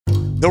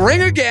The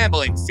Ringer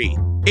Gambling Feed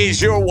is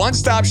your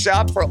one-stop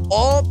shop for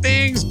all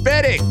things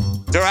betting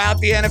throughout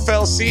the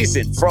NFL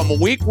season, from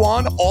week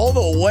 1 all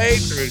the way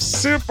through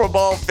Super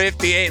Bowl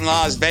 58 in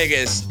Las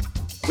Vegas.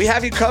 We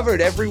have you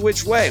covered every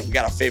which way. We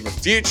got our favorite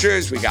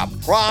futures, we got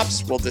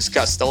props, we'll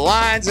discuss the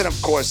lines, and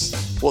of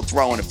course, we'll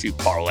throw in a few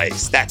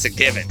parlays. That's a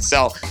given.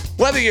 So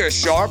whether you're a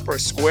sharp or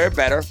square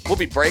bettor, we'll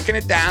be breaking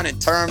it down in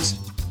terms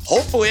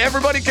hopefully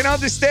everybody can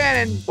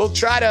understand, and we'll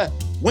try to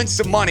win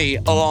some money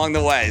along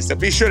the way. So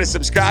be sure to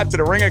subscribe to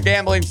the Ringer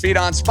Gambling Feed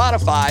on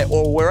Spotify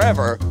or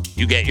wherever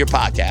you get your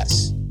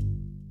podcasts.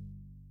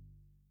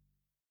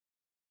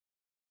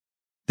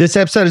 This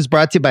episode is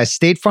brought to you by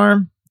State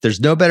Farm. There's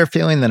no better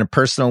feeling than a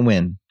personal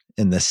win,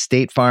 and the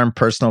State Farm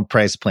Personal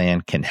Price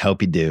Plan can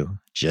help you do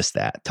just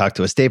that. Talk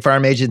to a State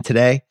Farm agent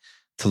today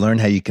to learn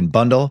how you can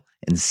bundle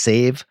and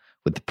save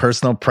with the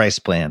Personal Price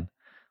Plan.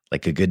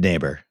 Like a good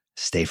neighbor,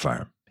 State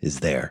Farm is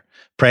there.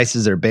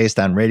 Prices are based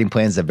on rating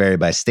plans that vary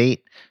by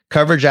state.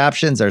 Coverage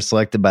options are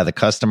selected by the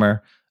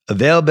customer.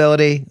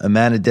 Availability,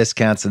 amount of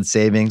discounts and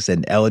savings,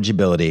 and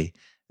eligibility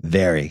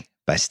vary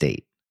by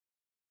state.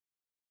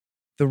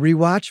 The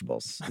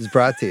Rewatchables is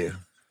brought to you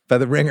by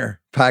the Ringer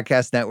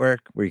Podcast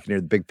Network, where you can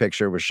hear the big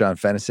picture with Sean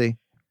Fennessey.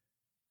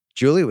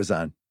 Julie was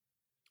on.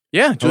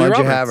 Yeah, Julie How long did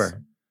Roberts. you have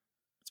her?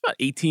 It's about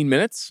 18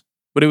 minutes,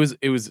 but it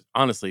was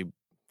honestly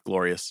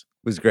glorious.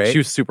 It was great. She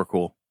was super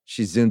cool.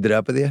 She zoomed it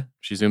up with you?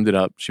 She zoomed it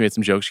up. She made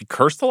some jokes. She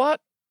cursed a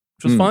lot,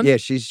 which was fun. Yeah,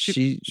 she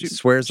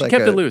swears she like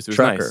kept a it loose. It was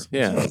trucker. nice.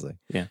 Yeah. Supposedly.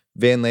 Yeah.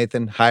 Van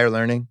Lathan, Higher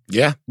Learning.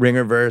 Yeah.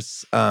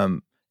 Ringerverse,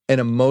 an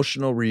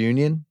emotional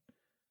reunion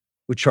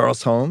with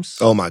Charles Holmes.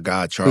 Oh my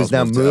God, Charles who's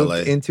now moved to moved LA.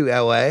 into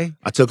LA.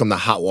 I took him to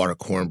hot water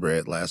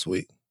cornbread last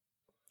week.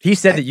 He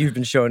said that you've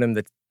been showing him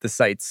the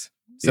sights,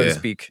 so to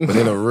speak. But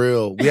in a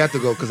real, we have to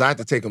go, because I have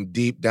to take him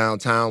deep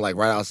downtown, like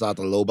right outside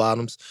the low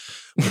bottoms.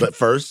 But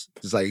first,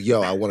 it's like,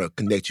 yo, I want to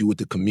connect you with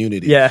the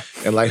community. Yeah.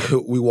 And like,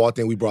 we walked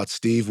in, we brought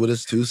Steve with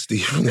us too.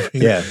 Steve from the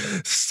Yeah.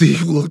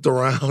 Steve looked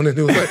around and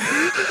it was like,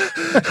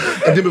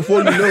 and then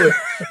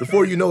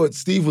before you know it,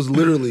 Steve was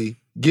literally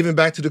giving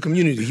back to the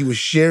community. He was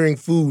sharing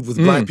food with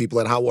black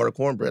people at hot water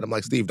cornbread. I'm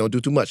like, Steve, don't do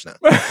too much now.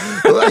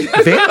 Like,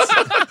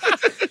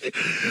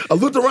 I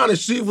looked around and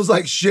Steve was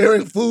like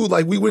sharing food,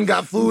 like we went and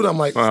got food. I'm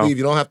like, Steve,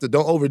 you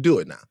don't overdo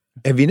it now.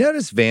 Have you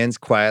noticed Van's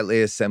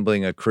quietly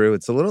assembling a crew?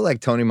 It's a little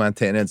like Tony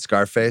Montana and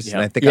Scarface, and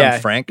I think I'm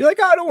Frank. You're like,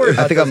 oh, don't worry.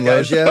 I think I'm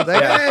Logia.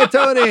 Like, hey,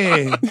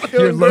 Tony,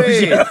 You're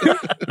Logia.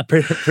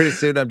 Pretty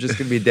soon, I'm just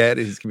gonna be dead,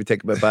 and he's gonna be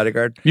taken by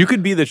bodyguard. You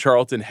could be the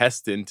Charlton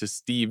Heston to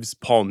Steve's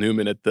Paul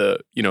Newman at the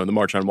the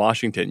March on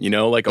Washington.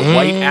 Like a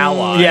white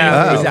ally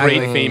Yeah, with exactly.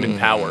 great fame and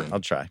power. I'll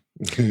try.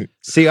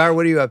 CR,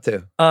 what are you up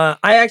to?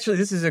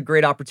 This is a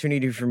great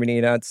opportunity for me to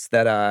announce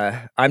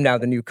that I'm now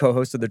the new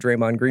co-host of the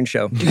Draymond Green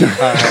Show.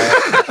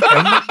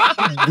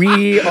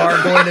 We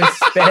are going to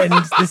spend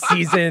the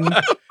season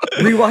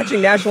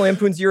rewatching National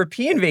Lampoon's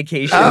European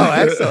Vacation. Oh,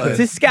 excellent.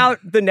 To scout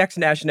the next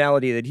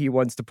nationality that he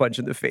wants to punch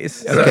in the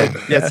face. Okay,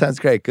 that sounds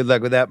great. Good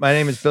luck with that. My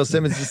name is Bill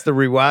Simmons. This is the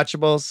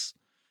Rewatchables.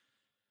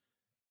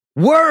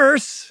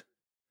 Worse?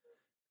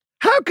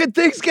 How could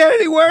things get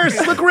any worse?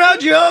 Look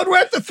around you, old. We're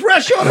at the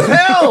threshold of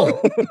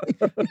hell.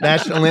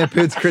 National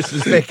Lampoon's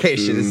Christmas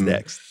Vacation is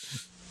next.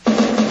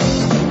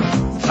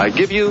 I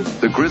give you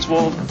the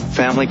Griswold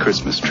family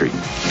Christmas tree.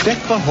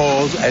 Deck the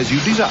halls as you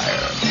desire.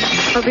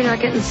 Hope you're not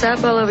getting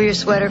sap all over your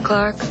sweater,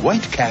 Clark.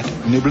 White cat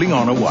nibbling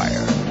on a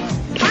wire.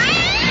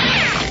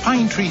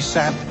 Pine tree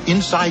sap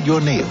inside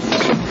your nails.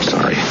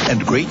 Sorry.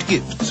 And great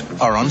gifts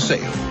are on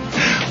sale.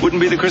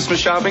 Wouldn't be the Christmas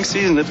shopping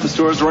season if the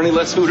stores were any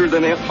less harder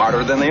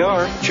than they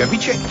are. Chevy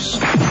Chase.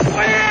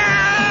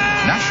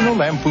 National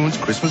Lampoon's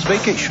Christmas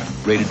Vacation.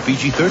 Rated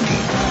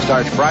PG-13.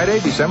 Starts Friday,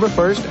 December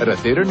 1st at a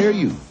theater near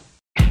you.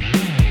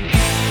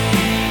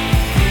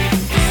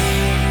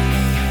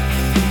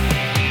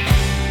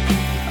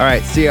 All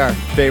right, CR,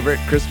 favorite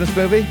Christmas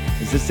movie?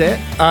 Is this it?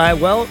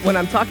 Well, when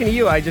I'm talking to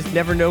you, I just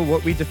never know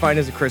what we define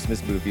as a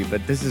Christmas movie,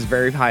 but this is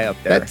very high up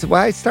there. That's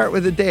why I start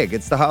with a dig.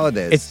 It's the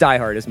holidays. It's Die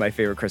Hard is my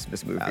favorite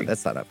Christmas movie. Oh,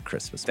 that's not a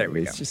Christmas There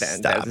movie. we go. Just Dan,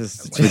 stop.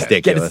 that's It's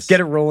ridiculous.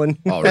 Get it rolling.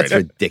 Already. That's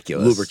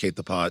ridiculous. Lubricate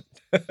the pot.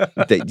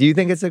 Do you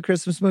think it's a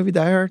Christmas movie,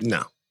 Die Hard?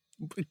 No.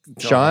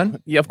 Sean?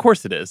 Yeah, of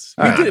course it is.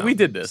 We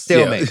did this.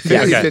 Stalemate.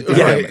 Yeah. Yeah.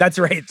 Okay. Yeah, that's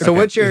right. So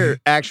what's your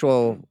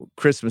actual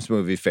Christmas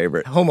movie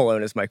favorite? Home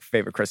Alone is my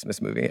favorite Christmas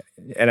movie,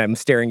 and I'm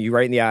staring you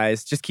right in the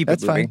eyes. Just keep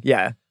That's it moving. fine.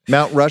 Yeah.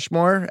 Mount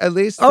Rushmore, at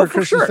least, Oh, for for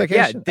Christmas sure.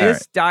 Vacation? Yeah, All this,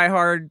 right. Die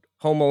Hard,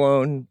 Home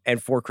Alone, and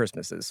Four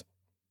Christmases.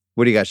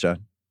 What do you got,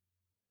 Sean?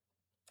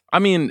 I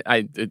mean,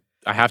 I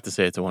have to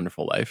say it's A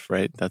Wonderful Life,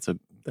 right? That's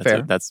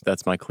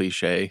my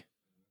cliche,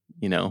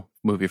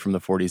 movie from the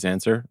 40s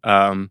answer.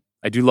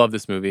 I do love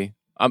this movie.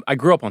 I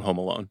grew up on Home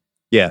Alone.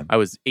 Yeah. I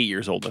was 8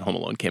 years old when Home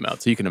Alone came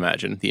out, so you can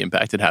imagine the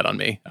impact it had on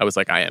me. I was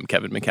like, I am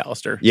Kevin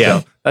McAllister.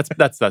 Yeah. So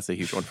that's a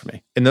huge one for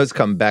me. And those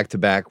come back to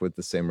back with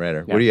the same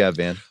writer. Yeah. What do you have,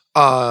 Van?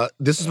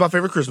 This is my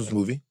favorite Christmas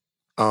movie.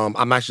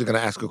 I'm actually going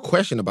to ask a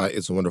question about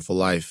It's a Wonderful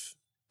Life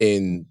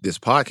in this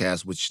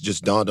podcast, which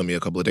just dawned on me a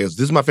couple of days.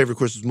 This is my favorite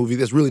Christmas movie.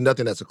 There's really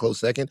nothing that's a close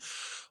second.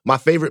 My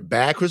favorite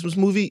bad Christmas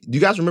movie. Do you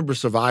guys remember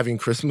Surviving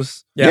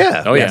Christmas?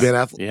 Yeah. Oh, yeah. Ben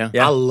Affleck?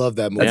 Yeah. I love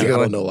that movie. That's a I good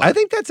don't one. know why. I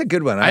think that's a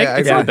good one. It's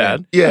agree not with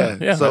bad. that.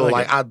 Yeah. So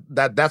I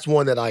that's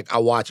one that I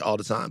watch all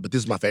the time. But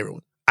this is my favorite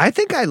one. I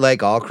think I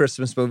like all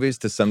Christmas movies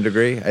to some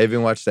degree. I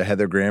even watched the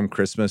Heather Graham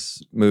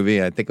Christmas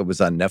movie. I think it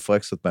was on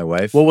Netflix with my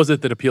wife. What was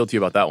it that appealed to you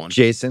about that one?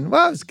 Jason.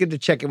 Well, it's good to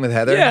check in with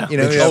Heather. Yeah. You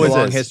know, It we have a always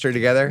long is. history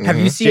together. Have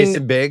you seen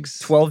Jason Biggs?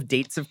 12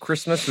 Dates of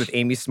Christmas with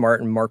Amy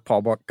Smart and Mark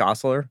Paul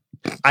Gosselaar?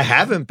 I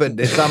haven't, but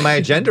it's on my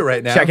agenda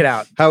right now. Check it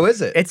out. How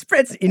is it? It's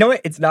you know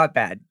what? It's not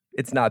bad.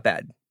 It's not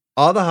bad.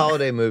 All the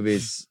holiday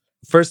movies,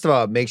 first of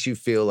all, it makes you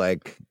feel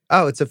like,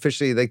 oh, it's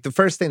officially like the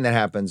first thing that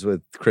happens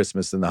with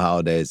Christmas and the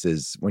holidays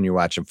is when you're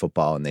watching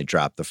football and they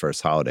drop the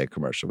first holiday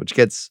commercial, which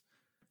it's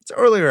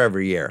earlier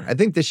every year. I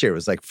think this year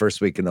was like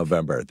first week in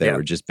November. They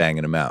were just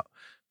banging them out.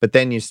 But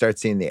then you start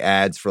seeing the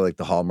ads for like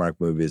the Hallmark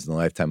movies and the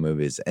Lifetime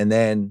movies. And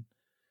then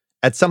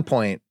at some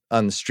point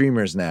on the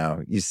streamers now,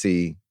 you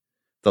see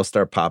they'll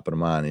start popping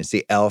them on. You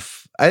see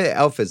Elf.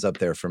 Elf is up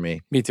there for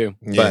me. Me too.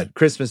 But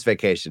Christmas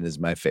Vacation is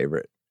my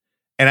favorite.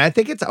 And I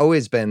think it's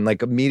always been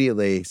like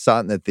immediately saw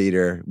it in the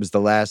theater. It was the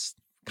last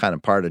kind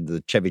of part of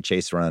the Chevy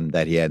Chase run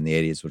that he had in the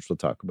 80s, which we'll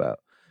talk about.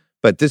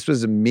 But this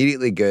was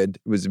immediately good.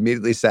 It was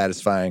immediately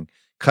satisfying.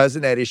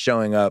 Cousin Eddie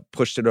showing up,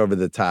 pushed it over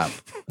the top.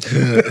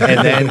 And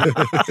then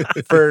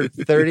for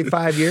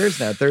 35 years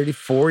now,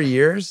 34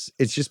 years,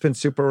 it's just been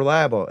super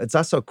reliable. It's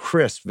also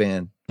crisp,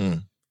 Van.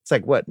 It's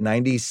like, what,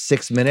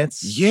 96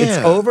 minutes? Yeah.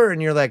 It's over,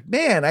 and you're like,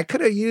 man, I could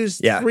have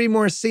used 3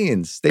 more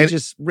scenes. They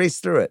just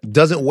raced through it.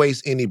 Doesn't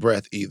waste any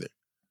breath either.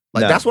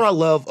 Like, No. that's what I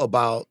love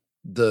about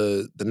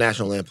the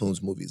National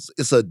Lampoon's movies.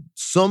 It's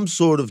some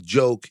sort of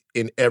joke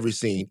in every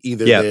scene.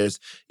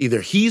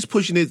 Either he's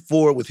pushing it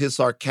forward with his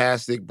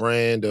sarcastic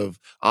brand of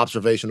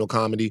observational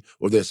comedy,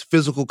 or there's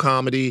physical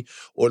comedy,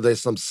 or there's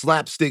some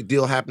slapstick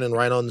deal happening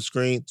right on the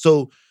screen.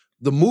 So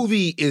the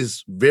movie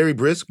is very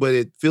brisk, but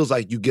it feels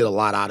like you get a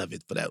lot out of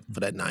it for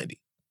that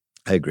 90.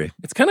 I agree.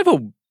 It's kind of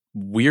a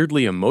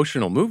weirdly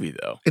emotional movie,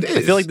 though. It is.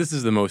 I feel like this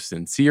is the most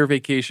sincere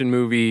vacation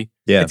movie.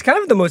 Yeah. It's kind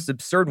of the most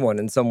absurd one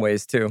in some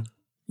ways, too.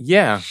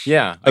 Yeah.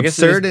 I guess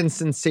it Absurd is- and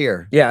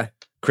sincere. Yeah.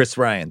 Chris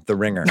Ryan, The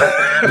Ringer.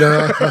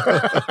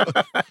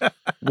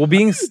 Well,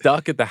 being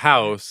stuck at the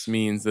house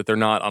means that they're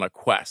not on a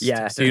quest.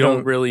 Yeah, So you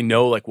don't really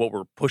know like what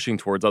we're pushing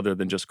towards other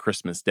than just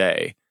Christmas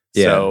Day.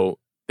 Yeah. So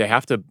they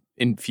have to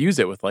infuse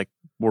it with like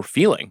we're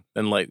feeling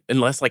and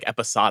less like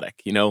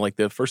episodic, you know, like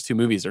the first 2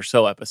 movies are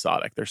so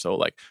episodic. They're so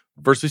like,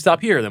 first we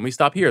stop here, then we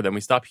stop here, then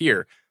we stop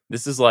here.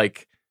 This is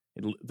like,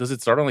 does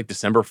it start on like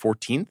December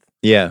 14th?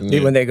 Yeah.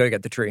 When they go to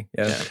get the tree.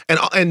 Yeah.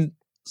 And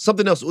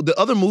something else, the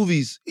other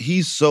movies,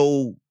 he's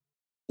so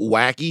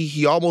wacky.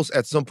 He almost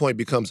at some point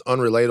becomes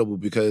unrelatable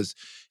because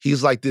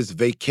he's like this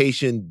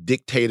vacation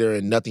dictator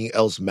and nothing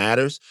else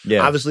matters.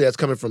 Yeah. Obviously, that's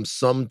coming from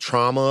some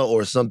trauma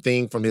or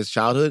something from his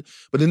childhood.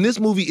 But in this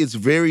movie, it's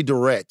very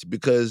direct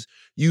because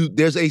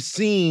there's a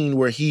scene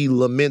where he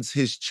laments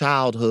his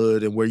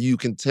childhood and where you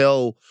can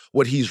tell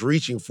what he's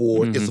reaching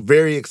for. Mhm. It's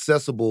very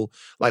accessible,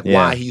 like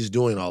why he's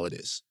doing all of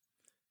this.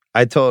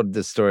 I told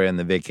this story on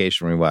the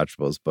Vacation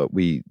Rewatchables, but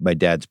my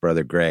dad's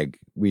brother, Greg,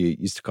 we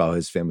used to call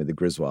his family the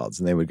Griswolds,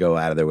 and they would go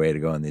out of their way to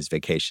go on these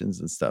vacations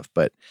and stuff.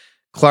 But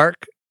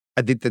Clark,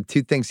 I think the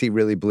 2 things he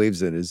really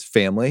believes in is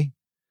family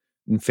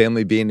and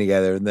family being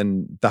together, and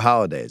then the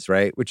holidays,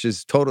 right? Which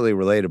is totally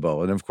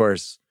relatable. And of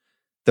course,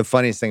 the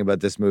funniest thing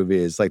about this movie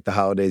is like the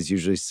holidays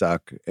usually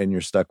suck and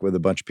you're stuck with a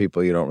bunch of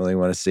people you don't really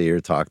want to see or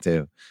talk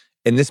to.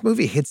 And this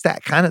movie hits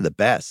that kind of the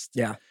best.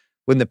 Yeah.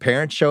 When the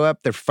parents show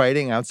up, they're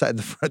fighting outside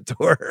the front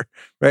door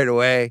right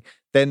away.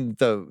 Then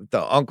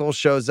the uncle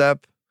shows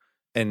up,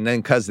 and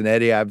then Cousin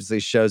Eddie obviously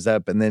shows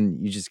up, and then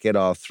you just get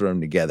all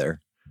thrown together,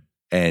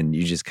 and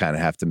you just kind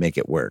of have to make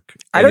it work.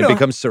 I don't know. It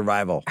becomes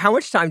survival. How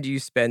much time do you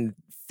spend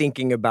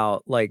thinking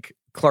about like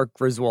Clark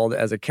Griswold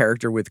as a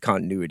character with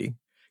continuity?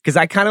 Because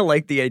I kind of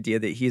like the idea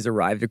that he's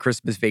arrived at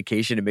Christmas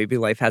Vacation and maybe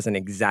life hasn't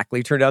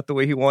exactly turned out the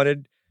way he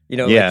wanted. You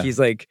know, like he's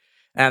like,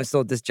 I'm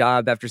still at this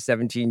job after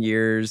 17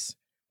 years.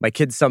 My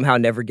kids somehow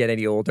never get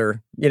any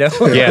older, you know?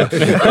 Yeah.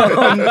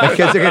 My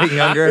kids are getting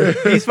younger.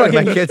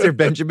 My kids are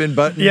Benjamin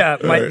Button. Yeah.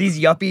 These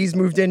yuppies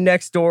moved in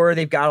next door.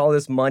 They've got all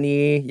this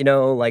money, you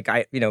know, like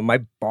my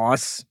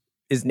boss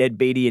is Ned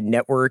Beatty in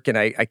Network and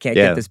I can't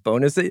get this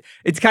bonus.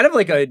 It's kind of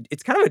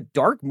a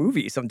dark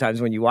movie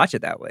sometimes when you watch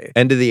it that way.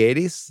 End of the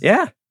 80s?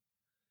 Yeah.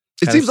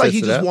 It Kinda seems like sets he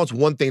it just up. wants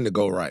one thing to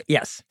go right.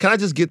 Yes. Can I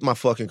just get my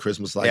fucking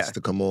Christmas lights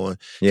to come on?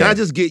 Yeah. Can I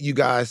just get you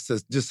guys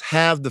to just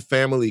have the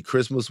family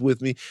Christmas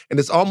with me? And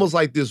it's almost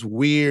like this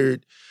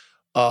weird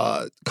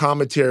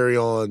commentary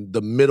on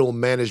the middle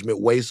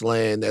management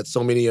wasteland that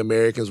so many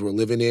Americans were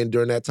living in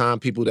during that time.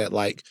 People that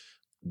like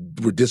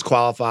were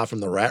disqualified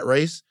from the rat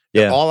race.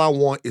 Yeah. And all I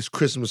want is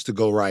Christmas to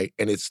go right,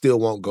 and it still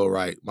won't go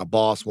right. My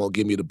boss won't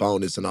give me the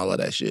bonus and all of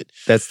that shit.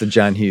 That's the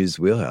John Hughes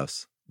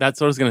wheelhouse.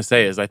 That's what I was going to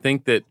say is I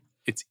think that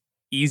it's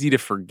easy to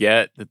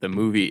forget that the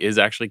movie is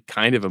actually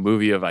kind of a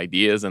movie of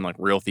ideas and like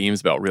real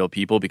themes about real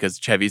people because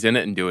Chevy's in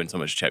it and doing so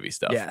much Chevy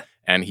stuff. Yeah.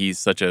 And he's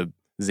such a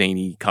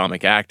zany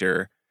comic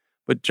actor.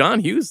 But John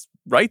Hughes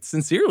writes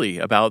sincerely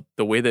about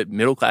the way that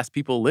middle-class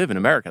people live in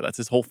America. That's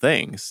his whole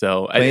thing.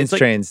 So Planes,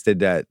 Trains did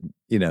that,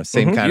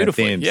 same kind of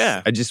themes.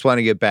 Yeah. I just want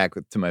to get back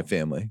to my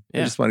family.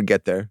 Yeah. I just want to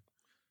get there.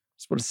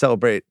 Just want to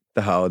celebrate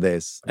the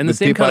holidays. And the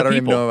same people kind I of don't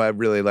even people. know I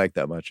really like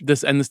that much.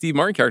 And the Steve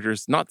Martin character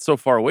is not so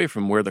far away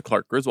from where the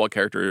Clark Griswold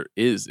character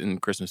is in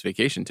Christmas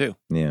Vacation, too.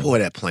 Yeah. Boy,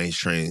 that Planes,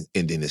 Train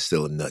ending is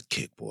still a nut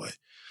kick, boy.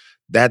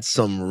 That's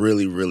some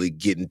really, really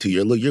getting to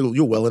your look.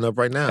 You're welling up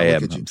right now. I Look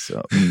am. at you.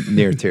 So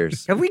near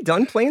tears. Have we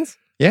done Planes?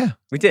 Yeah,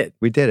 We did.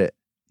 we did it.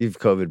 You've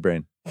COVID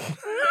brain.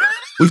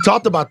 We've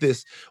talked about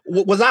this.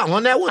 Was I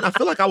on that one? I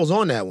feel like I was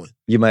on that one.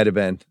 You might have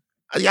been.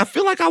 I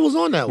feel like I was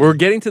on that We're one.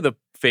 getting to the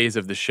phase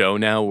of the show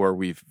now where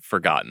we've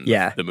forgotten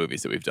the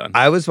movies that we've done.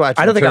 I was watching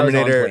I don't think Terminator.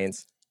 I was on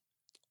Planes.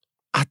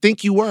 I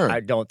think you were. I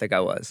don't think I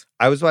was.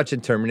 I was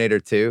watching Terminator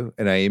 2,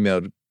 and I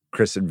emailed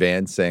Chris and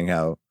Van saying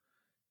how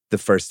the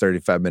first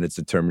 35 minutes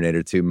of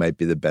Terminator 2 might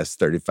be the best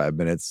 35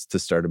 minutes to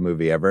start a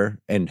movie ever,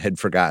 and had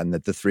forgotten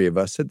that the three of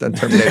us had done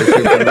Terminator 2 for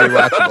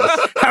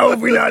rewatchables. How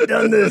have we not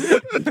done this?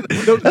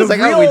 I was like,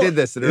 we did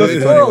this in early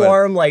The 21.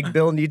 alarm, like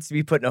Bill needs to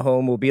be put in a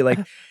home, will be like,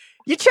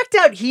 you checked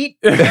out Heat?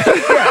 Kind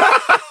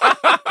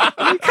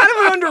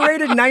of an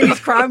underrated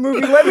 90s crime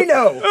movie. Let me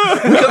know.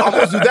 We could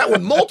almost do that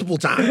one multiple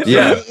times.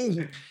 Yeah.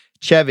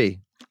 Chevy,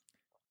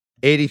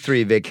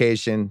 83,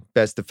 Vacation,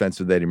 Best Defense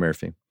with Eddie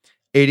Murphy.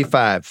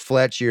 85,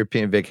 Fletch,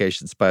 European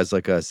Vacation, Spies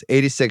Like Us.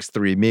 86,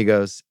 Three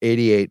Amigos.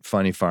 88,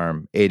 Funny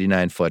Farm.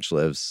 89, Fletch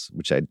Lives,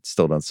 which I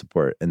still don't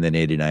support. And then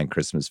 89,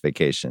 Christmas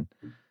Vacation.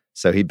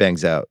 So he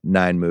bangs out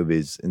 9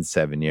 movies in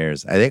 7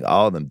 years. I think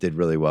all of them did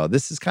really well.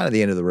 This is kind of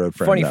the end of the road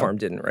for him. Funny Farm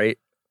didn't, right?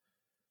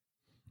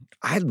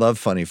 I love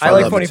Funny Farm.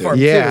 I like Funny Farm,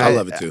 yeah, too. I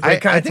love it, too.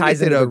 It kind of think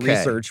ties it did into the okay.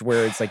 research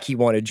where it's like he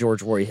wanted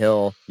George Roy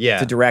Hill Yeah.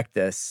 to direct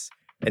this.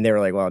 And they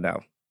were like, well,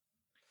 no.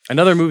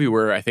 Another movie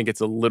where I think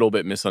it's a little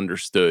bit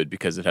misunderstood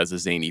because it has a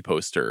zany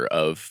poster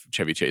of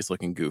Chevy Chase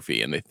looking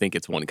goofy, and they think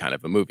it's one kind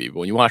of a movie. But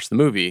when you watch the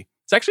movie,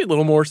 it's actually a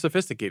little more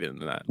sophisticated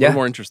than that. A little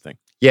more interesting.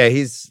 Yeah,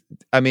 he's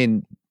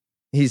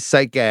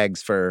sight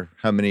gags for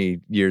how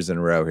many years in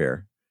a row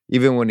here?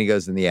 Even when he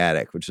goes in the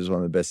attic, which is one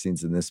of the best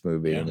scenes in this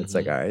movie. And it's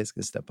like, all right, he's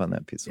going to step on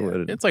that piece of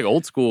wood. It's like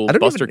old school I don't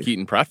Buster even-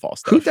 Keaton pratfall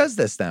stuff. Who does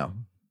this now?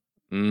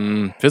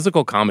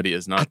 Physical comedy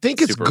is not I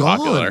think it's super gone,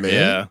 popular. man.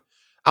 Yeah.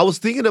 I was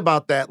thinking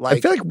about that. I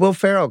feel like Will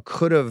Ferrell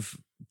could have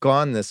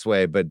gone this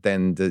way, but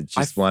then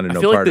just wanted I no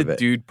feel part like of the it.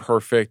 Dude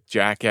Perfect,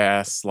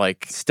 Jackass,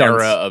 like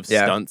Stunts. era of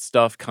Yeah. stunt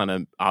stuff kind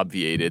of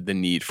obviated the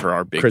need for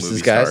our big Chris's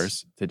movie guys?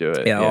 stars to do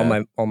it. Yeah,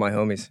 all my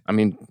homies. I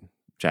mean,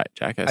 Jackass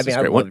I mean, is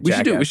I great. love We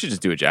Jackass. should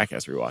just do a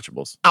Jackass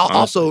rewatchables.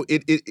 Also,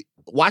 it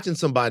watching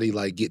somebody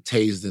like get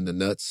tased in the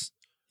nuts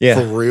Yeah.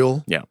 for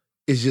real. Yeah.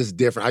 It's just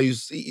different.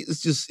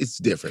 It's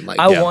different. Like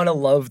I want to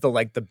love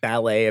the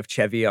ballet of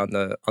Chevy on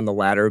the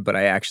ladder, but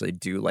I actually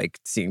do like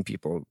seeing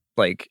people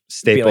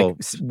Staple.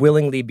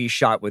 willingly be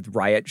shot with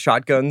riot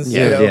shotguns.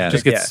 Yeah. you know? Yeah.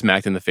 Just get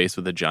smacked in the face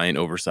with a giant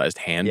oversized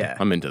hand. Yeah.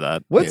 I'm into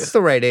that. What's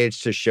the right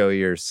age to show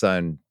your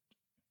son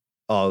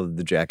all of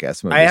the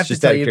Jackass movies? I have to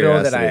Just tell out of you,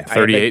 Bill, that curiosity.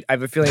 38. I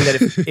have a feeling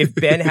that if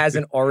Ben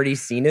hasn't already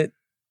seen it,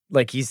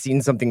 like he's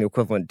seen something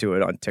equivalent to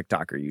it on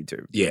TikTok or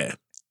YouTube. Yeah.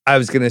 I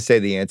was going to say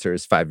the answer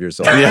is 5 years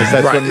old. Yeah, because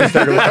that's right. when we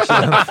started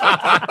watching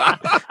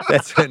them.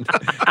 That's when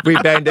we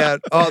banged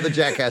out all the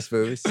Jackass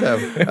movies. So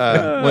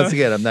once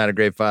again, I'm not a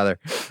great father.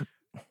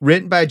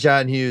 Written by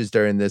John Hughes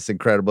during this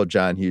incredible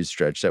John Hughes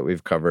stretch that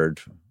we've covered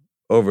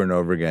over and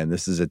over again.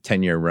 This is a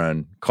 10-year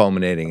run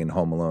culminating in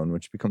Home Alone,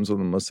 which becomes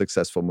one of the most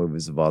successful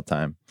movies of all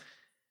time.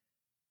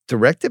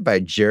 Directed by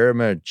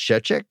Jeremiah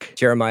Chechik.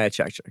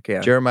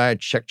 Yeah. Jeremiah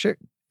Chechik.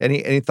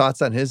 Any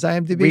thoughts on his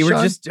IMDb? We were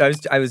Sean? just I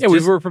was Yeah,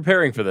 just we were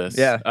preparing for this.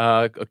 Yeah.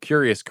 A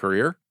curious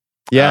career.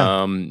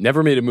 Yeah.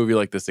 Never made a movie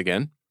like this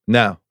again.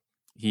 No.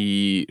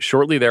 He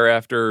shortly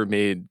thereafter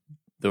made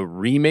the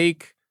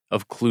remake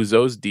of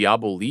Clouseau's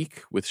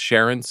Diabolique with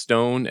Sharon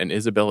Stone and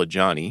Isabella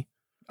Gianni.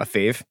 a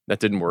fave. That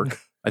didn't work.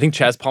 I think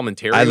Chaz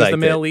Palminteri I was the liked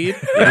male it. lead.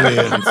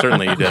 Yeah,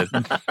 certainly you did.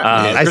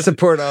 I Chris-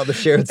 support all the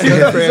Sharon Stone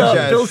Bill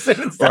franchise.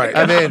 Simmons. Right.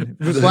 I mean,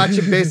 was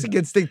watching Basic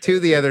Instinct 2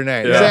 the other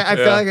night. Yeah, I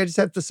feel yeah. like I just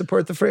have to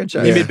support the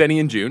franchise. He made Benny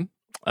and June,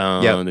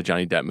 Yep. the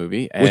Johnny Depp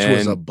movie. Which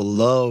was and- a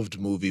beloved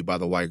movie by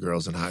the white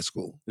girls in high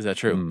school. Is that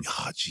true? Mm.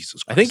 Oh,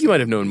 Jesus Christ. I think you might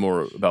have known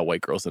more about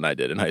white girls than I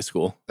did in high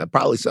school.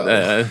 Probably so.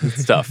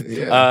 It's tough.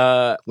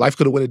 Yeah. Life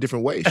could have went a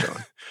different way,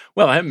 Sean.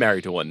 Well, I'm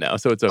married to one now,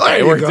 so it's okay. There It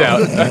you worked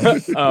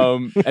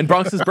go. out. And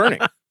Bronx is Burning,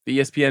 the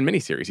ESPN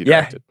miniseries he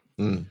Yeah. directed.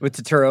 With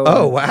Turturro.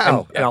 Oh, and-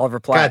 wow. And Oliver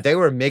God, Platt. they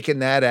were making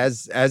that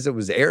as it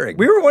was airing.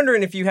 We were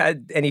wondering if you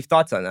had any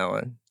thoughts on that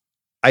one.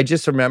 I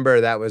just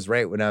remember that was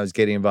right when I was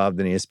getting involved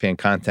in ESPN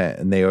content,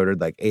 and they ordered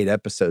like 8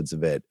 episodes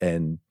of it,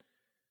 and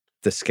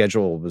the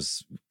schedule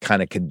was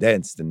kind of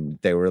condensed, and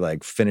they were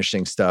like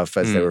finishing stuff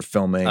as they were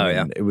filming. Oh,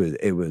 yeah. And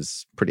it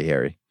was pretty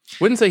hairy.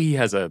 Wouldn't say he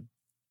has a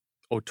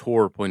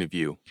auteur point of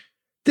view.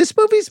 This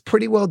movie's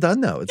pretty well done,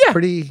 though. It's Yeah.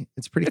 pretty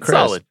It's crisp.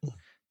 solid.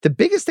 The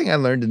biggest thing I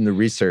learned in the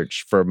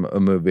research from a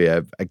movie,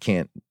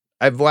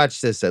 I've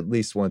watched this at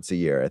least once a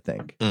year, I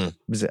think. Mm.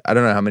 I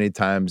don't know how many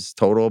times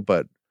total,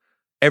 but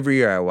every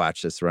year I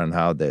watch this around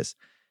holidays.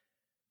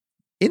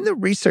 In the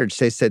research,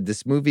 they said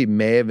this movie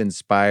may have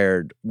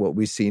inspired what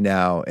we see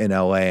now in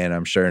LA, and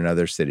I'm sure in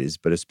other cities,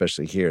 but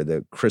especially here,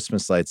 the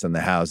Christmas lights on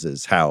the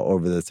houses, how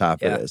over the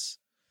top it is.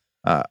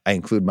 I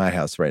include my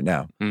house right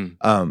now.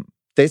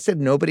 They said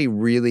nobody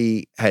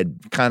really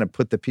had kind of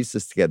put the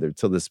pieces together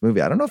till this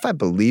movie. I don't know if I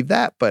believe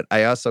that, but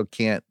I also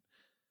can't.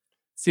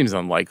 Seems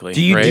unlikely.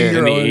 Do you right? do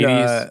your in the own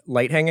 80s?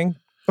 light hanging?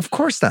 Of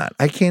course not.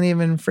 I can't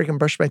even freaking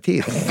brush my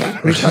teeth.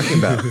 What are you talking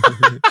about?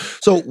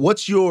 So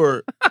what's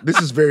your, this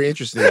is very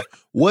interesting.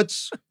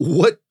 What's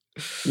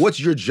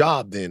your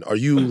job then? Are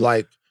you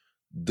like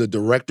the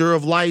director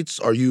of lights?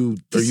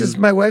 This is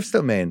my wife's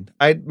domain.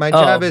 My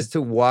job is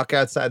to walk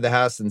outside the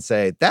house and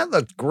say, that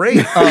looked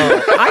great.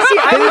 I see.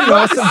 I would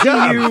love to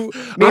see you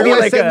maybe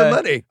like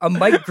a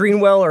Mike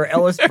Greenwell or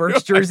Ellis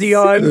Burks jersey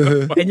on,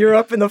 and you're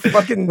up in the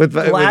fucking ladder. With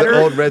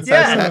the old Red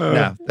Sox hat?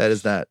 No, that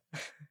is not.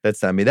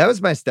 That's not me. That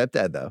was my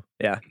stepdad, though.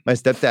 Yeah. My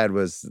stepdad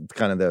was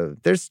kind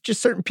of there's just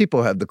certain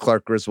people who have the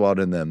Clark Griswold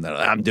in them that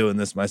I'm doing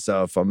this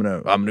myself. I'm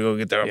gonna go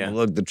get there. I'm gonna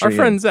look the tree. Our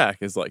friend Zach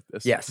is like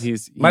this.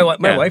 Yes. My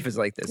wife is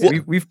like this. Well,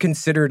 we've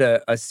considered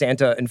a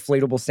Santa,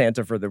 inflatable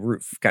Santa for the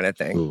roof kind of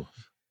thing. Ooh.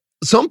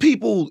 Some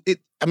people,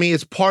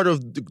 it's part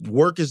of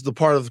work is the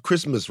part of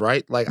Christmas,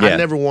 right? Like I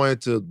never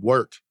wanted to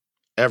work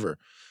ever.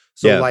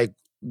 So like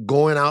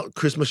going out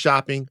Christmas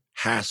shopping,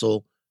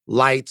 hassle.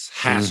 Lights,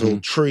 hassle,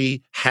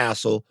 tree,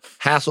 hassle.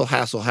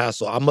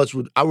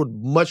 I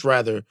would much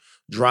rather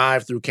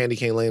drive through Candy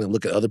Cane Lane and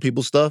look at other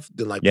people's stuff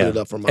than like put it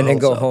up for my own. And then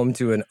go stuff. home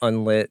to an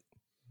unlit,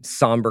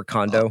 somber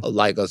condo.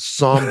 Like a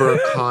somber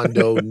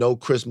condo, no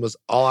Christmas.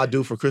 All I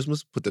do for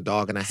Christmas, put the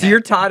dog in a hat. So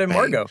you're Todd and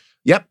Margot.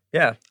 Yep.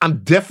 Yeah.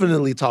 I'm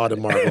definitely Todd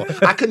and Margot.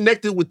 I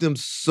connected with them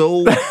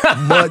so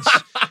much.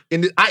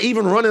 I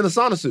even run in a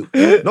sauna suit.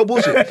 No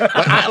bullshit.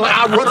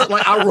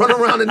 I run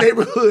around the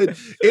neighborhood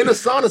in a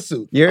sauna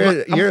suit.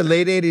 You're a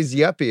late 80s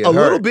yuppie. A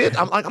little bit.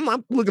 I'm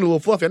looking a little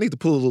fluffy. I need to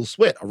pull a little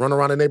sweat. I run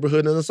around the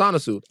neighborhood in a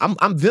sauna suit.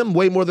 I'm them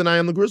way more than I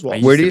am the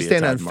Griswold. Where do you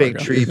stand on fake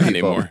tree people?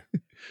 Anymore.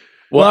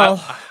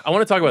 Well, I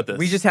want to talk about this.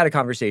 We just had a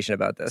conversation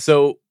about this.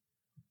 So,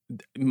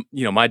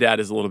 my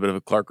dad is a little bit of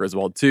a Clark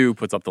Griswold too,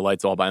 puts up the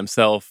lights all by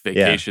himself,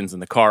 vacations in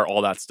the car,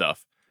 all that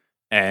stuff.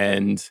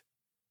 And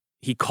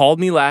he called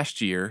me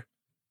last year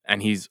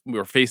and we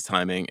were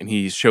FaceTiming and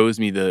he shows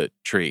me the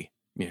tree.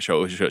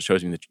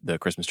 Shows me the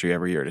Christmas tree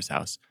every year at his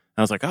house.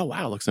 And I was like, oh,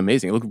 wow, it looks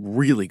amazing. It looked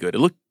really good. It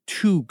looked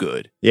too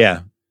good.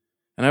 Yeah.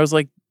 And I was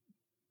like,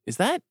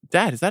 Dad,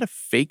 is that a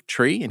fake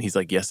tree? And he's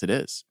like, yes, it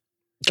is.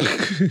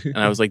 And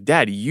I was like,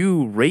 Dad,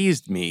 you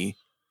raised me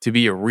to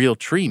be a real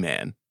tree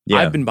man. Yeah.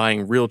 I've been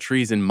buying real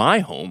trees in my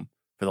home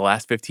for the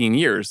last 15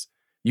 years.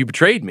 You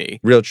betrayed me.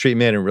 Real tree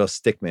man and real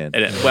stick man.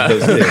 And I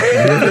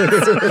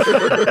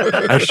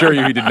assure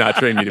you he did not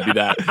train me to be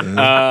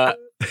that.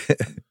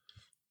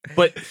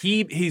 But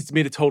he's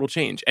made a total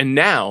change. And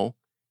now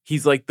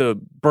he's like the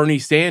Bernie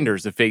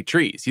Sanders of fake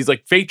trees. He's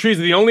like, fake trees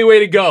are the only way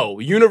to go.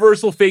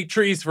 Universal fake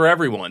trees for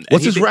everyone.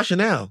 What's his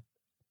rationale?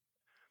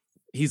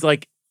 He's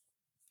like,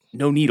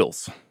 no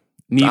needles.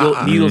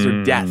 Needles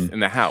are death in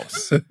the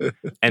house.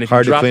 And if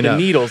you drop the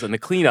needles and the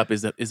cleanup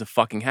is a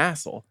fucking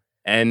hassle.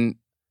 And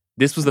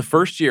this was the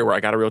first year where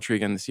I got a real tree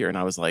again this year. And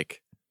I was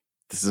like,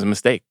 this is a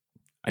mistake.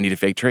 I need a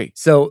fake tree.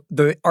 So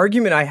the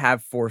argument I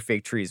have for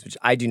fake trees, which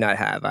I do not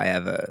have, I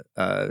have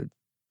a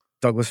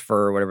Douglas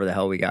fir or whatever the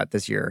hell we got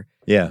this year.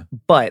 Yeah.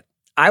 But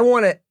I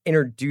want to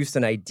introduce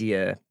an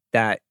idea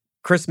that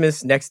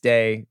Christmas, next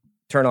day,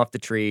 turn off the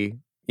tree.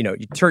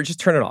 Just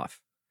turn it off.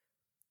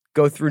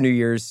 Go through New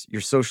Year's,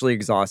 you're socially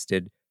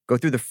exhausted. Go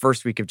through the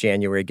first week of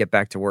January, get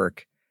back to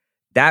work.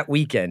 That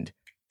weekend,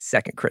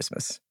 second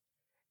Christmas.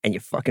 And you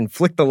fucking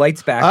flick the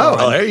lights back on.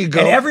 Oh, there you go.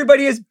 And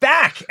everybody is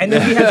back. And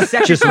then we have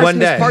second just Christmas one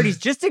day. parties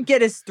just to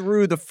get us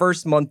through the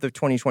first month of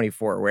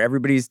 2024 where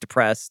everybody's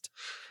depressed.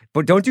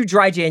 But don't do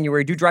dry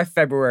January, do dry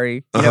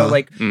February.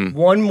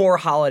 One more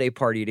holiday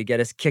party to get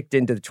us kicked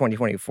into the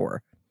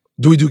 2024.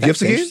 Do we do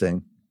gifts again?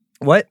 Interesting.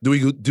 What? Do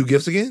we do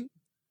gifts again?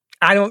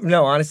 I don't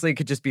know. Honestly, it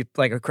could just be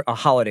like a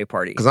holiday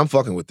party. Because I'm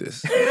fucking with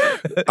this.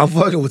 I'm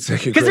fucking with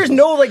second Christmas. Because there's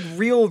no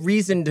real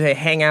reason to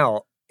hang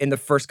out in the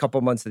first couple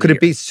months of the year. Could it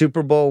be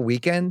Super Bowl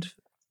weekend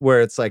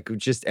where it's like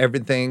just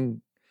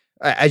everything?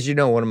 As you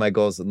know, one of my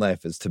goals in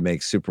life is to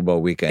make Super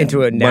Bowl weekend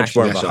into a much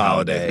more national of a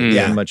holiday. Mm-hmm.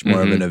 Yeah, much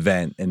more of an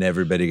event, and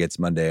everybody gets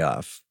Monday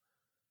off.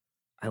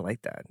 I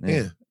like that.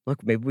 Yeah.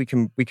 Look, maybe we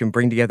can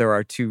bring together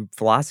our two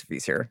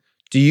philosophies here.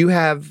 Do you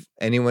have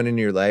anyone in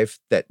your life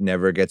that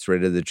never gets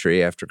rid of the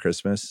tree after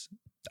Christmas?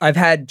 I've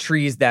had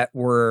trees that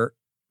were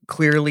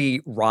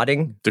clearly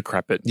rotting,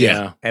 decrepit.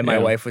 Yeah. And my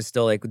wife was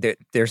still like,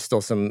 there's still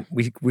some,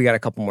 we got a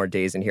couple more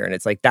days in here. And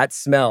it's like, that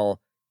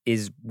smell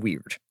is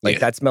weird.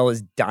 That smell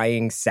is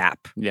dying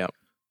sap. Yeah.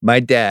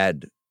 My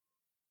dad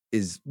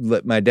and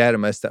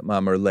my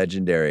stepmom are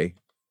legendary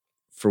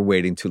for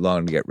waiting too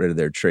long to get rid of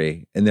their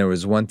tree. And there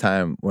was one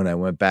time when I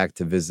went back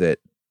to visit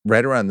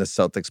right around the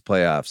Celtics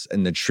playoffs,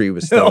 and the tree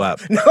was still up.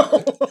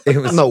 No. It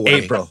was No way.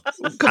 April.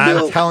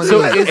 I'm telling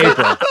you, it was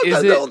April.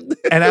 Is it?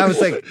 And I was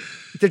like,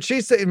 the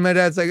tree said, my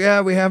dad's like,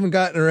 yeah, we haven't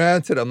gotten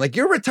around to it. I'm like,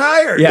 you're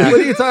retired. Yeah.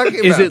 What are you talking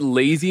about? Is it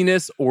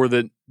laziness or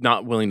the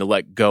not willing to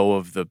let go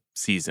of the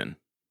season?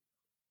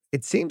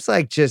 It seems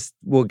like just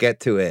we'll get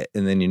to it,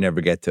 and then you never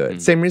get to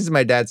it. Same reason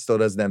my dad still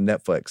doesn't have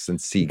Netflix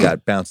since he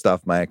got bounced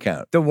off my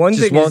account. The one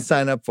just thing won't is,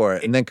 sign up for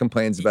it, and then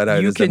complains about how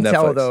he you doesn't can have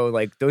Netflix. tell though,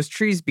 like those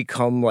trees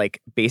become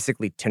like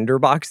basically tinder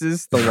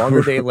boxes the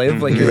longer they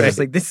live. Like you're just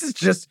like, this is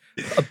just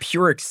a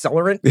pure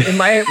accelerant in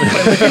my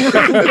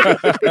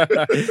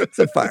It's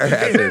a fire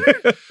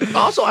hazard.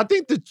 Also, I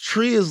think the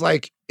tree is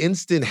like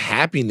instant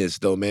happiness,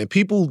 though, man.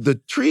 The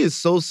tree is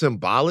so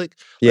symbolic.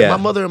 Like, Yeah. my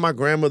mother and my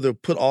grandmother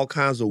put all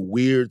kinds of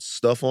weird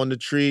stuff on the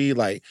tree,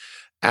 like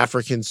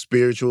African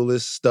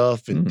spiritualist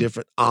stuff and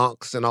different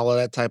ankhs and all of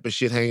that type of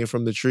shit hanging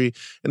from the tree.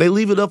 And they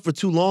leave it up for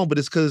too long, but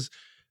it's because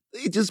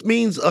it just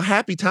means a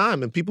happy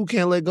time and people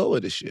can't let go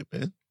of this shit,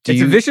 man.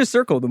 It's a vicious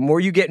circle. The more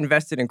you get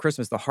invested in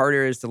Christmas, the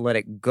harder it is to let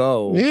it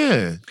go.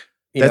 Yeah.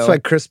 That's why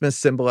Christmas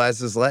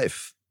symbolizes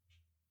life.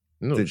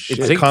 No It's shit.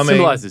 I think it coming.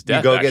 symbolizes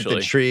death, You go actually. get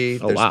the tree.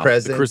 Oh, There's wow.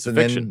 presents, The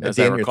crucifixion, and then at as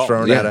the I end you're recall.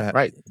 thrown Yeah, out of.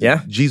 right.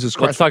 Yeah. Jesus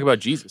Christ. Let's talk about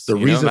Jesus. The you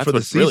know? reason That's for what the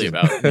it's really season.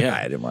 about. Yeah.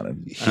 I didn't want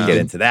to get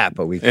into that,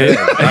 but we could.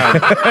 It's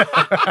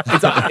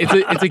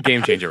a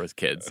game changer with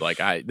kids. Like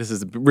this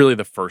is really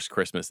the first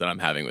Christmas that I'm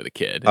having with a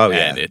kid. Oh,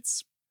 yeah. And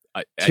it's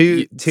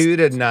 2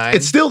 to 9.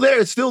 It's still there.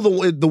 It's still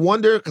the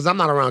wonder, because I'm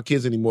not around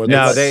kids anymore.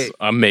 No, That's- it's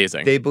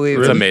amazing. They believe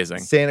It's in amazing.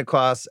 Santa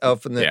Claus,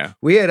 Elf in the. Yeah.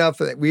 We had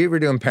we were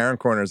doing parent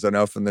corners on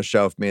Elf on the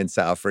Shelf, me and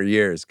Sal, for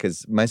years,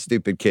 because my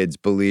stupid kids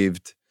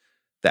believed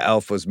the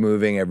elf was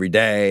moving every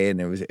day, and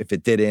if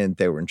it didn't,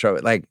 they were in trouble.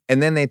 Like,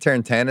 and then they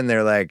turned 10, and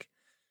they're like,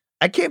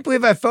 I can't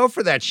believe I fell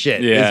for that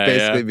shit. Yeah, It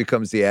basically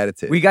becomes the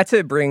attitude. We got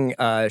to bring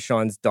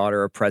Sean's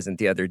daughter a present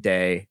the other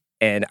day,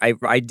 and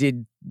I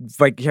did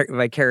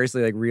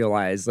vicariously like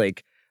realize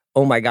like,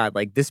 oh my God,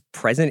 like this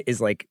present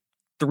is like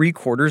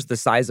 3/4 the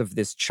size of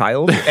this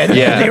child. And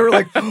they were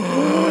like,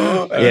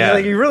 Yeah.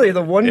 like really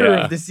the wonder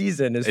of the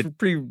season is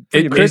pretty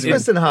amazing.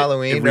 Christmas and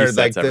Halloween it are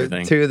like resets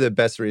everything. two of the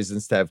best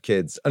reasons to have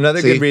kids.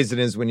 Another See? good reason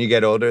is when you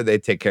get older, they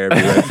take care of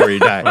you right before you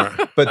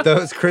die. But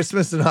those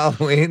Christmas and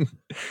Halloween,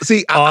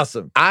 See,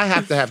 awesome. I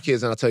have to have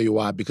kids, and I'll tell you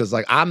why. Because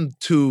like I'm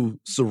too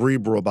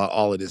cerebral about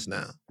all of this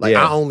now. Like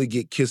Yeah. I only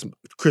get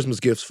Christmas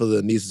gifts for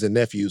the nieces and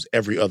nephews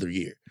every other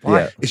year.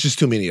 Yeah. It's just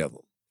too many of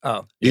them.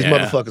 Oh, These Yeah.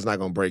 motherfuckers not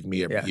gonna break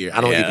me every year.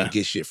 I don't even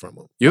get shit from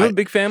them. You have a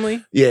big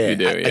family? Yeah, You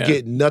do, I yeah.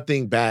 get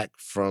nothing back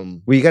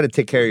from. Well, you got to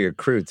take care of your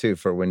crew too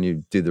for when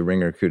you do the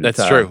ringer coup That's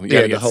d'etat. true. You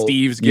gotta the get whole-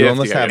 Steve's you gift.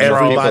 almost you gotta have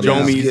get Everybody everybody gives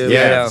Domi's gifts.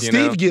 Yeah. you Steve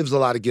know? gives a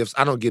lot of gifts.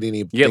 I don't get any.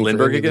 You get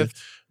Lindbergh a gift?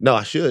 No,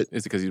 I should.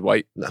 Is it because he's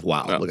white?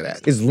 Wow, No. look at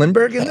that. Is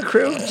Lindbergh in the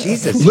crew?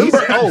 Jesus.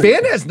 Lindbergh- oh.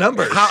 Band has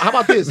numbers. How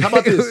about this? How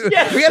about this?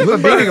 We had a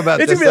meeting about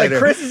it's this gonna be like later.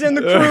 Chris is in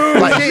the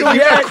crew. Like, you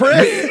got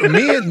Chris.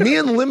 me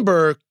and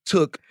Lindbergh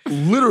took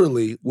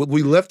literally when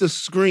we left the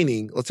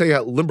screening. I'll tell you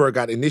how Lindbergh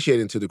got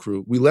initiated into the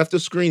crew. We left the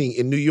screening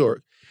in New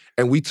York,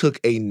 and we took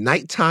a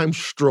nighttime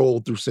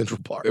stroll through Central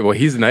Park. Well,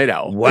 he's a night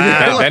owl. Wow.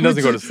 Ben, Like, Ben doesn't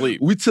we go to took- sleep.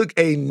 We took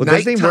a Well,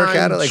 nighttime doesn't he work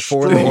out at like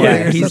 4 in the stroll.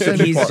 morning? Yeah, he's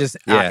Central Park. just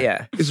Yeah.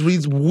 yeah.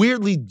 He's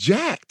weirdly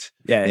jacked.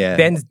 Yeah.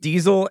 Ben's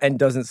diesel and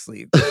doesn't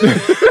sleep.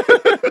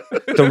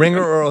 The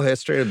ringer oral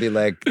history would be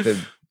like the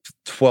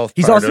 12th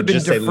He's part. also It'll been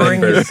just say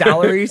deferring Lindbergh. his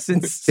salary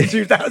since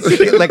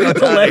 2011, Like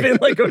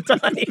Ohtani. like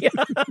Ohtani.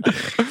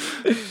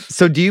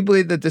 So do you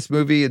believe that this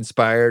movie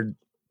inspired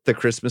the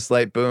Christmas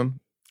light boom?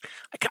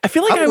 I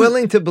feel like I'm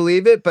willing to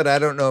believe it, but I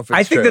don't know if it's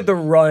I think true. that the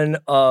run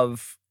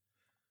of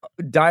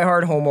Die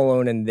Hard, Home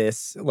Alone, and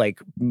this,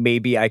 like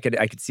maybe I could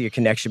see a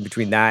connection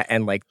between that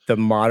and like the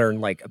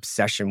modern like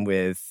obsession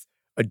with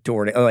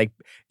adorning. Like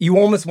you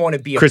almost want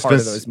to be a part of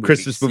those movies.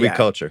 Christmas movie Yeah.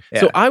 culture.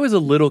 Yeah. So I was a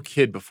little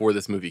kid before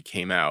this movie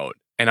came out,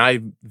 and I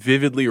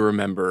vividly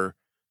remember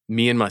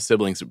me and my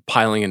siblings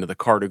piling into the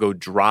car to go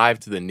drive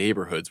to the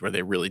neighborhoods where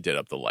they really did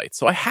up the lights.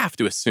 So I have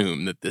to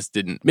assume that this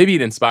didn't, maybe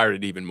it inspired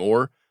it even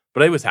more,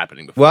 but it was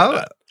happening before Well,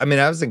 that. I mean,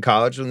 I was in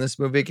college when this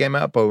movie came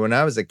out, but when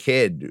I was a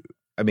kid,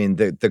 I mean,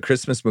 the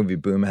Christmas movie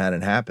boom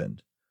hadn't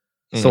happened.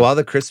 So all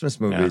the Christmas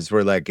movies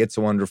were like "It's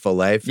a Wonderful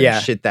Life" and Yeah.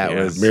 shit that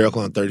Yeah. was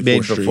Miracle on 34th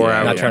made Street. before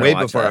I Not was trying to way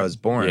watch before that. I was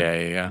born.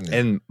 Yeah.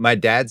 And my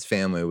dad's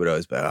family would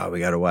always be, "Oh, we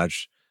got to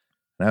watch."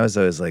 And I was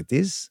always like,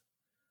 "These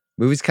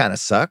movies kind of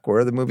suck. Where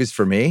are the movies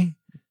for me?"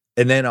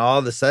 And then all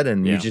of a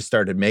sudden, we Yeah. just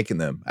started making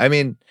them. I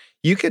mean,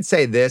 you could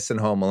say this and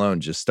Home Alone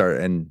just start,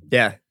 and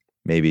Yeah.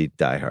 maybe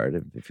Die Hard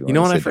if you want. You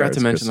know what say I Die forgot Hard's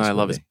to a mention that I Christmas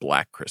love movie. is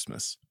Black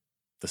Christmas,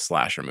 the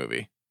slasher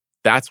movie.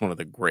 That's one of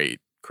the great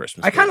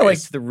Christmas I kind of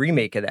movies. liked the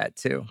remake of that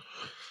too.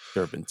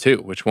 There have been two.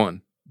 Which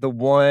one? The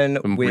one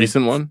The with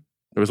recent one?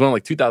 There was one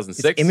like is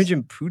 2006.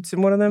 Imogen Poots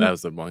in one of them. That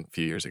was the one a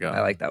few years ago.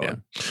 I like that Yeah.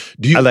 one.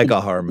 Do you, I like all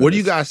horror movies. Where do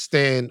you guys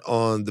stand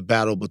on the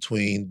battle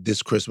between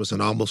This Christmas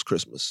and Almost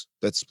Christmas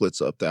that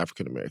splits up the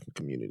African American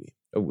community?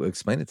 Oh,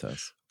 explain it to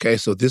us. Okay,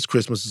 so This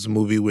Christmas is a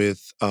movie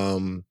with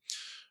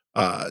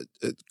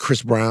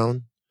Chris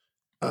Brown,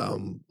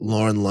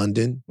 Lauren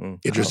London,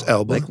 Idris Oh,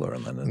 Elba. like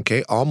Lauren London.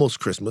 Okay, Almost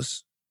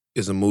Christmas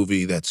is a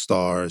movie that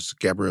stars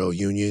Gabrielle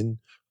Union,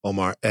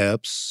 Omar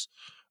Epps,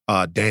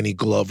 Danny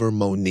Glover,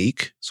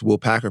 Monique. It's a Will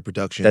Packer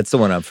production. That's the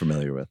one I'm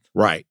familiar with.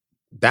 Right.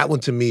 That one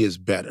to me is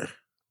better.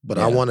 But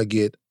I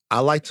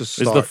like to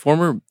start. Is the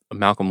former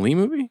Malcolm Lee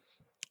movie?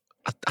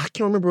 I can't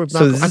remember if So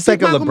Malcolm, is this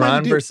like a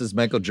LeBron versus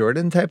Michael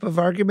Jordan type of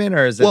argument,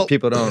 or is it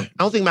people don't? I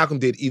don't think Malcolm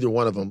did either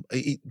one of them,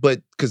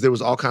 but because there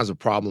was all kinds of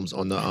problems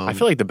on the. I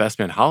feel like The Best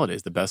Man Holiday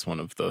is the best one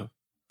of the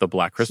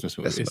Black Christmas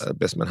movies.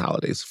 Best Man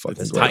Holiday is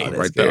fucking tight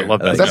right there. I love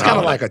Best That's Man kind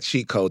of Holiday. like a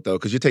cheat code though,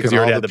 because you're taking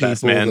all the people,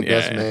 the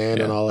best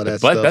man, and all of that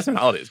but stuff. Best Man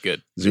Holiday is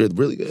good. It's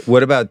really good.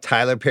 What about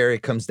Tyler Perry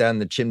comes down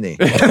the chimney?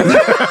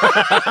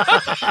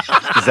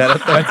 Is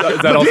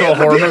that also a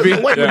horror movie?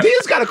 Wait,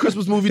 Medea's got a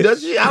Christmas movie,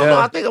 doesn't she? I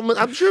don't know.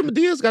 I'm sure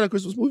Medea's got a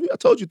Christmas movie. I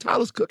told you,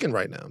 Tyler's cooking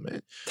right now,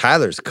 man.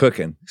 Tyler's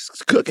cooking. He's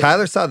cooking.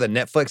 Tyler saw the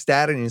Netflix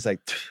data and he's like,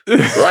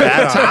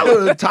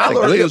 Tyler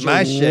like, is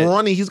my shit.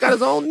 running. He's got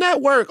his own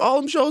network. All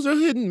them shows are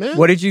hidden, man.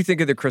 What did you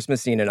think of the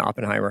Christmas scene in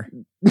Oppenheimer?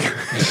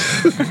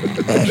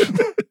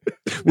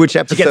 Which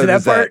episode? Did you get to that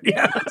is part? That?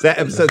 Yeah. Is that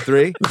episode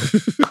 3?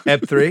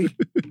 Ep 3?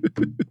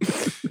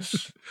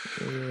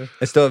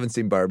 I still haven't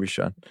seen Barbie,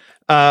 Sean.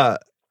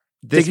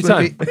 This Take your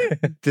movie,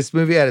 this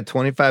movie had a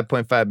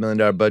 $25.5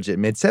 million budget,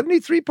 made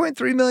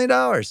 $73.3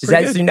 million.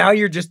 So now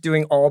you're just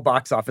doing all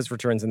box office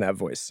returns in that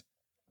voice.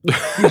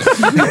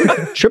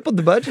 Tripled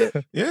the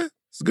budget. Yeah,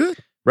 it's good.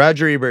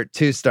 Roger Ebert,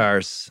 2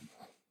 stars.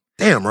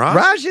 Damn, Raj.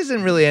 Raj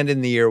isn't really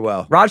ending the year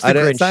well. Raj the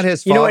Grinch. It's not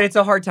his fault. You know what? It's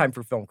a hard time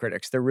for film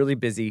critics. They're really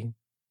busy.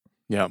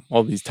 Yeah,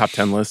 all these top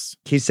 10 lists.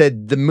 He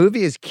said, the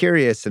movie is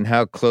curious in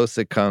how close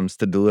it comes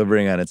to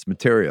delivering on its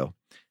material.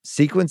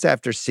 Sequence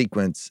after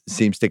sequence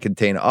seems to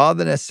contain all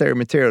the necessary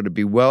material to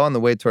be well on the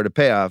way toward a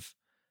payoff,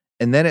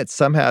 and then it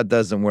somehow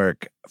doesn't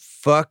work.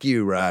 Fuck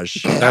you,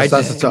 Raj. I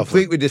that's a tough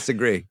completely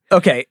disagree.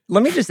 Okay,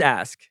 let me just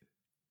ask.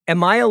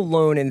 Am I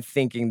alone in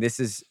thinking this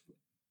is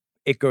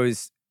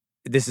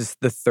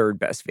the third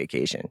best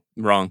Vacation?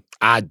 Wrong.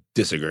 I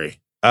disagree.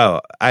 Oh,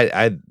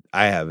 I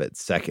have it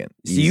second.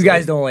 So you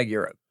guys don't like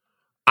Europe?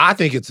 I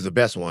think it's the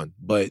best one,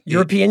 but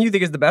European you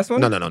think is the best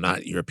one? No,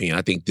 not European.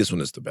 I think this one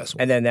is the best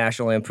one. And then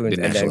National Lampoon's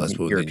and then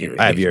European.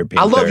 I have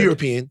European. I love third.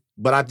 European,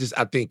 but I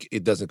think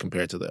it doesn't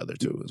compare to the other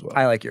two as well.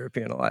 I like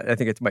European a lot. I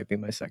think it might be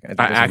my second.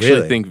 I actually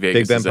Really? think Vegas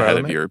Big Ben is ahead of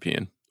Parliament?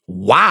 European.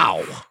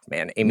 Wow.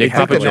 Man, Amy Nick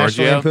Took the Papagiorgio?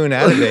 National Lampoon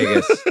out of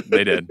Vegas.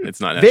 They did. It's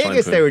not National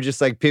Vegas, Lampoon. they were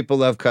just like, people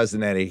love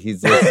Cousin Eddie.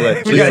 Let's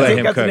let We gotta take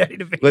him Cousin cook. Eddie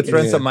to Vegas. Let's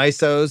run Yeah. some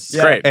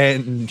ISOs Great.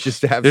 and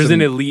just have There's some...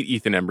 an elite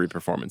Ethan Embry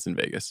performance in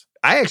Vegas.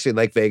 I actually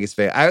like Vegas.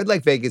 I would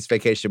like Vegas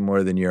Vacation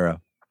more than Euro.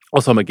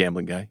 Also, I'm a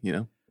gambling guy, you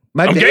know?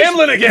 I'm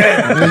gambling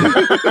again!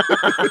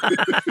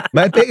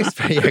 My biggest,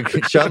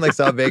 Sean likes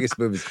all Vegas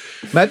movies.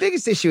 My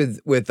biggest issue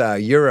with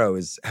Euro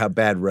is how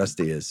bad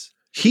Rusty is.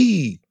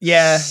 He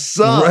Yeah.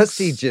 sucks.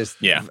 Rusty just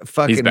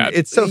fucking. he's bad.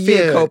 It's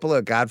Sofia Yeah.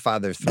 Coppola,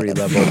 Godfather 3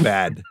 level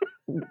bad.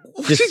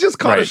 She just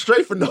caught her right.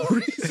 straight for no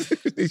reason.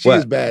 She What?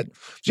 is bad.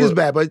 She is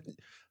bad, but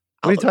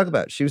What are you talking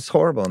about? She was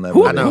horrible in that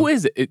Who, movie. who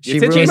is it? She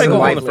It's ruined Jason the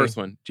Lively in the Lively. first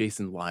one.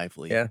 Jason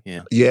Lively. Yeah.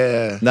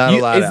 yeah. Not a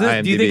lot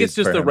of Do you think it's IMDb's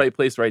just for the him. right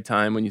place, right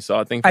time when you saw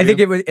a thing for I think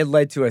you? it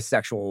led to a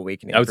sexual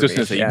awakening. I was for just me.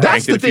 going to say, you Yeah.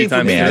 That's pranked it a the few thing for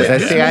times. me. Yeah, Yeah. I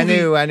see. I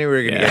knew we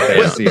were gonna Yeah.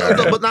 get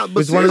there. CR. But It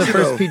was one of the seriously,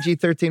 first though,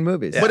 PG-13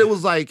 movies. But it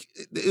was like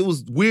it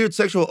was weird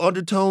sexual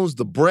undertones,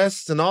 the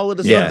breasts, and all of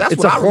this Yeah. stuff. That's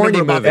It's what a I remember horny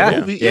about movie. that Yeah.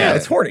 movie. Yeah.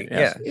 It's horny.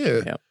 Yes. Yeah. Yeah.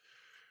 Yeah.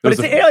 But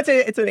There was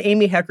it's an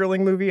Amy Heckerling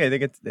movie. I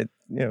think it's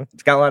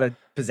got a lot of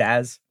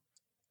pizzazz.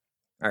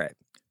 All right.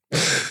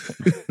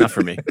 Not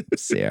for me.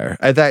 CR.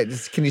 I thought,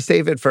 can you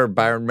save it for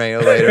Byron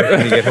Mayo later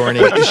when you get horny?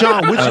 Wait,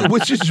 Sean,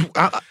 which is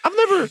I've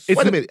never.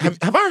 Wait a minute.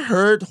 Have I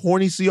heard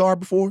horny CR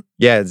before?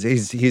 Yeah,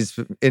 he's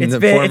in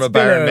the form of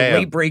Byron Mayo.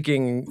 Late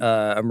breaking,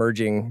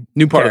 emerging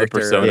New part of the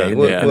character. persona. Yeah,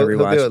 we'll do it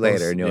rewatchables.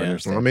 later and you'll Yeah.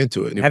 understand. I'm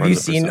into it. New Have part you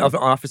of the seen persona. Of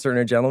Officer and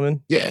a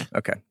Gentleman? Yeah.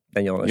 Okay,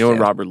 then you'll You understand. know when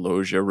Robert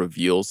Loggia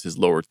reveals his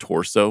lower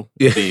torso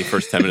Yeah. the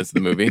first 10 minutes of the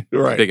movie?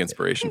 Right. Big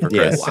inspiration for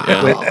Yes. Chris.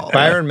 Wow. Yeah.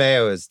 Byron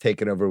Mayo is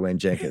taking over Wayne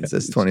Jenkins.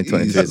 This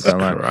 2023 is Jesus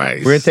going on.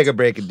 Christ. We're going to take a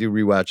break and do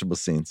rewatchable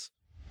scenes.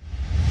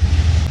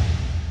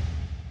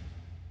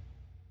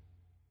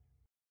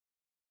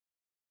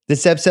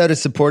 This episode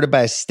is supported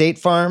by State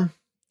Farm.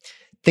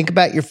 Think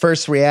about your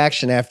first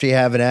reaction after you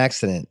have an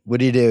accident. What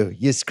do?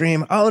 You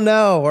scream, oh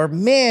no, or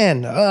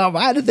man, oh,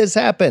 why did this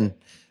happen?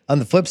 On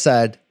the flip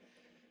side,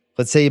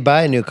 let's say you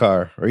buy a new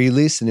car or you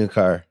lease a new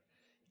car.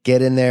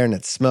 Get in there and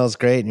it smells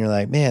great and you're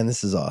like, man,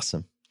 this is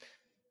awesome.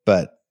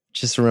 But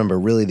just remember,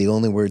 really the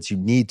only words you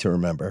need to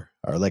remember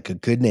are like a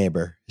good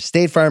neighbor.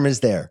 State Farm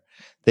is there.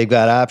 They've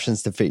got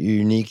options to fit your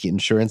unique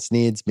insurance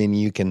needs, meaning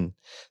you can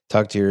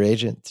talk to your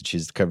agent to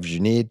choose the coverage you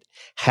need,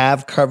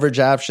 have coverage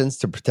options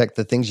to protect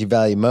the things you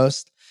value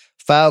most,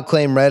 file a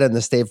claim right on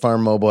the State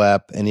Farm mobile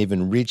app, and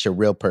even reach a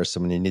real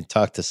person when you need to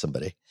talk to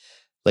somebody.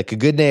 Like a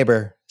good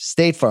neighbor,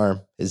 State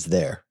Farm is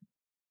there.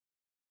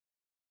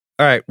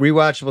 All right,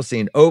 rewatchable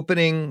scene.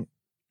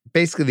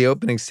 Basically the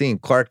opening scene.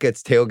 Clark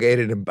gets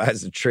tailgated and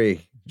buys a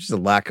tree. There's a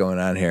lot going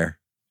on here.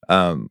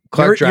 Clark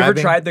You ever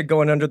driving. tried the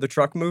going under the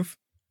truck move?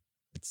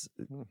 It's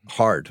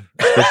hard,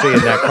 especially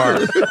in that car.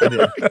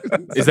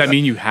 Does that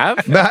mean you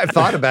have? No, I've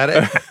thought about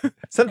it.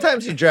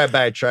 Sometimes you drive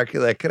by a truck,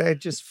 you're like, could I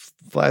just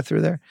fly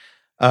through there?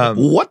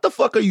 What the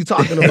fuck are you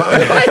talking about?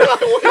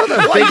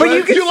 But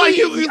you can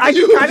see, I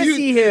can kind of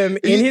see him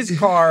in his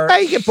car. How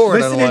you get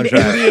bored on a listening long to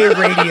drive? NBA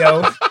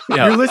radio.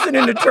 Yeah. You're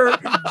listening to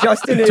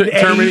Justin and Eddie.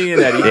 Termini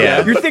and Eddie.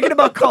 Yeah. You're thinking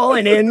about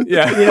calling in.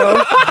 Yeah. You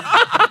know.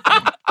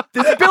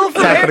 This bill for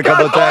Happened a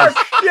couple of times.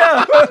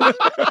 Yeah.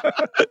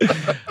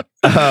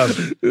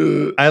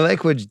 I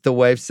like when the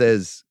wife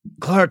says,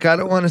 Clark, I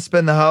don't want to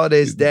spend the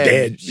holidays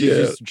dead. She's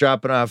just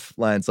dropping off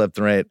lines left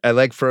and right. I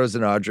like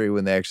Frozen Audrey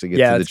when they actually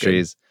get to the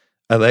trees.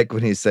 I like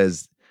when he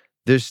says,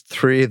 there's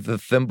 3 of the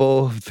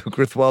thimble of the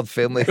Griswold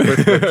family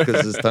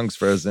because his tongue's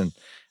frozen.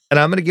 And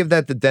I'm going to give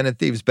that the Den of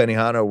Thieves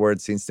Benihana Award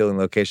scene stealing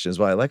location as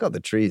well. I like all the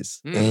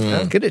trees.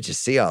 I'm good to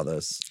just see all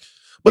those.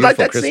 But like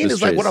that Christmas scene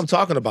is like trees. what I'm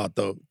talking about,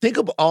 though. Think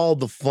of all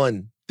the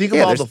fun. Think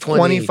Yeah, of all there's the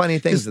 20 funny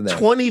things in there.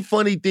 20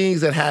 funny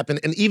things that happen.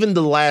 And even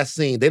the last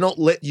scene, they don't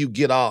let you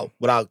get off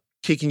without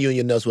kicking you in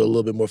your nuts with a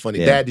little bit more funny.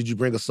 Yeah. Dad, did you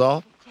bring a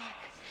saw?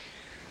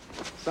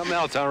 Something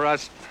else, huh,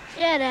 Russ?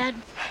 Yeah, Dad.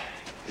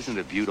 Isn't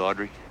it a beaut,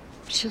 Audrey?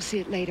 She'll see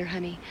it later,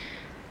 honey.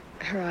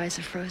 Her eyes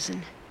are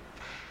frozen.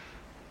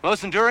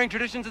 Most enduring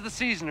traditions of the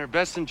season are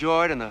best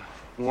enjoyed in the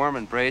warm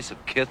embrace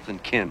of kith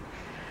and kin.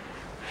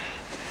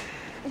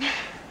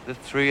 The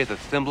 3 are the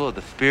symbol of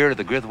the spirit of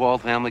the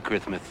Griswold family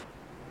Christmas.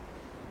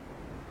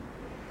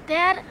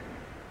 Dad,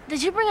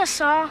 did you bring a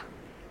saw?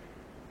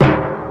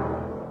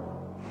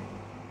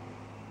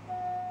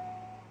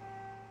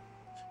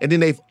 And then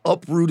they've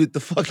uprooted the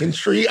fucking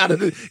tree out of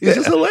the. It's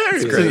just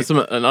hilarious. It's an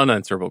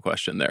unanswerable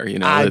question there. You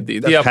know, How did they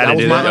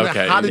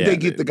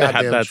get the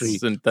goddamn tree?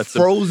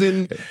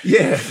 Frozen.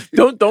 Yeah.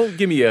 Don't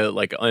give me a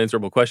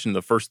unanswerable question in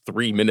the first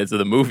 3 minutes of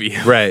the movie.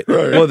 Right.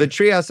 Well, the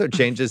tree also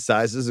changes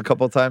sizes a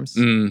couple times.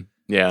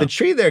 Yeah. The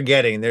tree they're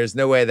getting, there's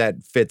no way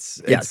that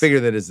fits. Yes. It's bigger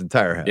than his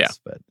entire house, Yeah.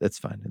 but that's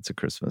fine. It's a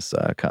Christmas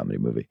comedy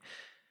movie.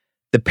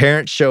 The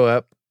parents show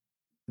up.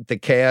 The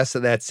chaos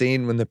of that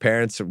scene when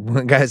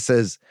one guy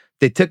says,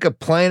 they took a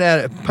pint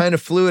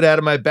of fluid out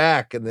of my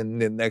back. And then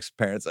the next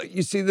parent's like,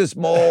 you see this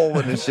mole?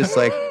 And it's just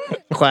like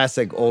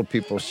classic old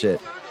people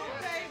shit.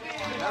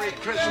 Merry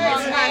Christmas.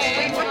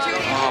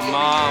 Oh,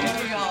 Mom.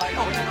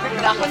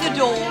 Knock on the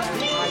door.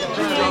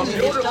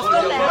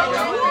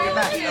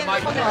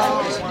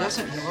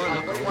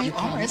 You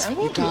promised.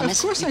 You promised.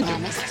 Of course I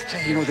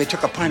did. You know, they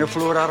took a pint of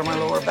fluid out of my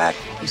lower back.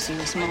 You see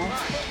this mole?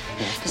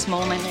 This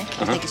mole on my neck?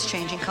 You think it's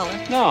changing color?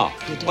 No.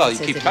 Your dad Well, you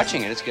says keep it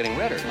touching it, it's getting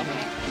redder.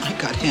 I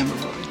got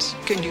hemorrhoids.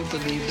 Can you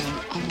believe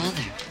that? Oh,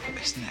 Mother.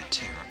 Isn't that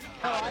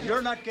terrible?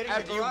 You're not getting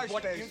the garage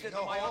space.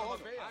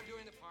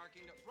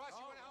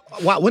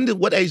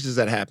 What age does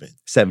that happen?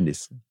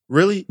 70s.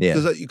 Really? Yeah.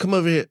 Because you come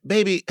over here,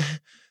 baby.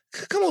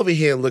 Come over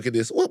here and look at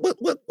this. What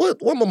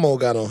my mom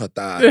got on her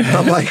thigh?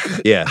 I'm like,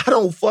 Yeah. I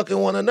don't fucking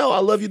want to know. I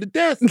love you to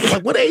death.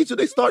 Like, what age do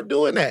they start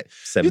doing that?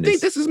 70s. You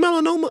think this is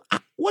melanoma?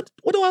 What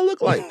do I look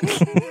like?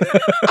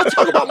 I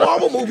talk about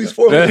Marvel movies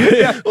for me.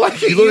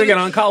 Like, You look like an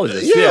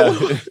oncologist. Yeah.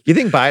 You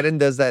think Biden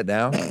does that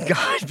now?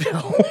 God,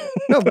 no.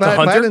 No, Hunter?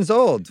 Biden's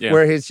old. Yeah.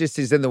 Where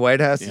he's in the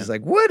White House. He's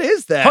like, what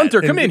is that?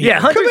 Hunter, come in here.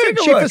 Yeah, Hunter, Come in, take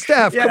a Chief look. of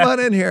Staff. Yeah. Come on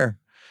in here.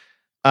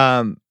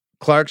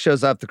 Clark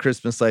shows off the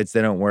Christmas lights.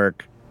 They don't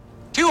work.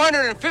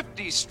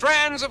 250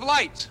 strands of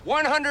lights,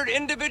 100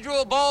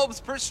 individual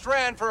bulbs per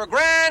strand for a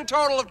grand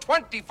total of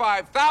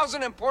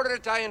 25,000 imported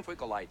Italian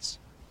Fuico lights.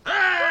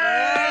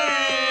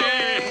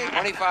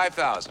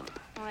 25,000.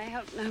 Well, I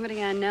hope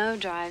nobody I know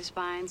drives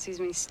by and sees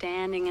me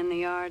standing in the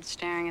yard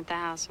staring at the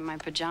house in my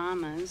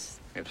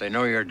pajamas. If they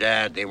know your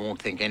dad, they won't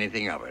think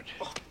anything of it.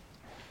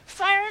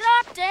 Fire it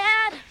up,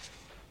 Dad!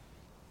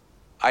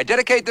 I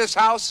dedicate this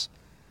house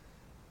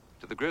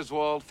to the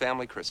Griswold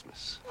family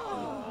Christmas.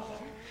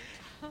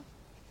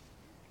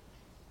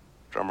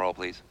 Drum roll,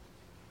 please.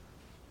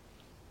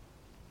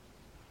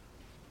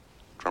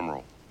 Drum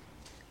roll.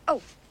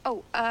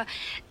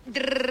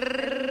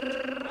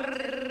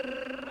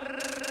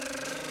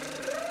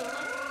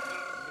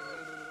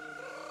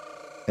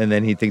 And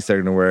then he thinks they're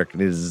going to work.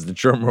 And this is the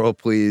drum roll,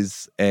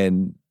 please.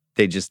 And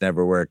they just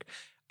never work.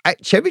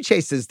 Chevy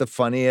Chase is the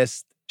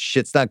funniest.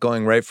 Shit's not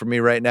going right for me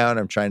right now. And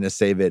I'm trying to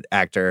save it.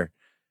 Actor.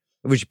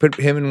 We should put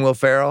him and Will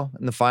Ferrell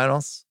in the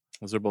finals.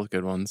 Those are both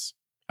good ones.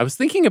 I was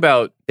thinking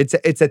about It's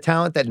a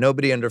talent that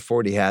nobody under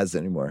 40 has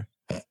anymore.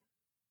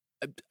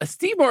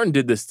 Steve Martin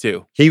did this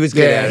too. He was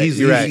good at it. he's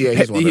You're right.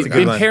 he's one of In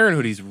those guys.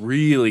 Parenthood, he's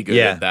really good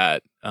Yeah. at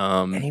that.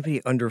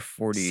 Anybody under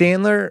 40.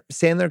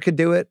 Sandler could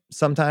do it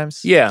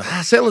sometimes. Yeah.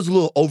 Sandler's a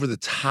little over the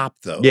top,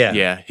 though. Yeah.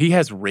 Yeah. He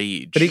has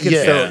rage. But he could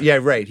Yeah. still, yeah,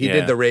 right. He Yeah.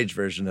 did the rage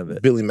version of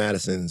it. Billy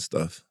Madison and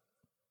stuff.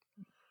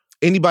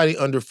 Anybody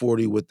under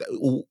 40 with that, I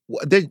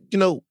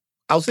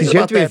was Because thinking you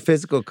have about to be a that.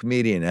 physical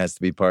comedian. It has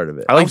to be part of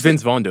it. I like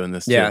Vince Vaughn doing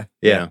this too. Yeah.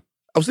 Yeah.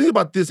 I was thinking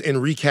about this in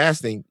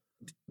recasting.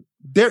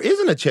 There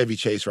isn't a Chevy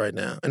Chase right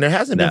now, and there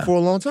hasn't No. been for a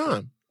long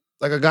time.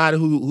 Like a guy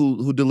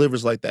who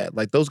delivers like that.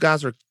 Like those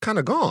guys are kind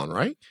of gone,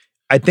 right?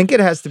 I think it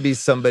has to be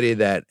somebody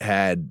that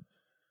had,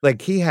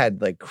 like, he had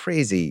like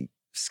crazy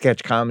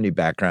sketch comedy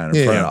background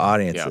in front of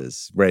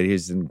audiences, right? He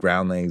was in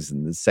Groundlings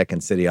and the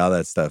Second City, all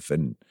that stuff.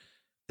 And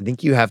I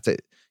think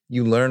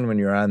you learn when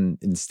you're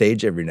in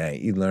stage every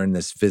night, you learn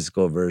this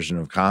physical version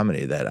of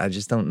comedy that I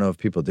just don't know if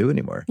people do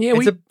anymore. Yeah,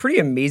 it's a pretty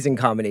amazing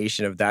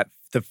combination of that,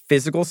 the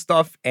physical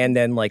stuff, and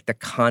then like the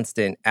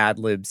constant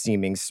ad-lib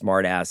seeming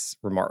smart-ass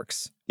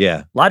remarks.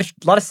 Yeah. A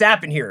lot of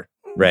sap in here.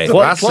 Right.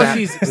 Plus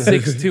he's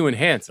 6'2" and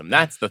handsome.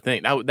 That's the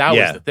thing. That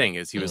was the thing,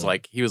 is he was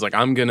like,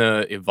 I'm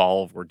gonna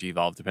evolve or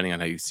devolve depending on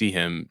how you see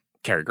him,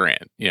 Cary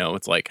Grant.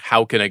 It's like,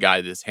 how can a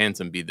guy this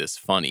handsome be this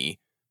funny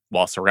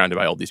while surrounded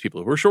by all these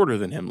people who are shorter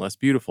than him, less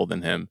beautiful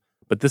than him?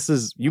 But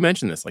you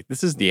mentioned this, like,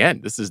 this is the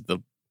end. This is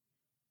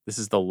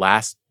the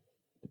last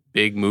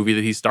big movie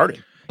that he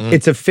started.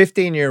 It's a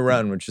 15-year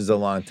run, which is a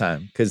long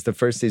time, because the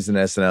first season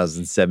of SNL is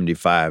in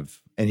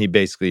 75, and he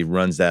basically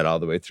runs that all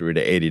the way through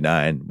to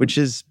 89,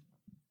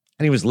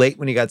 and he was late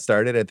when he got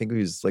started. I think he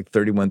was like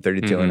 31,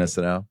 32 on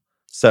SNL.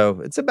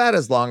 So it's about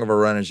as long of a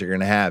run as you're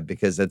going to have,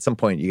 because at some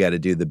point you got to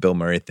do the Bill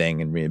Murray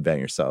thing and reinvent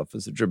yourself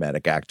as a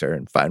dramatic actor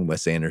and find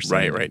Wes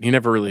Anderson. Right. He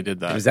never really did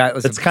that.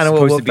 That's kind of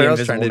what Will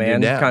Ferrell's trying to do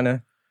now. Kind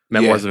of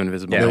Memoirs of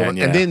Invisible Man.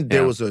 And then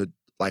there was a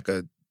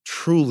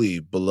truly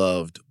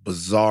beloved,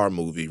 bizarre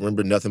movie.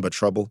 Remember Nothing But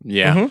Trouble?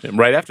 Yeah.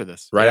 Right after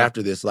this.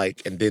 After this,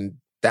 and then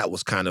that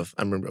was kind of,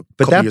 I remember a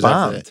but couple that years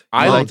bombed. after that.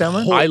 I like that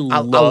one. I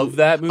love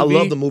that movie. I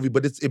love the movie,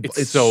 but it's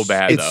so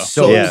bad, It's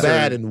so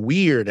bad and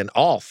weird and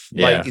off.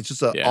 Yeah. It's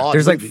just an odd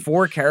There's movie. like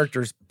four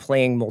actors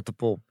playing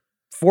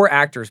four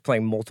actors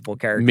playing multiple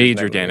characters.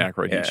 Major Dan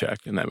Aykroyd he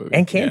checked in that movie.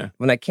 And Candy.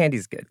 When that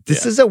Candy's good.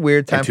 This is a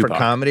weird time for Tupac.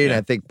 comedy, and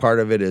I think part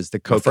of it is the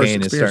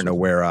cocaine is starting to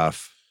wear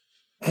off.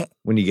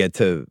 When you get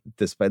to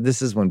this, but this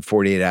is when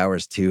 48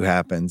 Hours 2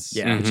 happens,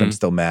 which I'm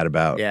still mad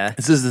about. Yeah.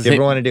 This is the Do thing. you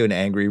ever want to do an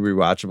angry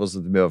rewatchables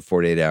with the middle of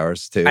 48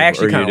 Hours 2? I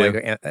actually kind of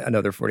like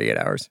another 48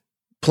 Hours.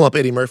 Plump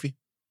Eddie Murphy.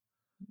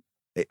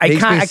 I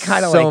kind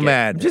of so like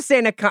mad. it. I'm just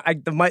saying,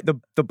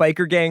 the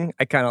biker gang,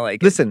 I kind of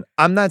like. Listen,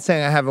 I'm not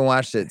saying I haven't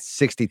watched it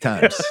 60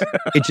 times.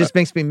 It just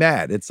makes me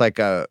mad. It's like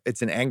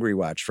it's an angry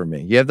watch for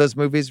me. You have those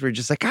movies where you're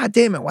just like, God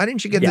damn it, why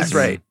didn't you get this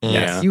right?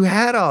 Yeah. You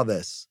had all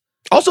this.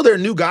 Also, there are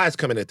new guys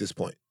coming at this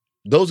point.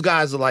 Those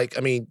guys are like,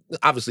 I mean,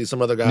 obviously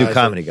some other guys. New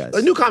comedy guys.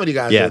 New comedy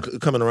guys are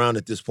coming around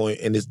at this point,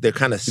 and they're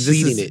kind of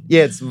seeding it.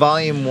 Yeah, it's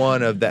volume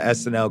 1 of the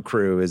SNL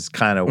crew is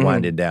kind of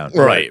winding down.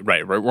 Right.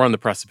 We're on the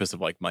precipice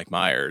of like Mike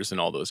Myers and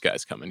all those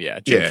guys coming.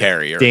 Yeah, Jim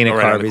Carrey. Dana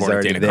right Carvey's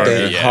already there.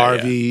 Dan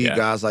Harvey,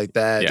 guys like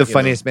that. The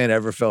funniest man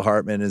ever, Phil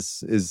Hartman,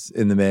 is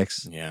in the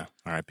mix. Yeah,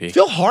 R.I.P.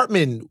 Phil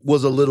Hartman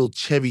was a little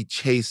Chevy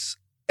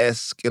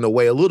Chase-esque in a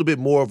way, a little bit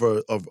more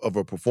of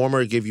a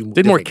performer. Gave you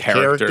did more different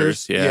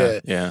characters.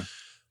 Yeah.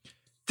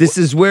 This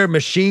is where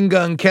Machine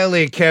Gun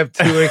Kelly kept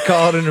who he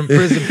called in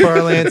prison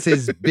parlance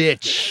his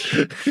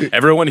bitch.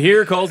 Everyone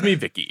here calls me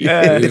Vicky.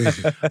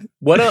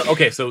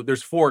 Okay, so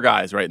there's 4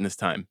 guys right in this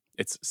time.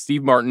 It's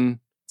Steve Martin,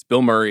 it's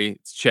Bill Murray,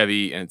 it's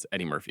Chevy, and it's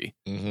Eddie Murphy.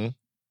 Mm-hmm.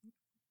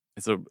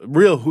 It's a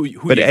real who.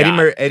 But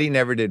Eddie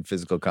never did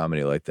physical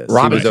comedy like this.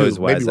 Robin he was always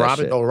maybe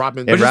Robin. shit. Oh,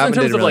 Robin. But just Robin in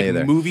terms of like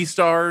either. movie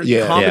stars,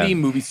 comedy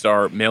movie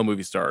star, male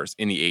movie stars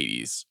in the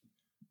 80s.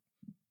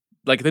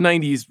 Like the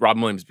 90s, Robin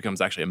Williams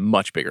becomes actually a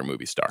much bigger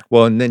movie star.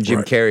 Well, and then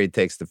Jim Carrey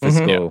takes the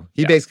physical.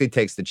 He basically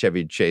takes the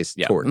Chevy Chase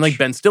torch. And like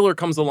Ben Stiller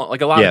comes along.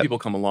 Like a lot of people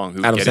come along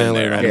who Adam get Sandler, in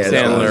there. Adam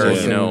Sandler,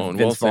 Vince and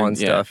Wilson, Vaughn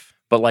stuff.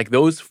 But like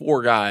those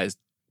 4 guys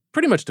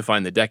pretty much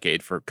define the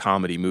decade for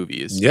comedy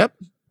movies. Yep,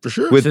 for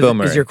sure. With Bill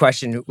Murray. Is your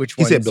question which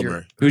one? He said is Bill your,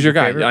 Murray. Who's your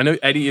guy? favorite? I know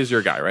Eddie is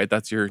your guy, right?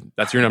 That's your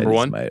number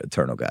one. My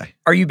eternal guy.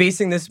 Are you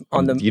basing this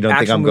on the You don't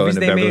think actual I'm going movies to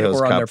they Beverly made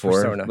Hills or on Cop their 4?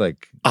 persona?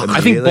 Like,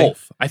 I think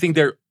both. I think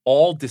they're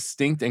all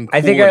distinct and cool.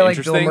 I think I and like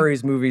Bill interesting.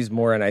 Murray's movies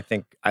more, and I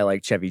think I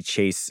like Chevy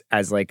Chase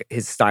as like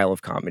his style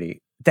of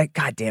comedy. That,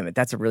 God damn it,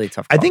 that's a really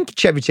tough call. I think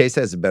Chevy Chase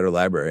has a better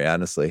library,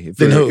 honestly. If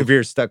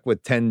you're stuck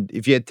with 10,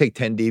 if you had to take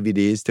 10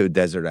 DVDs to a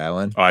desert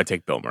island. Oh, I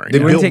take Bill Murray. They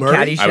wouldn't take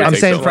Murray? Caddyshack. I'm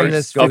saying Bill from Murray.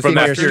 this from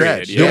 15-year that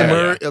stretch.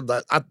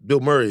 period.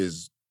 Bill Murray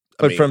is.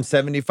 But from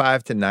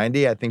 75 to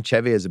 90, I think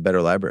Chevy has a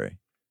better library.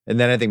 And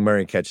then I think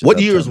Murray catches What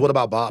up years? to him. What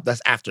about Bob?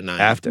 That's after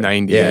 90. After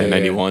 90,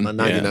 91.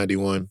 90,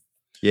 91.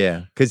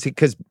 Yeah,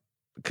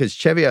 because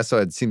Chevy also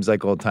had Seems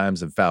Like Old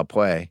Times and Foul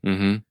Play.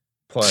 Mm-hmm.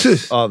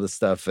 Plus all the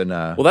stuff in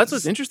Well, that's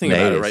what's interesting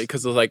about it, 80s. right?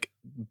 Because like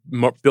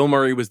Bill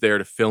Murray was there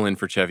to fill in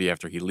for Chevy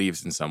after he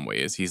leaves in some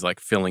ways. He's like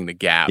filling the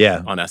gap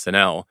on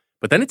SNL.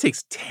 But then it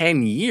takes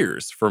 10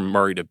 years for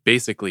Murray to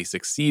basically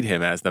succeed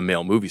him as the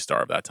male movie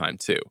star of that time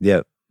too.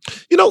 Yeah.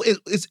 You know,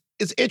 it's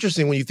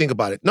interesting when you think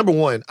about it. Number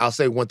one, I'll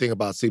say one thing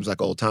about Seems Like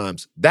Old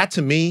Times. That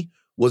to me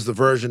was the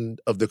version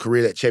of the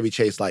career that Chevy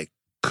Chase like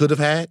could have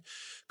had,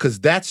 because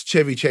that's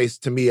Chevy Chase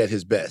to me at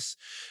his best.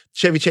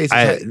 Chevy Chase,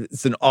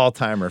 it's an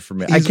all-timer for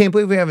me. I can't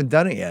believe we haven't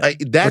done it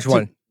yet. Which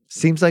one?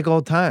 Seems Like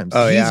Old Times.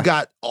 He's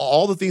got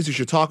all the things that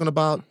you're talking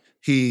about.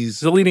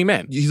 He's a leading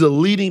man. He's a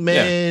leading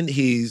man.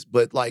 Yeah.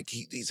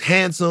 He's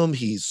handsome.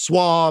 He's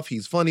suave.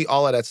 He's funny.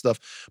 All of that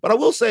stuff. But I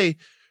will say,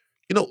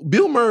 you know,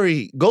 Bill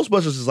Murray,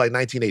 Ghostbusters is like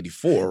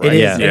 1984, right? It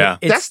is. Yeah.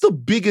 That's the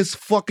biggest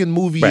fucking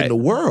movie in the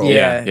world.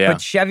 Yeah. But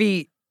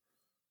Chevy,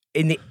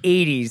 in the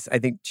 80s, I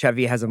think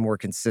Chevy has a more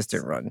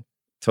consistent run.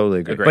 Totally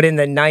agree. But in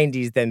the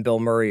 90s, then Bill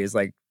Murray is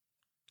like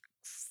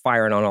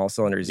firing on all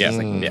cylinders. Yeah. He's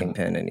like the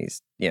Kingpin, and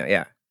he's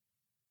yeah.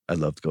 I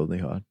loved Goldie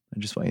Hawn. I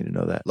just want you to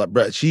know that. Like,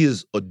 Brett, she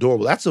is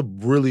adorable. That's a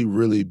really,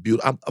 really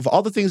beautiful. Of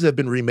all the things that have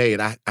been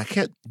remade, I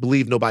can't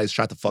believe nobody's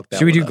tried to fuck that.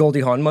 Should we do up. Goldie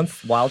Hawn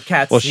month?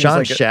 Wildcats. Well, seems Sean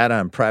like shat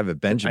on Private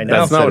Benjamin. I know.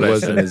 That's not what I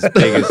said. wasn't as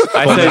big as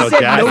I Full Metal said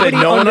Jacket.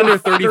 no one under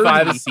 30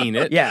 35 has seen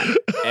it. Yeah.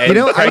 And You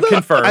know, Craig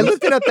confirmed. I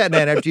looked it up that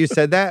night after you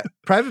said that.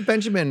 Private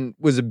Benjamin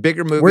was a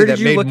bigger movie Where did that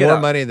you made look it more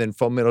up? money than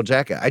Full Metal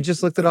Jacket. I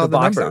just looked at all the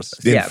box numbers.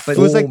 office. Yeah, but It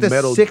was like the Full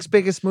Metal- 6th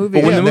biggest movie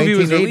But when in the movie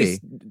was 1980.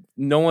 released,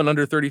 no one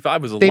under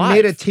 35 was alive. They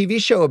made a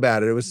TV show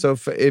about it. It was so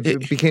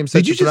it became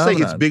such Did you a just say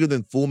phenomenon. it's bigger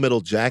than Full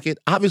Metal Jacket?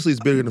 Obviously,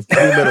 it's bigger than Full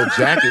Metal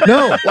Jacket.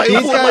 No, Like, these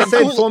Full- guys like,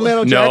 said Full- Full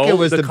Metal Jacket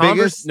was the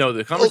biggest. No,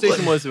 the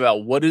conversation was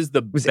about what is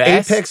the Was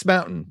best Apex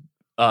Mountain.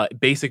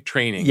 Basic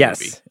training Yes.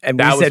 movie. And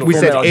That we was said what We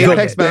Full said Metal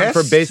Apex Jacket. Mountain for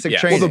Best? basic Yeah.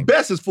 training. Well, the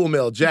best is Full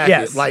Metal Jacket.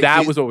 Yes. Like,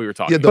 that was what we were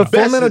talking the about. But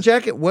Full best Metal is-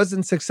 Jacket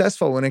wasn't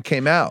successful when it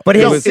came out. But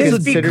it it was has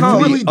considered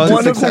become to be one of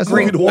the unsuccessful.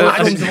 great Why?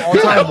 films of all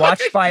time,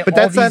 watched by But all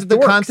that's not these the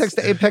dorks. context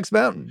of Apex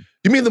Mountain.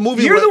 You mean the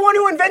movie? You're where- the one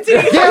who invented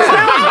it.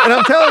 Yeah, and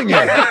I'm telling you.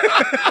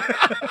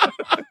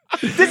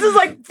 This is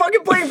like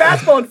fucking playing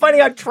basketball and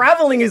finding out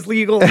traveling is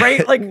legal,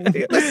 right? Like,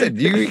 Listen,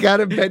 you got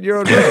to bend your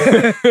own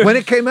way. When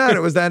it came out,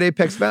 it was not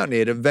Apex Mountain.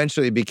 It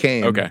eventually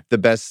became the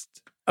best.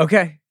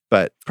 Okay.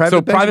 But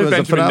Private Benjamin was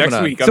a phenomenon.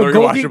 next week. I'm So gonna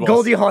Goldie, rewatchables.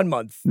 Goldie Hawn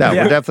month. No,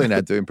 Yeah. we're definitely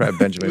not doing Private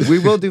Benjamin. We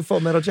will do Full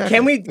Metal Jacket.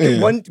 Can we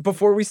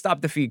before we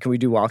stop the feed? Can we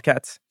do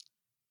Wildcats?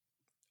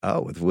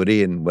 Oh, with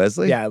Woody and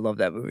Wesley? Yeah, I love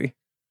that movie.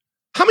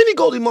 How many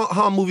Goldie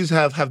Hawn movies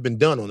have been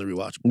done on the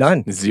rewatch?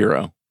 None.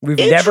 0. We've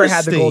never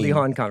had the Interesting. Goldie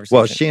Hawn conversation.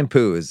 Well,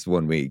 Shampoo is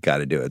one we got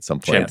to do at some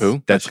point.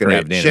 Shampoo? That's going to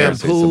have great. an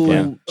anniversary at some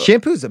Shampoo. point.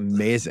 Shampoo's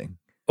amazing.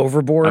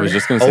 Overboard. I was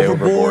just going to say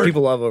Overboard.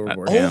 People love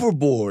Overboard. Yeah.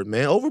 Overboard,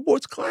 man.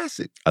 Overboard's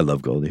classic. I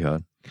love Goldie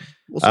Hawn.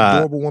 Most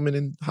adorable woman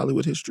in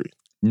Hollywood history.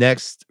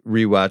 Next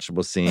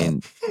rewatchable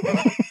scene.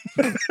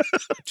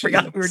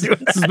 Forgot we were doing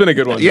This has been a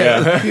good one.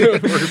 Yeah. Yeah.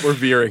 we're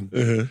veering.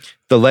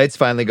 The lights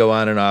finally go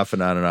on and off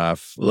and on and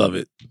off. Love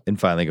it. And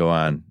finally go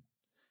on.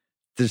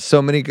 There's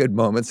so many good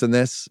moments in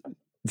this.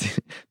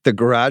 The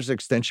garage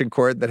extension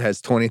cord that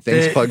has 20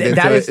 things plugged into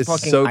that it is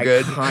fucking so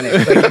good.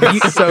 iconic.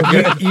 Like, So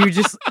good. You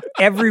just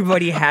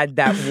everybody had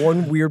that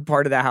one weird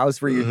part of the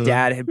house where your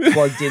dad had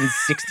plugged in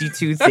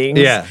 62 things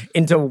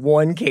into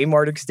one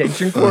Kmart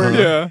extension cord.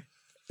 Yeah.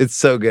 It's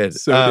so good.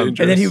 So dangerous.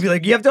 And then he'd be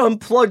like, "You have to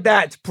unplug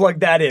that to plug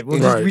that in.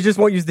 Right. We just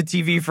won't use the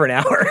TV for an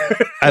hour."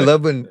 I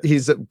love when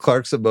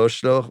Clark's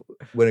emotional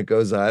when it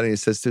goes on and he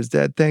says to his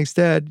dad, "Thanks,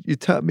 Dad. You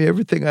taught me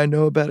everything I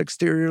know about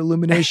exterior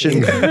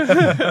illumination."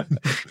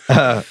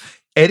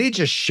 Eddie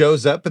just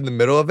shows up in the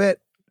middle of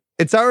it.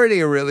 It's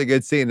already a really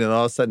good scene, and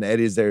all of a sudden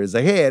Eddie's there. He's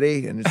like, "Hey,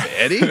 Eddie," and it's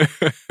Eddie.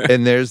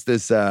 And there's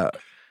this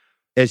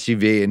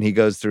SUV, and he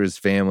goes through his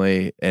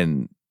family,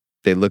 and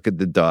they look at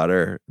the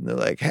daughter, and they're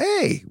like,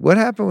 "Hey, what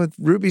happened with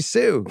Ruby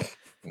Sue?"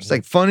 It's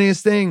like,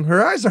 funniest thing,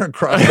 her eyes aren't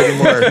crossed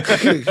anymore.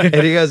 And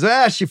he goes,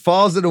 she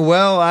falls in a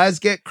well, eyes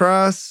get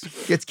crossed,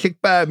 gets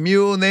kicked by a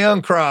mule, and they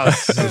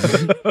uncross.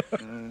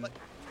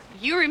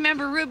 You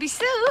remember Ruby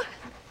Sue?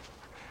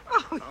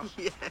 Oh,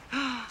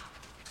 yeah.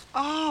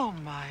 Oh,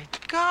 my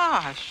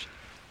gosh.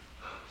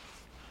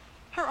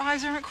 Her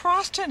eyes aren't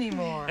crossed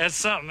anymore. That's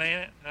something,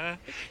 ain't it? Huh?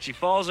 She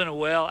falls in a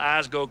well,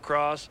 eyes go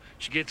cross.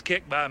 She gets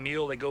kicked by a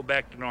mule, they go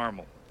back to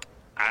normal.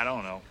 I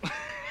don't know.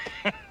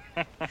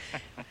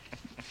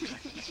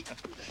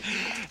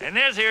 And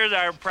this here's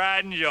our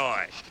pride and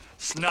joy,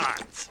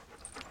 Snots.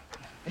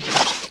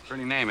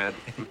 Pretty name, Ed.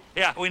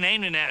 Yeah, we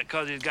named him that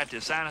because he's got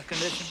this sinus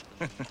condition.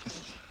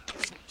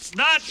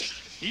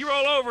 Snots, you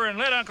roll over and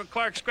let Uncle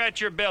Clark scratch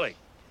your belly.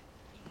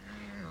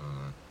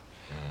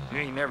 You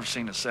ain't never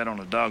seen a set on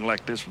a dog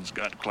like this one,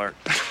 Scott Clark.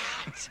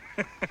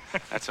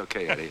 That's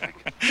okay, Eddie.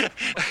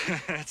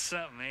 That's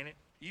something, ain't it?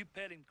 You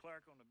petting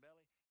Clark on the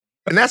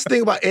belly. And that's the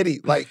thing about Eddie.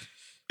 Like,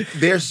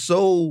 he's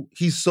so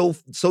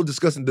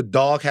disgusting. The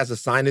dog has a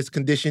sinus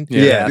condition.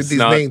 Yeah. His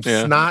Snot, name's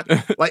yeah. Snot.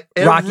 Like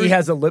Rocky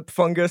has a lip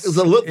fungus. It's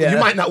a lip. Yeah. You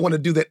might not want to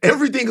do that.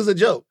 Everything is a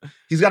joke.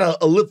 He's got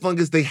a lip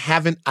fungus they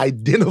haven't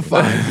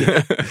identified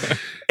yet.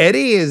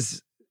 Eddie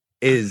is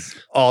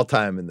all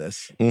time in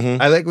this.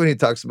 I like when he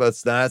talks about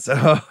Snots.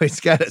 Oh, he's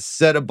got a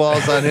set of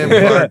balls on him,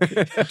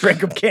 Clark.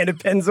 Drank a can of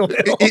Pennzoil.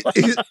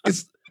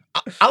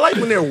 I like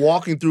when they're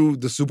walking through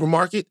the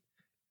supermarket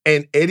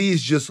and Eddie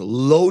is just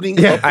loading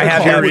up I the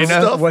have car with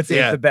Purina. stuff. What's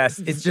the best?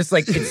 It's just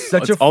like it's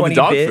such a all funny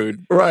the dog bit.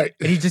 food. Right.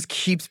 And he just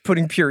keeps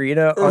putting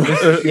Purina on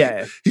this.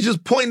 Yeah. He's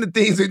just pointing at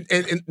things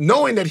and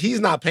knowing that he's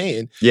not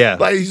paying. Yeah.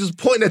 Like he's just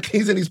pointing at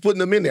things and he's putting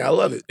them in there. I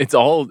love it. It's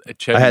all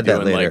Chevy I had that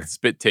doing later. like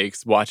spit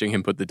takes, watching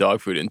him put the dog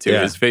food into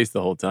his face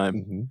the whole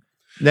time.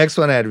 Next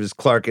one I had was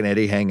Clark and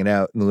Eddie hanging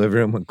out in the living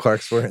room when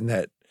Clark's wearing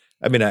that.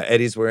 I mean,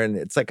 Eddie's wearing,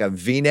 it's like a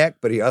V-neck,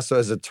 but he also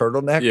has a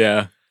turtleneck.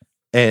 Yeah.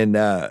 And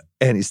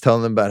he's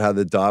telling them about how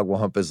the dog will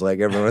hump his leg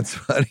every once in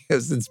a while. He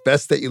goes, "It's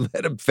best that you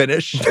let him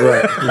finish."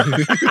 Right.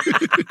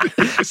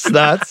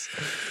 Snots.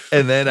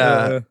 And then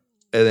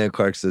And then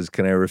Clark says,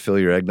 "Can I refill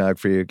your eggnog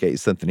for you? Get you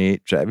something to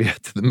eat? Drive you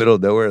out to the middle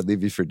of nowhere and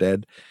leave you for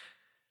dead?"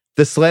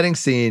 The sledding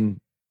scene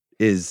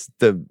is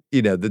the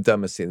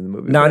dumbest scene in the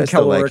movie.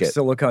 Non-caloric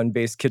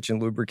silicone-based kitchen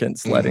lubricant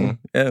sledding.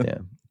 Mm-hmm. Yeah.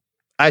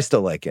 I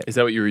still like it. Is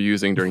that what you were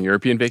using during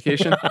European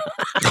vacation?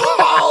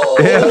 Oh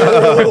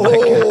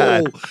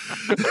my God.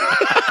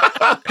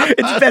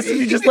 It's best if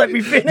you just let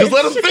me finish. Just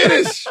let him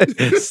finish.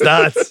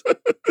 Snots.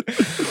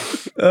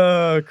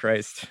 Oh,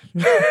 Christ.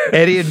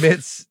 Eddie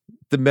admits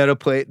the metal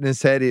plate in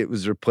his head, it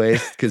was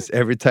replaced because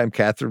every time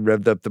Catherine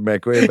revved up the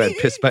microwave, I'd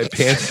piss my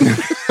pants.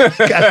 God,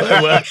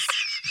 it was.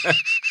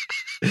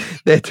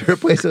 They had to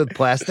replace it with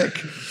plastic.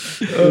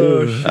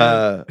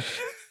 Oh,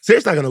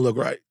 Sarah's not going to look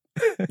right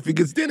if he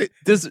gets dented.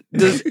 Is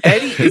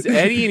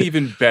Eddie an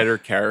even better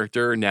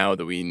character now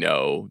that we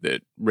know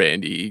that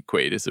Randy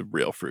Quaid is a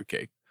real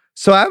fruitcake?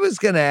 So I was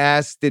going to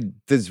ask,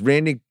 does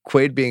Randy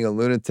Quaid being a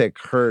lunatic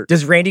hurt?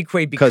 Does Randy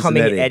Quaid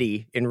becoming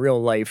Eddie in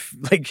real life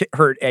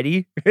hurt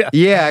Eddie?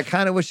 Yeah, I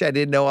kind of wish I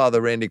didn't know all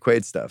the Randy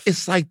Quaid stuff.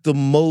 It's like the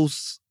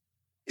most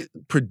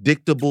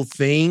predictable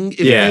thing.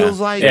 It feels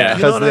like, yeah,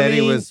 you know what I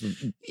Eddie mean? was,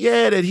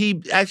 that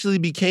he actually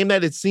became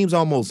that. It seems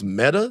almost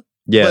meta.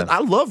 Yeah, but I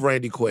love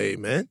Randy Quaid,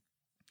 man.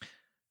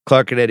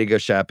 Clark and Eddie go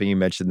shopping. You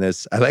mentioned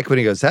this. I like when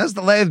he goes, "How's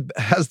the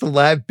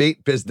live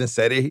bait business,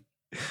 Eddie?"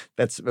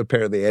 That's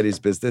apparently Eddie's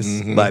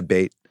business, live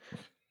bait.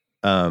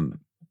 And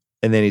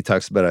then he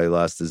talks about how he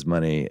lost his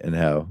money and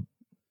how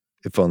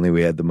if only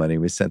we had the money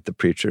we sent the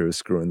preacher who was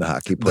screwing the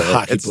hockey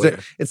player.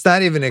 It's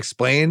not even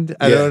explained.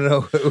 I don't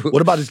know.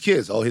 What about his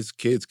kids? Oh, his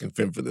kids can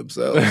fend for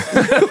themselves.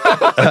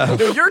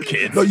 No, your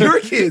kids. No,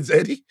 your kids,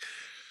 Eddie.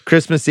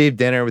 Christmas Eve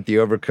dinner with the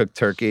overcooked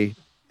turkey.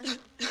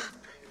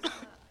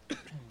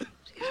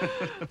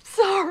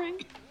 Sorry.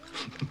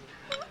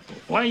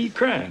 Why are you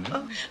crying?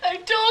 I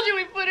told you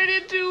we put it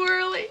in too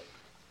early.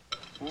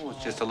 Oh,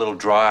 it's just a little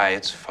dry.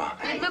 It's fine.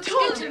 I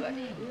told you.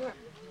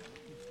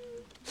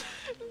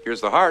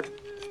 Here's the heart.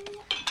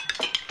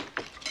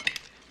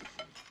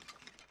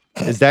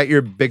 Is that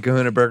your Big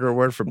Kahuna Burger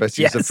award for best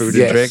use of food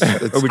and Yes.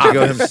 drink? Or would you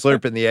go him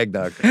slurping the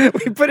eggnog?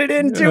 We put it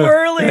in too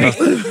early.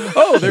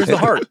 Oh, there's the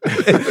heart.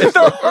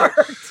 The heart.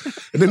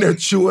 And then they're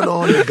chewing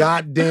on the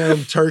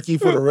goddamn turkey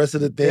for the rest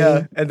of the thing.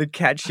 Yeah, and the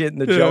cat shit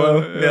and the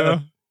jello. Yeah.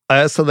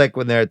 I also like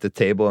when they're at the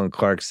table and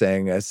Clark's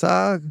saying, "I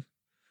saw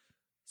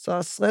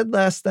a sled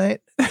last night.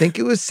 I think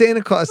it was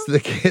Santa Claus to the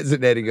kids."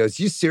 And Eddie goes,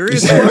 "You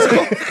serious?"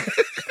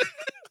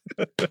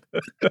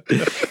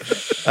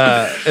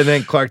 And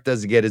then Clark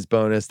doesn't get his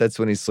bonus. That's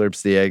when he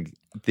slurps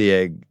the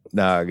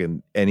eggnog,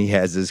 and he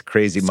has his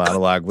crazy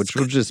monologue, which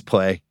we'll just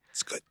play.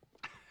 It's good.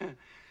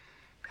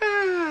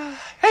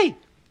 Hey!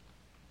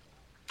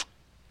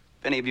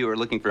 If any of you are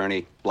looking for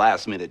any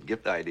last-minute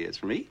gift ideas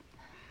for me,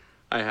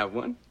 I have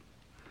one.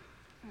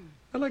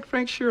 I like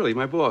Frank Shirley,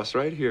 my boss,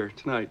 right here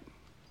tonight.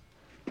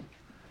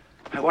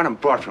 I want him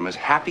brought from his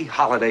happy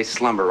holiday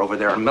slumber over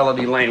there in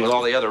Melody Lane with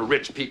all the other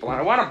rich people, and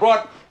I want him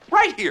brought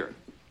right here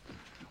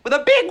with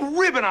a big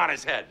ribbon on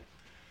his head.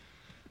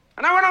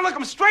 And I want to look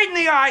him straight in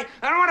the eye,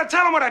 and I want to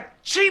tell him what a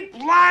cheap,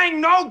 lying,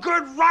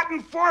 no-good,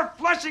 rotten,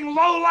 four-flushing,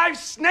 low-life,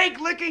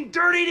 snake-licking,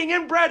 dirt-eating,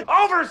 inbred,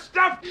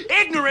 overstuffed,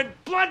 ignorant,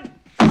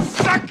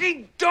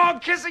 blood-sucking,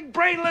 dog-kissing,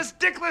 brainless,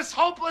 dickless,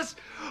 hopeless,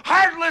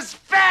 heartless,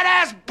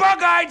 fat-ass,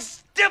 bug-eyed,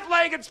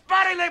 stiff-legged,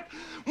 spotty-lipped,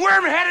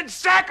 worm-headed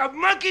sack of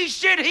monkey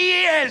shit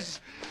he is.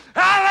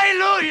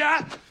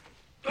 Hallelujah!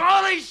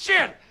 Holy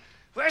shit!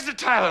 Where's the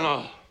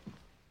Tylenol?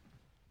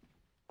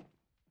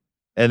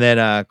 And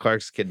then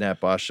Clark's kidnapped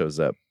boss shows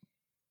up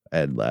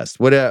at last.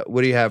 What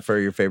do you have for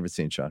your favorite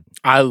scene, Sean?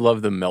 I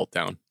love the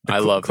meltdown. I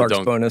love Clark's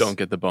the bonus. don't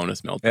get the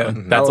bonus meltdown.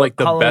 Yeah. That's like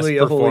the best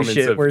Hallelujah, holy performance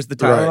shit, of. where's the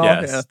Tylenol?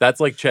 Yes, Yeah. that's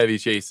like Chevy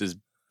Chase's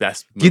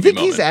best. Do you think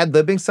movie he's moment.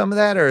 ad-libbing some of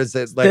that, or is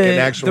it like an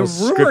actual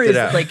the rumor scripted is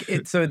out?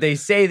 like so they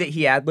say that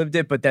he ad-libbed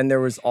it, but then there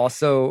was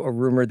also a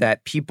rumor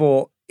that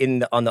people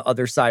on the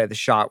other side of the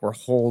shot were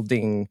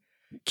holding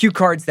cue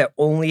cards that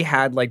only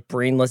had like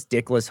brainless,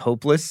 dickless,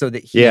 hopeless, so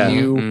that he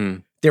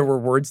knew there were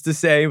words to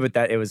say, but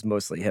that it was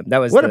mostly him. That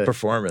was what a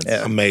performance!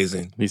 Yeah.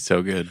 Amazing. He's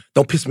so good.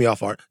 Don't piss me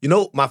off, Art. You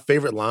know, my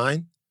favorite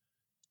line,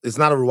 it's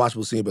not a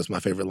rewatchable scene, but it's my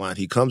favorite line.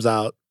 He comes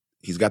out,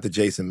 he's got the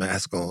Jason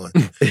mask on.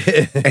 And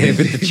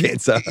with the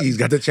chainsaw. He's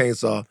got the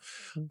chainsaw.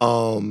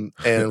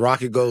 And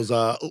Rocket goes, where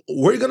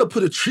are you going to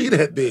put a tree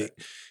that big?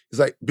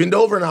 He's like, bend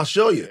over and I'll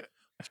show you.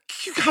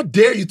 How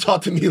dare you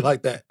talk to me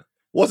like that?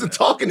 Wasn't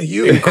talking to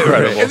you.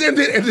 Incredible. And then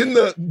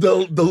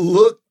the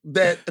look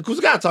that, because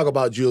we got to talk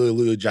about Julia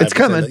Louis-Dreyfus. It's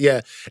coming.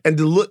 Yeah. And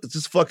the look, it's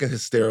just fucking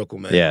hysterical,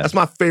 man. Yeah. That's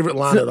my favorite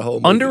line of the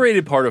whole movie.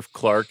 Underrated part of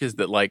Clark is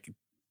that like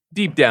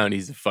deep down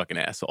he's a fucking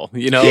asshole.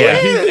 You know, Yeah.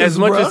 like, as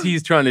much Bruh. as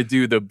he's trying to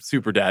do the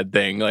super dad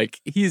thing, like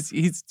he's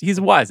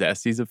a wise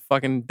ass. He's a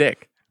fucking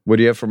dick. What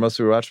do you have for most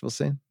rewatchable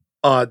scene?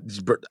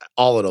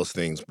 All of those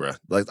things, bruh.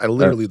 Like I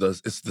literally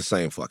it's the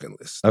same fucking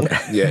list. Okay.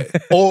 Yeah.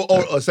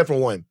 or except for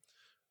one.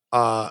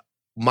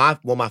 One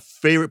of my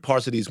favorite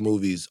parts of these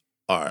movies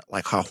are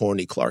like how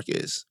horny Clark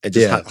is. And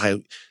just how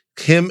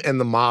him and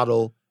the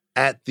model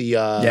at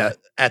the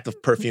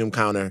perfume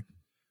counter.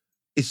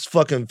 It's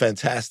fucking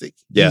fantastic.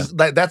 Yeah.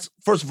 That's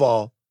first of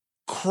all,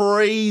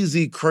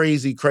 crazy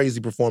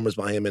performance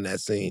by him in that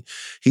scene.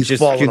 He's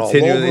just falling all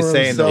continually over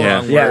saying the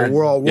himself. wrong word.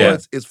 We're all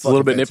words. It's a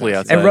little bit nipply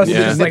outside. And Russell's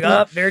Yeah. just like,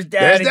 oh, there's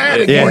dad. There's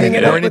dad again. again. Pointing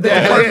it up with the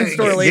department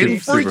store lady. Getting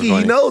freaky.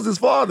 He knows his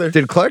father.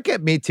 Did Clark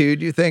get Me Too,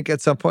 do you think,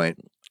 at some point?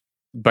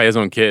 By his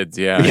own kids,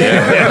 yeah.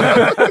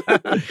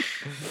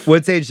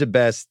 What's aged the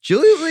best?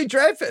 Julia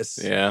Louis-Dreyfus.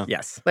 Yeah.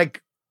 Yes.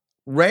 Like,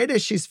 right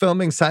as she's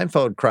filming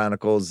Seinfeld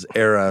Chronicles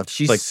era,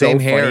 She's like so same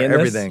funny hair, in this.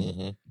 everything.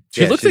 Mm-hmm.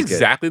 She looks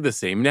exactly the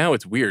same now.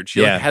 It's weird.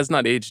 She Yeah. like, has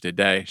not aged a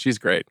day. She's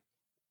great.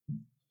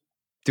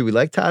 Do we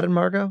like Todd and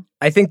Margot?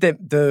 I think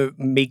that the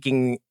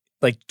making,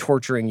 like,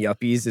 torturing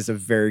yuppies is a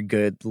very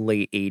good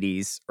late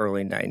 80s,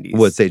 early 90s.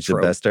 What's aged the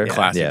trope. best? Her?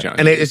 Classic Yeah. John.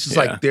 And it's just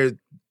Yeah. like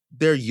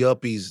they're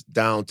yuppies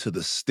down to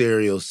the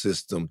stereo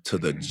system, to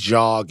the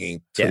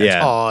jogging, to Yeah.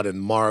 Todd and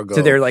Margot.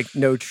 So they're like,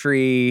 no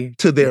tree.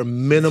 to their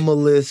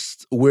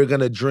minimalist, we're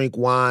gonna drink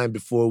wine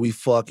before we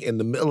fuck in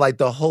the middle, like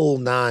the whole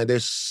nine. They're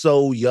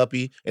so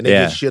yuppie, and they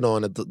Yeah. get shit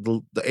on.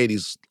 The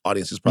 80s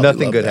audiences probably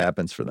Nothing love good that.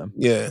 happens for them.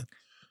 Yeah,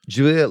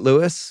 Juliette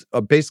Lewis,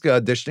 basically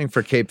auditioning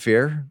for Cape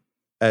Fear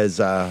as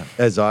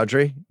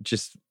Audrey,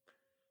 just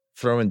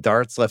throwing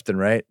darts left and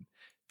right.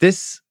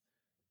 This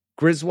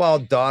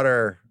Griswold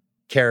daughter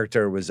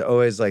character was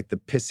always like the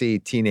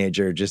pissy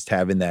teenager just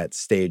having that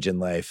stage in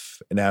life,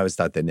 and I always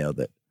thought they nailed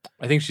it.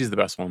 I think she's the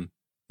best one.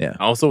 Yeah.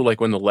 Also,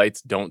 like when the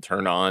lights don't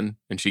turn on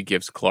and she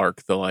gives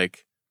Clark the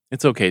like,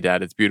 it's okay,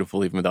 Dad. It's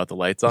beautiful even without the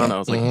lights on. I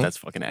was like, that's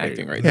fucking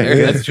acting right there.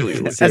 Yeah. That's Julia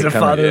Louis. As a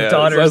father of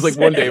daughters. I was like,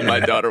 one day my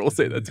daughter will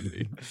say that to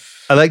me.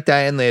 I like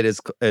Diane Lane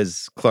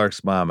as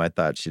Clark's mom. I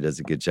thought she does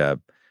a good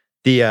job.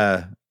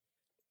 The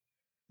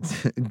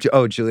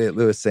Juliette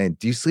Lewis saying,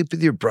 "Do you sleep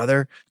with your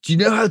brother? Do you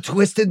know how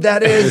twisted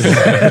that is?"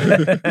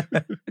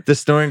 The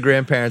snoring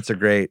grandparents are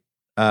great.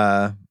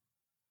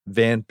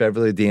 Van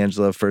Beverly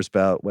D'Angelo, first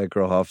ballot White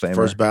Girl Hall of Famer.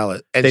 first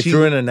ballot. And They she,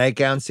 threw in a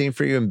nightgown scene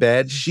for you in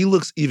bed. she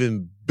looks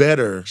even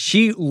better.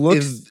 She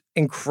looks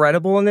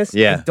incredible in this.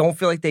 Yeah. I don't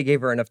feel like they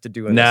gave her enough to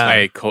do in Nah.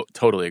 this. I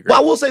totally agree. Well,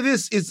 I will say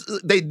this: is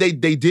they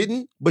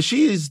didn't, but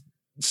she is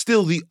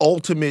still the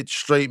ultimate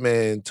straight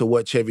man to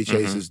what Chevy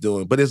Chase is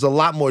doing. But there's a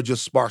lot more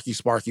just sparky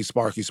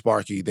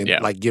than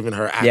like giving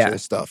her actual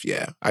stuff.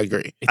 Yeah, I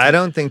agree. I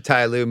don't think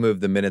Ty Lue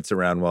moved the minutes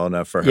around well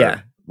enough for her.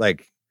 Yeah.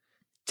 Like,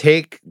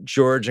 take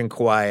George and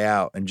Kawhi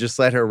out and just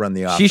let her run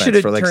the offense She should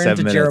have for like turned 7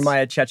 to minutes.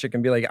 Jeremiah Chechik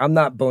and be like, I'm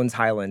not Bones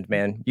Highland,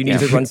 man. You need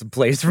to run some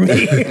plays for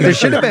me. There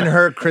should have been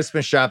her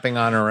Christmas shopping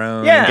on her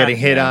own and getting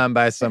hit on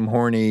by some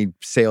horny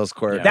sales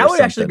clerk. That or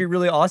would actually something. be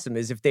really awesome,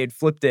 is if they had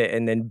flipped it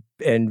and then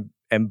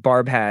and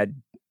Barb had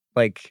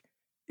like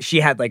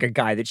she had like a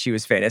guy that she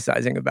was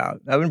fantasizing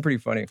about. That would have been pretty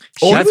funny.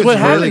 Oh, That's what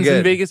happens in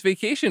good. Vegas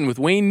Vacation with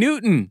Wayne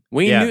Newton.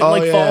 Wayne Yeah.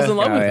 Newton falls in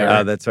love with her.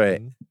 Oh, that's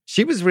right.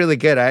 She was really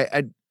good.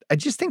 I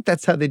just think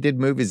that's how they did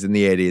movies in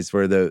the 80s,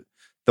 where the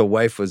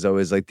wife was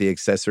always like the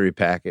accessory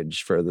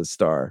package for the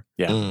star.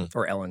 Yeah.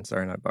 Or Ellen,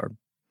 sorry, not Barb.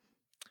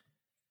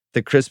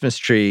 The Christmas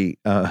tree,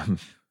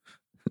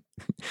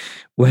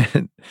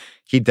 when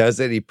he does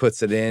it, he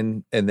puts it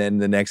in, and then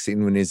the next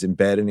scene when he's in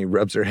bed and he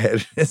rubs her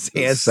head, his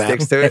hand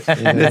sticks to it,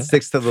 and it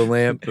sticks to the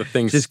lamp. The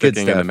thing's Just good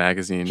sticking in stuff. the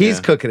magazine. He's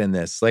yeah. cooking in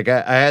this. Like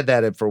I had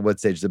that for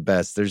What's Age the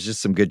Best. There's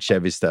just some good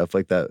Chevy stuff,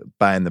 like that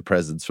buying the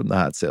presents from the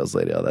hot sales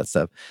lady, all that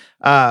stuff.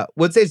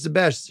 What's Age the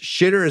Best?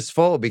 Shitter is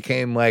Full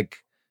became like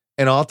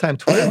an all-time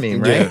Twitter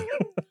meme, right?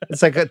 Yeah.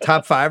 It's like a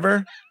top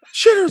fiver.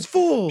 Shitter's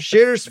full.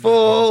 Shitter's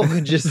full.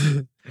 Just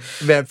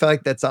man, I feel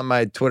like that's on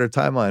my Twitter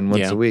timeline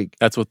once a week.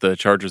 That's what the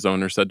Chargers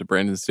owner said to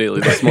Brandon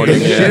Staley this morning.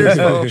 Shitter's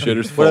full.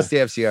 Shitter's full. What else do you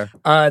have,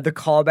 CR? The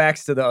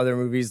callbacks to the other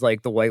movies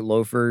like The White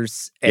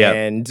Loafers Yep.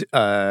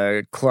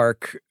 and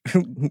Clark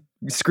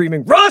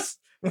screaming, Russ!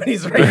 When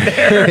he's right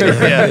there.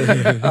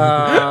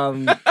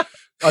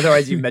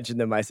 Otherwise, you mentioned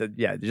them. I said,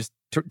 yeah, just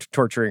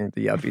torturing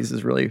the yuppies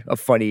is really a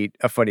funny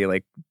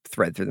like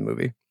thread through the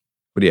movie.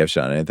 What do you have,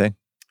 Sean? Anything?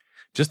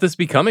 Just this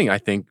becoming, I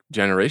think,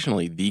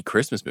 generationally, the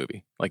Christmas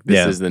movie. Like,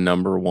 this is the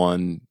number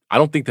one. I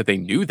don't think that they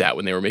knew that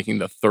when they were making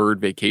the third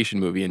Vacation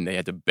movie and they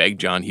had to beg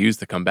John Hughes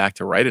to come back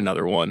to write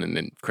another one. And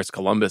then Chris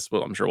Columbus,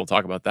 well, I'm sure we'll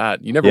talk about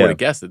that. You never would have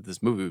guessed that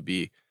this movie would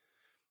be,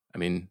 I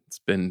mean, it's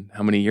been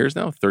how many years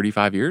now?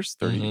 35 years?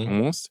 30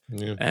 almost.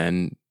 Yeah.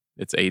 And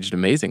it's aged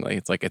amazingly.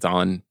 It's like it's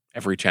on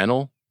every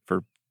channel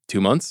for 2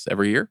 months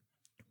every year.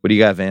 What do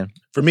you got, Van?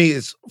 For me,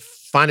 it's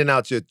finding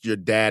out your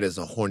dad is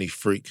a horny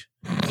freak.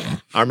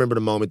 I remember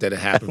the moment that it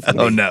happened for me.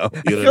 Oh, no.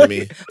 You know what I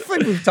mean? I feel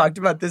like we've talked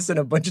about this in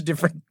a bunch of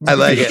different I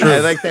like movies. it. I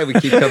like that we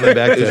keep coming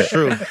back to It's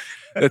true.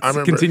 It I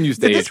remember- continues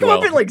to Did this age go well.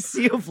 up in like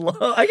Sea of Love?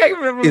 I can't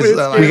remember. It's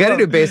What like- We got to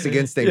do Basic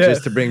Instinct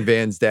just to bring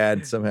Van's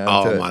dad somehow.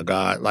 Oh to my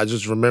God. I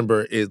just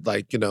remember it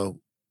like, let's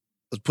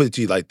put it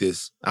to you like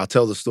this. I'll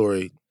tell the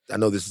story. I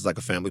know this is like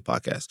a family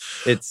podcast.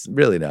 It's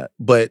really not.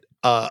 But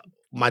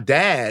my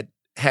dad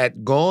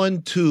had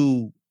gone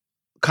to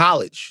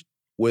college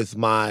with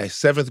my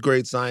 7th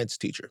grade science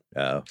teacher.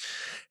 Oh.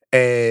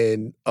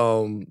 And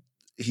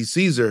he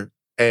sees her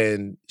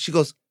and she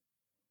goes,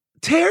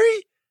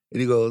 Terry?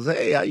 And he goes,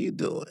 hey, how you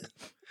doing?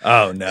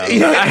 Oh, no.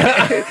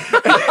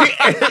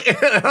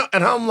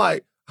 And I'm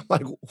like, I'm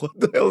like, what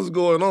the hell is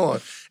going on?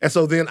 And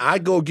so then I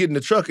go get in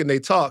the truck and they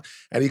talk,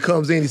 and he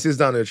comes in, he sits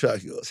down in the truck,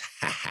 he goes,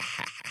 ha, ha,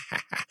 ha,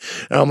 ha, ha.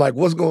 And I'm like,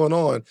 what's going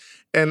on?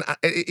 And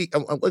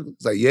I'm like,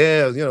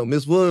 yeah,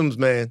 Miss Williams,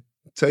 man,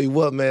 tell you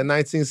what, man,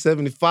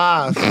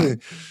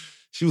 1975,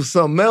 she was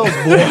something else,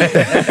 boy.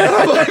 And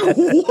I'm like,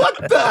 what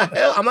the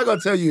hell? I'm not going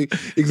to tell you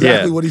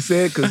exactly what he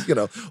said, because,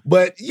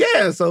 but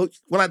yeah, so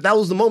that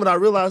was the moment I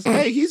realized,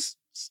 hey, he's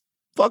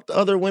fucked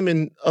other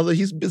women,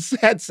 he's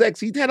had sex.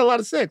 He had a lot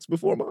of sex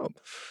before Mom.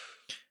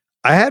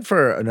 I had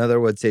for another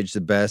What's Age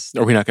the Best.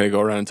 Are we not going to go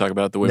around and talk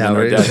about the women No,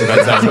 or death?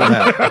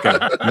 Okay.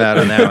 Not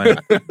on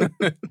that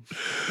one.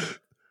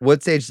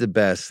 What's Age the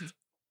Best?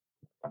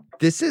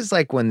 This is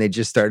like when they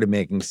just started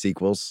making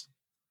sequels.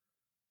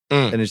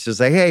 And it's just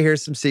like, hey,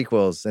 here's some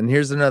sequels. And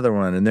here's another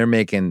one. And they're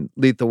making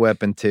Lethal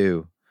Weapon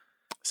 2.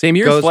 Same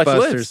year as Fletch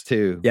Lives. Ghostbusters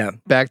 2. Yeah.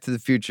 Back to the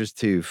Futures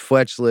 2.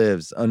 Fletch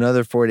Lives.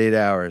 Another 48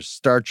 Hours.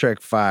 Star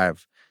Trek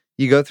 5.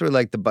 You go through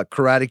like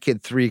Karate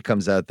Kid 3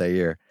 comes out that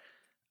year.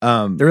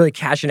 They're really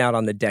cashing out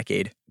on the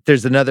decade.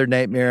 There's another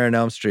Nightmare on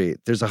Elm Street.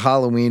 There's a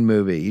Halloween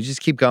movie. You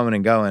just keep going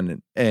and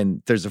going.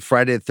 And there's a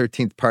Friday the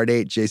 13th Part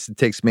 8, Jason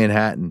Takes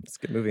Manhattan. It's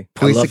a good movie.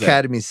 Police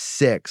Academy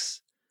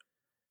 6.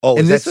 Oh,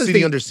 and is that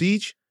City Under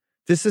Siege?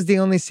 This is the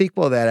only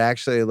sequel that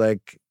actually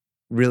like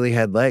really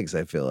had legs,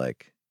 I feel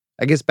like.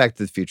 I guess Back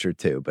to the Future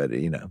too, but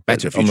Back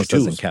to the Future almost 2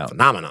 doesn't is count.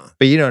 Phenomenon.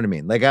 But you know what I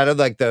mean? Like out of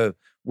like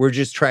we're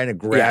just trying to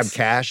grab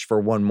cash for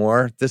one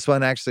more. This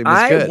one actually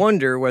was good. I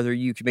wonder whether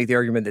you could make the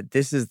argument that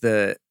this is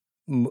the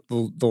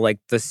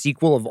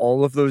sequel of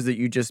all of those that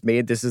you just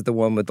made. This is the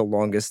one with the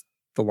longest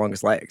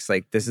legs.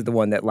 Like this is the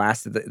one that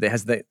lasted.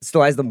 That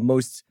still has the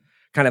most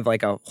kind of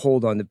like a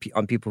hold on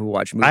people who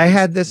watch movies. I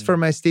had this for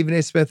my Stephen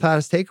A. Smith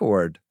Hottest Take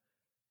Award.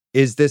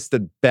 Is this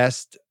the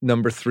best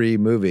number 3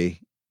 movie?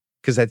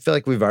 Because I feel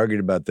like we've argued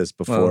about this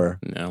before.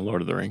 No,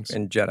 Lord of the Rings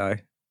and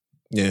Jedi.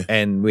 Yeah,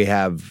 and we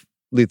have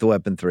Lethal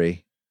Weapon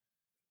 3.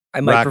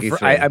 I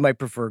might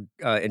prefer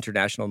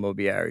International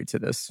Mobiliary to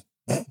this.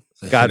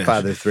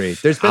 Godfather 3.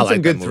 There's been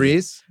some good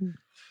threes.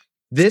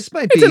 This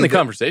might be in the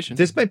conversation.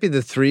 This might be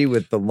the 3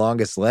 with the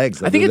longest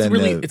legs. I think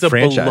it's a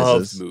franchises.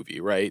 beloved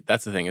movie, right?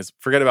 That's the thing. Is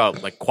forget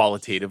about like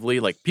qualitatively.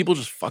 Like people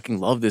just fucking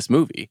love this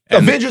movie.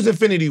 Avengers: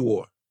 Infinity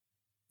War.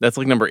 That's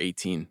like number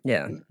 18.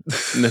 Yeah,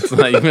 that's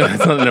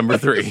not number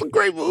 3. It's a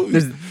great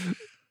movie.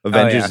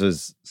 Avengers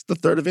was it's the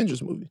third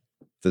Avengers movie.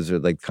 Those are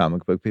like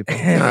comic book people.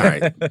 All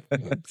right,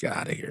 get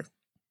out of here.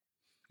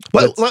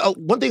 But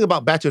one thing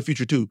about Back to the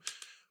Future 2,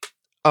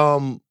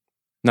 not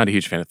a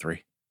huge fan of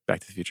 3.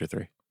 Back to the Future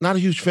 3. Not a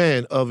huge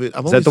fan of it.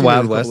 I've Is only that the seen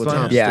Wild it a West couple of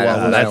one? times. Yeah,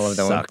 that love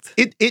that sucked.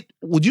 one. It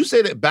would you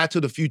say that Back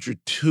to the Future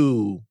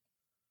 2?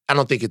 I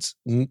don't think it's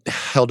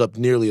held up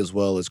nearly as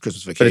well as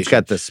Christmas Vacation. But it's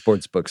got the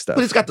sports book stuff.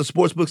 But it's got the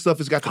sports book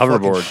stuff. It's got the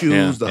Hoverboard, fucking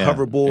shoes, the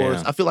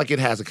hoverboards. Yeah. I feel like it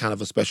has a kind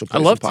of a special place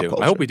I love in pop to.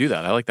 culture. I hope we do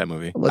that. I like that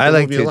movie. I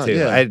like movie a 2 lot, too.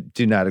 yeah. I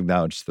do not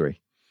acknowledge 3.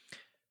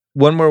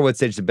 One more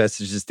What's Age the Best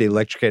is just the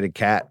electrocuted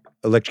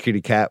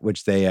cat,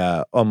 which they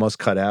almost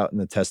cut out, and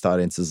the test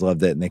audiences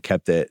loved it, and they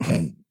kept it.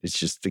 And it's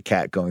just the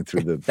cat going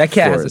through the that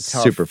cat floor. has a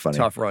Super funny.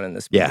 tough run in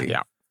this movie.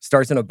 Yeah.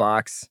 Starts in a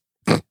box.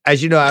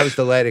 As you know, I was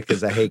delighted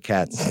because I hate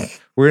cats.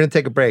 We're gonna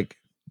take a break.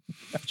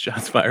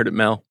 Shots fired at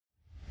Mel.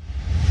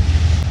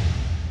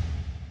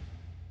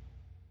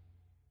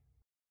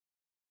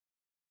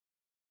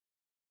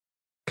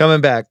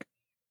 Coming back,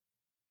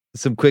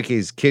 some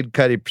quickies. Kid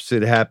Cudi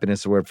Pursuit of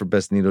Happiness Award for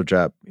Best Needle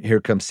Drop.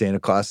 Here Comes Santa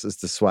Claus as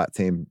the SWAT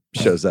team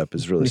shows up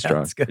is really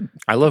strong. That's good.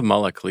 I love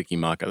Mala Kaliki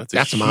Maka.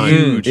 That's a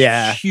mine.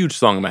 huge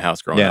song in my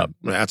house growing up.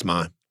 That's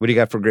mine. What do you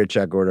got for Great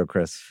Shot Gordo,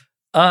 Chris?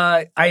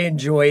 I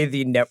enjoy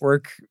the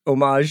network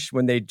homage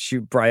when they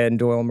shoot Brian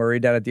Doyle Murray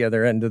down at the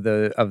other end of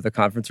the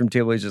conference room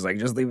table. He's just like,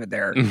 just leave it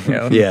there. You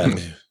know? Yeah.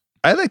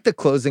 I like the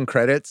closing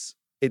credits.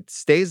 It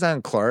stays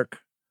on Clark.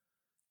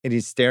 And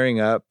he's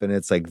staring up, and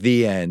it's like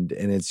the end,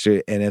 and it's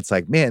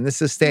like, man,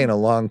 this is staying a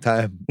long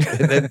time.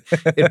 And then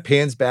it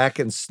pans back,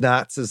 and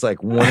Snots is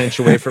like 1 inch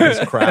away from his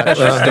crotch,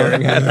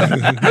 staring at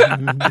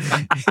him.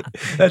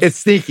 It's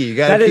sneaky. You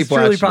got to keep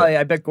watching. Probably.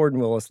 I bet Gordon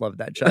Willis loved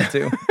that shot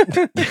too.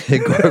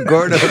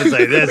 Gordon was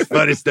like, "That's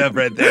funny stuff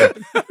right there."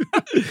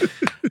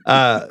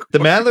 The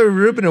Mallory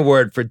Rubin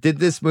Award for Did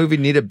This Movie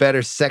Need a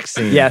Better Sex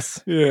Scene? Yes.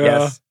 Yeah.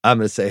 Yes. I'm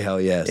gonna say hell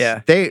yes.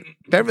 Yeah.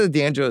 Beverly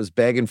D'Angelo is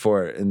begging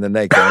for it in the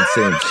nightgown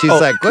scene. She's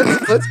like,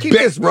 let's keep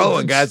this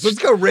rolling, guys. Let's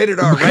go rated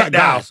R right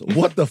now.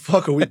 What the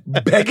fuck are we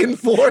begging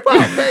for? She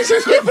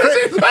had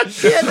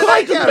the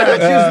nightgown on.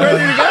 She was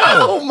ready to go.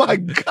 Oh my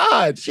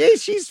God.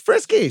 She's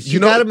frisky. She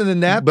got him in the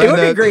nap. It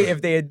would be great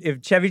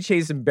if Chevy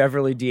Chase and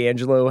Beverly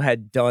D'Angelo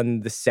had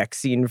done the sex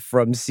scene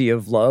from Sea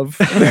of Love.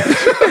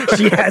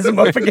 She has him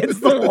up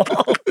against the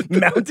wall,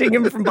 mounting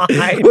him from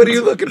behind. What are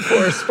you looking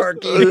for,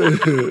 Sparky?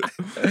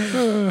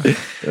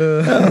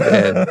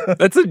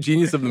 That's the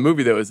genius of the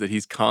movie, though, is that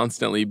he's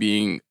constantly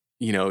being,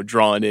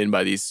 drawn in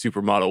by these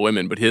supermodel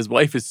women, but his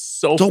wife is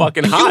so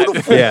fucking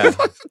hot. Yeah.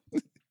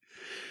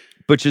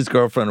 Butch's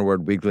Girlfriend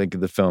Award, weak link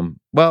of the film.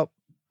 Well,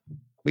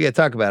 we got to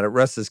talk about it.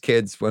 Russ's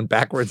kids went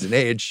backwards in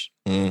age.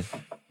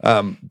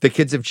 The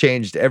kids have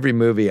changed every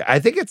movie. I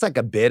think it's like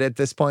a bit at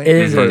this point. It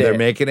is a before they're bit.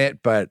 making it,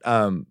 but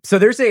So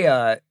there's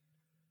a.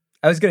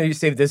 I was going to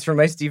save this for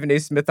my Stephen A.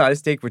 Smith hot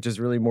take, which is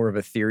really more of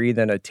a theory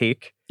than a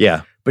take.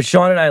 yeah, But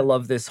Sean and I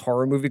love this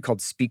horror movie called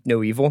Speak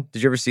No Evil.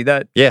 Did you ever see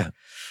that? yeah.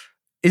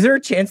 Is there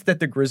a chance that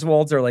the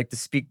Griswolds are like the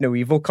Speak No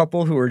Evil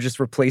couple who are just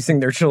replacing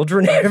their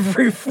children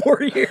every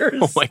 4 years?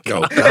 Oh my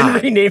God.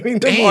 And renaming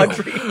them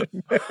Audrey.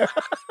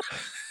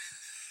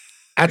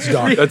 That's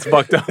dark. That's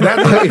fucked up.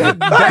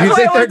 You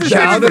think their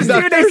child is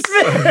not- Stephen A.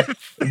 Smith.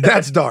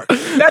 That's dark.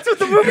 That's what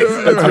the movie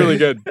is. That's really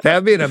good.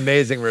 That'd be an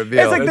amazing reveal.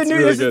 It's like That's the new,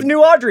 really this is good. the new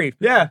Audrey.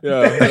 Yeah.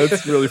 Yeah,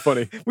 that's really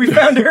funny. We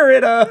found her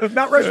at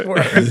Mount Rushmore.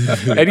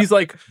 And he's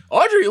like,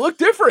 Audrey, you look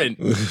different.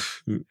 All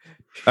You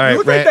right,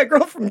 look like that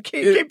girl from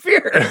Cape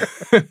Fear.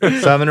 so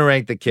I'm gonna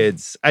rank the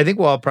kids. I think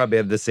we'll all probably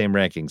have the same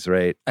rankings,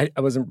 right? I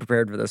wasn't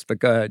prepared for this, but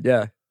go ahead.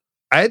 Yeah.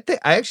 I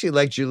actually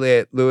like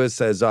Juliette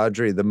Lewis as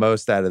Audrey the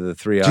most out of the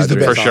three. She's the Audreys.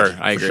 For best. sure. Audrey,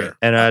 I for agree. sure.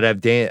 And I'd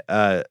have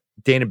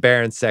Dana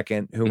Barron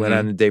second, who went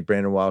on to date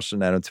Brandon Walsh and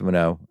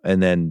 90210,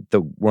 and then the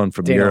one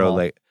from Dana Euro Hall.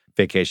 like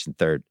Vacation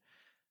third.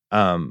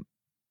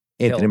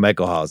 Anthony Hill.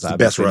 Michael Hall is It's the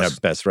best obviously Russ.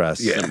 the best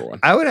Russ. Yeah. Number one.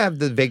 I would have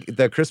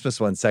the Christmas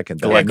one second.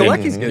 though. Galecki.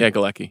 Galecki's good. Yeah,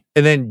 Galecki.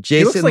 And then looks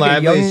Jason like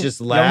a Lively's young- just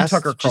young last.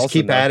 Tucker Just Carlson,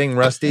 keep though. adding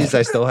Rusties.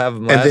 I still have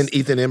them last. And then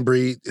Ethan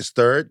Embry is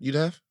third, you'd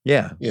have?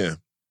 yeah. Yeah.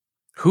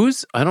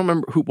 I don't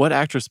remember what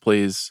actress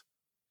plays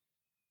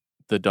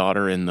the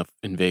daughter in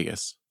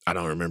Vegas. I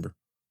don't remember.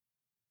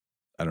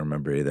 I don't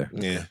remember either.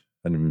 Yeah.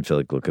 I didn't even feel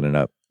like looking it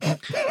up.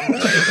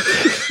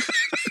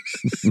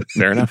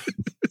 Fair enough.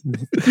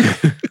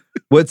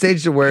 What's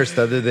aged the worst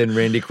other than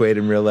Randy Quaid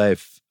in real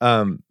life?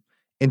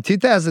 In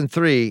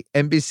 2003,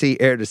 NBC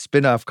aired a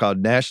spinoff called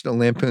National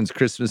Lampoon's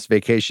Christmas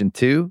Vacation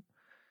 2,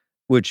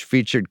 which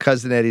featured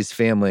Cousin Eddie's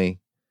family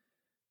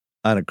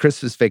on a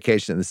Christmas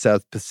vacation in the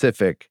South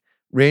Pacific.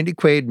 Randy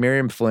Quaid,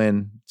 Miriam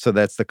Flynn, so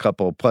that's the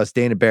couple, plus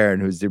Dana Barron,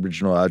 who's the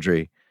original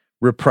Audrey,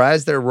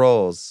 reprised their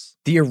roles.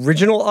 The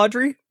original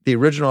Audrey? The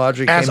original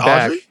Audrey As came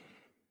back. Audrey?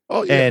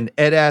 Oh, yeah. And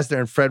Ed Asner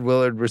and Fred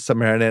Willard were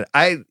somewhere in it.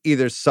 I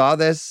either saw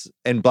this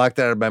and blocked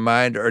it out of my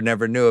mind or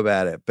never knew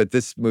about it, but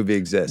this movie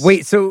exists.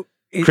 Wait, so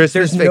Christmas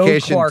there's no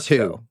Vacation Clark, 2.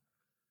 though.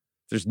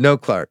 There's no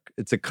Clark.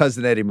 It's a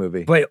Cousin Eddie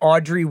movie. But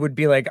Audrey would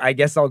be like, I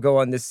guess I'll go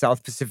on this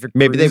South Pacific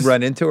Maybe they cruise.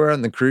 run into her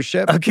on the cruise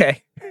ship.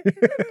 Okay.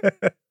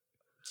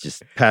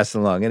 Just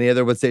passing along. Any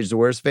other What's Age the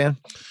Worst fan?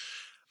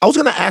 I was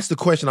going to ask the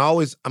question.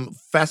 I'm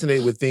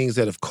fascinated with things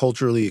that have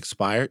culturally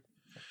expired.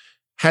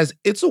 Has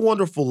It's a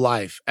Wonderful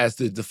Life as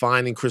the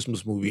defining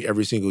Christmas movie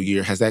every single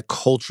year, has that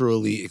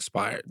culturally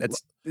expired?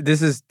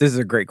 This is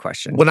a great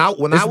question. When I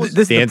This was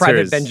is the answer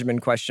Private is- Benjamin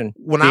question.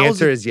 when The I was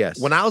answer is yes.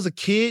 When I was a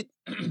kid,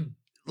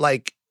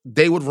 like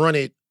they would run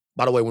it.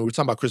 By the way, when we were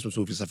talking about Christmas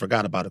movies, I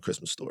forgot about A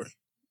Christmas Story.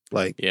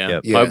 Like, Yeah.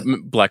 Yep. Yeah.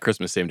 Black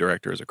Christmas, same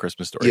director as A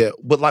Christmas Story. yeah,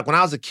 but like when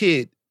I was a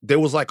kid, there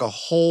was like a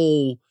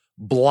whole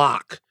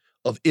block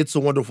of It's a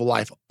Wonderful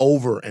Life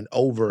over and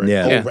over and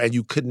Yeah. over, and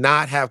you could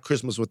not have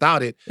Christmas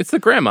without it. It's the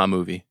grandma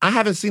movie. I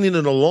haven't seen it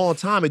in a long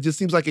time. It just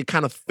seems like it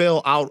kind of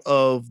fell out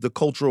of the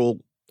cultural.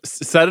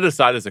 Set it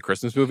aside as a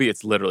Christmas movie.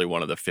 It's literally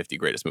one of the 50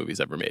 greatest movies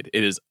ever made.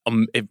 It is.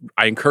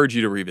 I encourage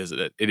you to revisit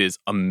it. It is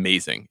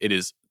amazing. It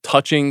is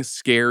touching,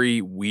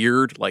 scary,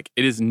 weird. Like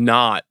it is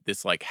not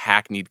this like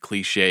hackneyed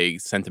cliche,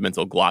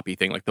 sentimental, gloppy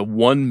thing. Like the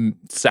 1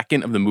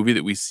 second of the movie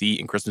that we see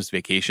in Christmas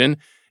Vacation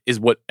is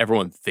what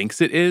everyone thinks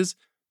it is.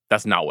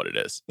 That's not what it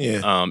is.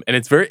 Yeah. And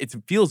it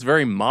feels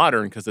very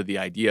modern because of the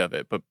idea of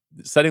it. But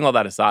setting all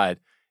that aside,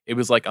 it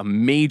was like a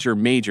major,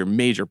 major,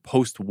 major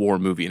post-war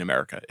movie in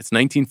America. It's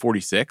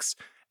 1946.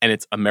 And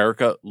it's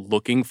America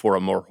looking for a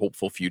more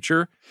hopeful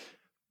future.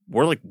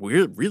 We're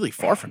really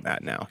far from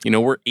that now. You know,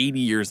 we're 80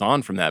 years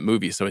on from that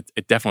movie. So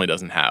it definitely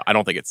doesn't have, I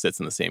don't think it sits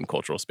in the same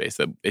cultural space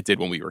that it did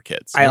when we were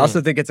kids. I also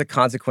think it's a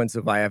consequence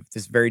of I have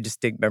this very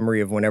distinct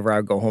memory of whenever I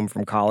would go home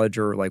from college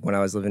or like when I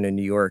was living in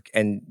New York.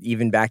 And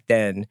even back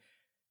then,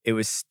 it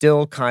was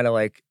still kind of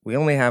like we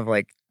only have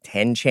like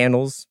 10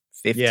 channels,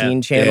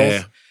 15 channels.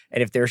 Yeah.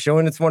 And if they're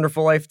showing It's a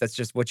Wonderful Life, that's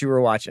just what you were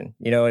watching.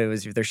 You know, it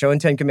was if they're showing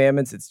 10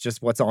 Commandments, it's just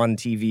what's on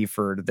TV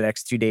for the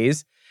next 2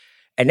 days.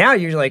 And now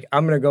you're like,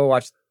 I'm gonna go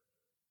watch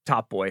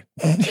Top Boy.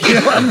 You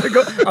know, I'm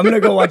gonna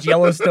go watch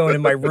Yellowstone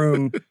in my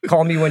room.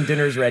 Call me when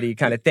dinner's ready,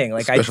 kind of thing.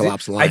 Like Special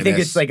Ops I think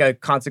Lioness. it's like a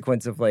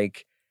consequence of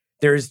like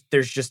there's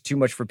just too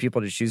much for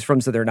people to choose from,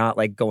 so they're not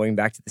like going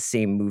back to the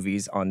same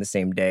movies on the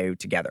same day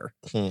together.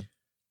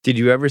 Did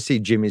you ever see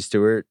Jimmy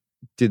Stewart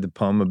do the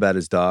poem about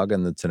his dog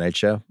on The Tonight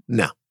Show?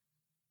 No.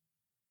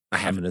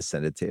 I'm going to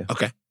send it to you.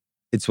 Okay.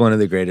 It's one of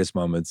the greatest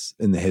moments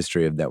in the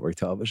history of network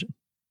television.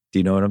 Do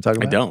you know what I'm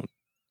talking I about? don't.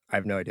 I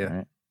have no idea. All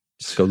right.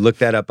 Just go look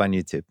that up on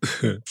YouTube.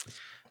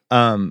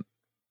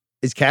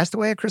 Is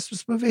Castaway a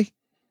Christmas movie?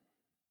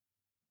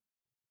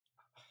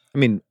 I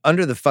mean,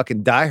 under the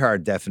fucking Die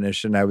Hard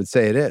definition, I would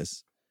say it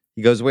is.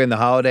 He goes away in the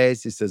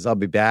holidays. He says, I'll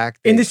be back.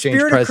 They In the exchange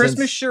spirit presents. of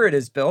Christmas, sure it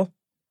is, Bill.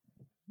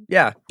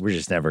 Yeah. We're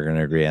just never going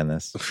to agree on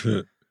this.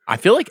 I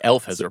feel like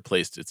Elf has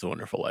replaced It's a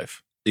Wonderful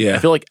Life. Yeah. I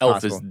feel like Elf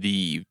Possible. is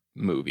the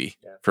movie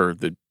for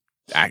the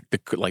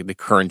the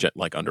current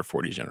under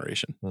 40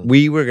 generation.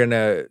 We're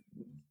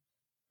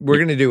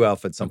gonna do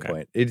Elf at some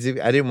point. I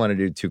didn't want to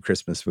do 2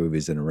 Christmas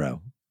movies in a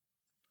row.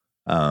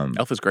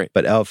 Elf is great,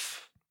 but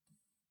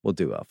we'll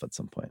do Elf at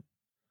some point.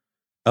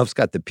 Elf's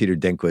got the Peter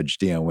Dinklage,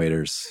 Dion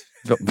Waiters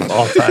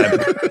all time.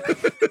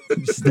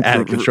 Just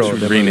out of control.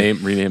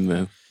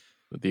 Rename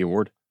the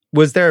award.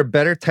 Was there a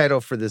better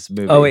title for this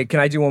movie? Oh wait, can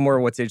I do one more?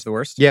 What's Age the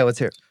Worst? Yeah, let's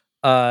hear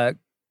it.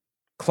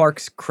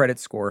 Clark's credit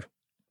score.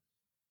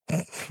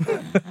 I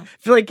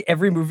feel like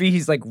every movie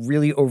he's like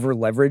really over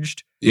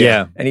leveraged.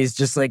 Yeah, and he's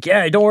just like,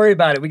 yeah, don't worry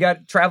about it. We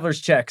got traveler's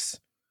checks.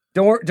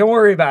 Don't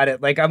worry about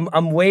it. Like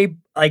I'm way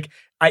like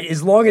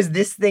as long as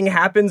this thing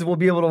happens, we'll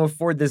be able to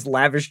afford this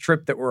lavish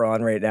trip that we're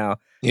on right now.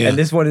 Yeah. And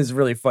this one is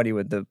really funny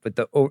with the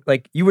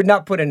like you would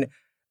not put an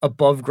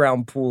above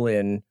ground pool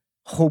in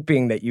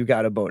hoping that you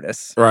got a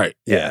bonus. Right.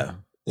 Yeah.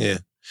 Yeah.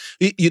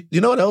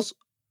 You know what else?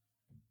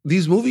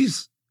 These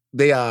movies,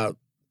 they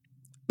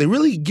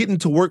really get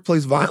into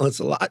workplace violence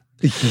a lot.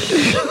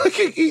 He's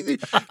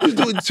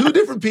doing 2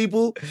 different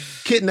people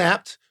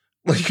kidnapped,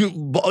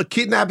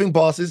 kidnapping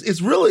bosses.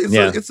 It's really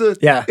it's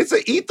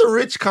a eat the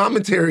rich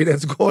commentary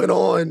that's going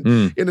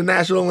on in the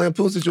National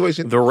Lampoon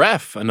situation. The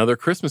Ref, another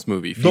Christmas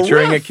movie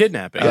featuring a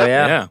kidnapping. Oh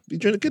yeah.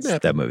 Featuring a kidnapping.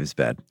 That movie's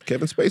bad.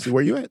 Kevin Spacey,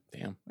 where you at?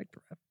 Damn, like The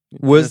Ref.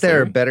 Was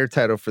there a better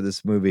title for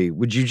this movie?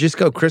 Would you just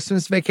go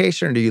Christmas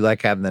Vacation, or do you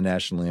like having the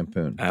National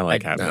Lampoon? I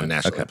like having the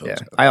National Lampoon. Yeah.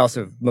 I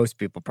also, most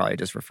people probably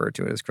just refer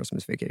to it as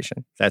Christmas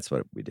Vacation. That's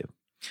what we do.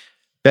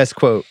 Best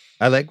quote.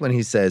 I like when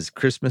he says,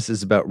 Christmas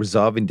is about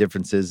resolving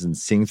differences and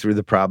seeing through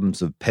the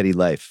problems of petty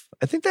life.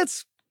 I think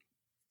that's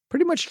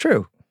pretty much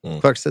true.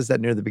 Clark says that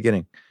near the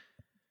beginning.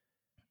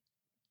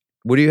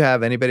 What do you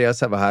have? Anybody else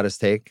have a hottest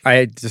take?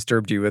 I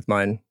disturbed you with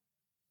mine.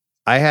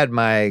 I had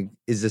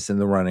is this in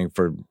the running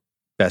for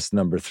best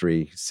number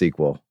 3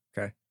 sequel?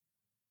 Okay.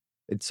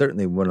 It's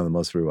certainly one of the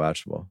most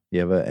rewatchable. You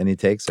have any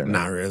takes or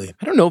not really?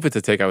 I don't know if it's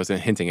a take. I was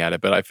hinting at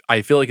it, but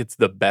I feel like it's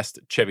the best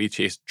Chevy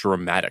Chase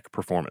dramatic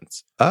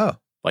performance. Oh.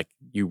 Like,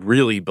 you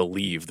really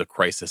believe the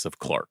crisis of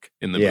Clark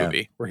in the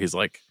movie, where he's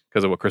like,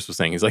 because of what Chris was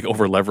saying, he's like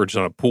over leveraged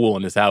on a pool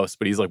in his house,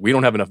 but he's like, we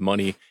don't have enough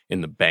money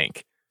in the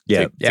bank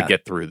to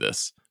get through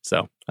this.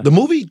 So the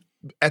movie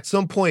at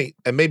some point,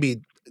 and maybe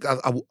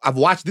I've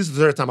watched, this is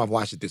the third time I've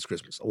watched it this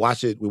Christmas. We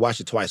watched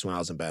it twice when I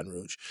was in Baton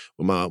Rouge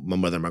with my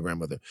mother and my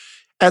grandmother.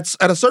 At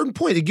a certain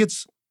point, it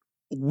gets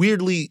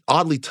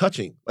oddly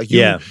touching.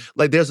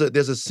 Like there's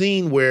a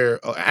scene where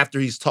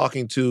after he's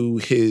talking to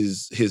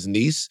his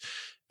niece,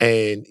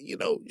 and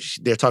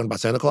they're talking about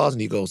Santa Claus,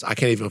 and he goes, "I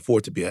can't even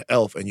afford to be an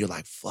elf," and you're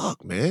like,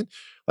 "Fuck, man!"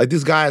 Like,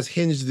 this guy has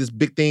hinged this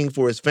big thing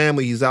for his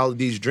family. He's out of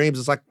these dreams.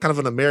 It's like kind of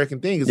an American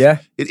thing.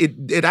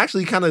 It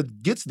actually kind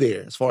of gets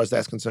there as far as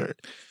that's concerned.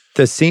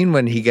 The scene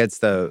when he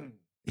gets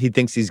he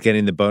thinks he's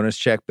getting the bonus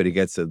check, but he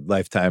gets a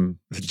lifetime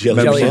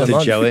membership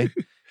to Jelly.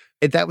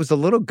 That was a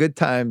little Good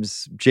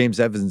Times James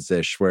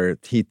Evans-ish, where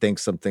he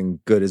thinks something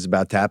good is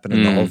about to happen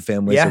and the whole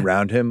family's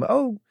around him.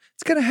 Oh,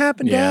 it's going to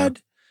happen, Dad.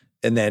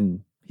 And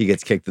then he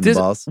gets kicked in the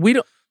balls.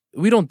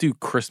 We don't do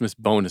Christmas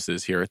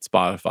bonuses here at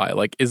Spotify.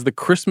 Like, is the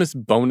Christmas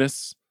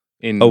bonus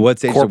in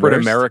corporate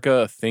America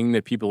a thing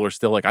that people are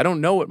still like, I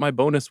don't know what my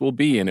bonus will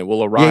be, and it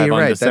will arrive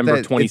on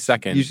December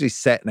 22nd. It's usually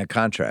set in a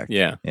contract.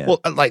 Yeah. Well,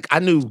 like, I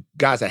knew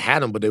guys that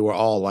had them, but they were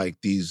all like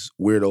these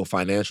weirdo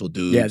financial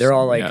dudes. Yeah, they're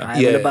all like, I'm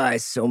going to buy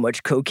so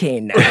much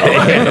cocaine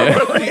now. You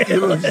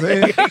know what I'm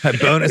saying? My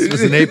bonus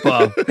was an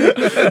 8-ball.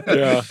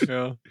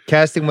 Yeah.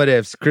 Casting What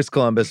Ifs, Chris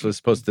Columbus was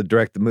supposed to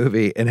direct the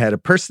movie and had a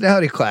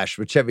personality clash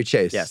with Chevy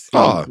Chase. Yes.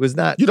 It was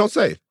not, you don't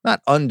say,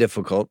 not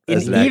undifficult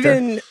as an actor.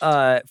 Even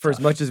for as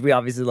much as we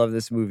obviously love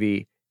this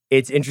movie,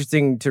 it's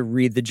interesting to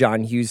read the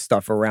John Hughes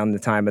stuff around the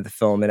time of the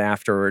film and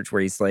afterwards,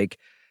 where he's like,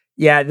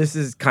 yeah, this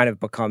has kind of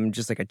become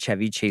just like a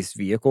Chevy Chase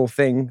vehicle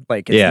thing.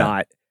 Like,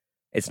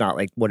 it's not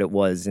like what it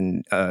was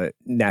in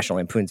National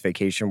Lampoon's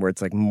Vacation, where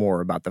it's like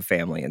more about the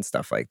family and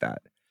stuff like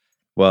that.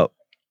 Well,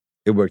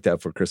 it worked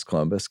out for Chris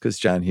Columbus because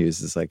John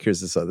Hughes is like, here's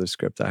this other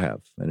script I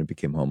have. And it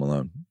became Home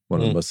Alone, one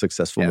of the most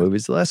successful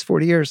movies the last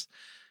 40 years.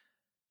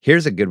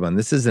 Here's a good one.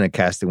 This isn't a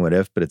casting what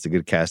if, but it's a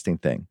good casting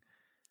thing.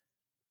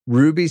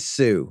 Ruby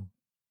Sue,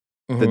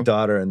 the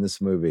daughter in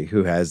this movie,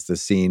 who has the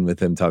scene with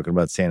him talking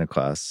about Santa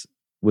Claus,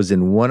 was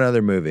in one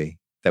other movie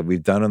that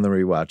we've done on the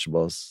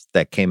rewatchables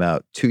that came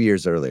out 2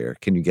 years earlier.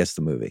 Can you guess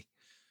the movie?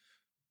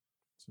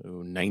 So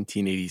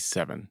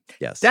 1987.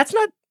 Yes. That's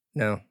not,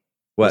 no.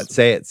 What?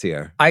 Say it,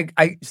 Sierra.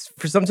 I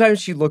for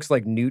sometimes she looks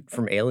like Newt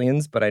from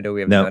Aliens, but I know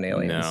we haven't done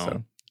Aliens. No.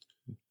 So.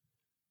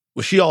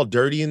 Was she all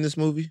dirty in this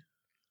movie?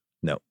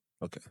 No.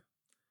 Okay.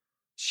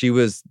 She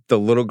was the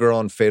little girl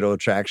in Fatal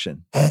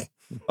Attraction.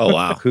 Oh,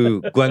 wow.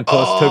 Who Glenn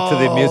Close took to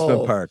the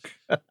amusement park.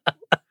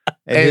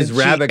 And his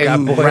rabbit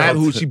got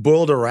boiled. She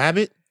boiled a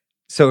rabbit?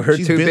 So her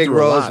two big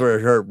roles were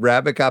her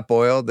rabbit got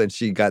boiled and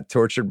she got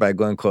tortured by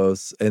Glenn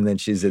Close, and then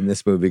she's in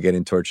this movie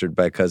getting tortured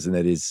by Cousin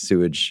Eddie's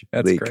sewage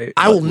leak. Great.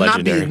 I will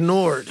not be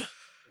ignored.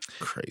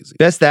 Crazy.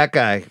 That's that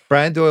guy.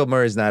 Brian Doyle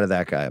Murray's not a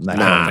that guy. I'm not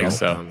I don't think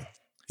so.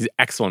 He's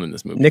excellent in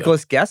this movie.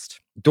 Nicholas Guest?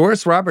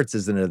 Doris Roberts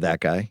isn't a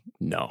that guy.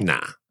 No.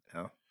 Nah.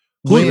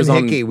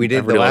 William Hickey, we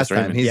did the last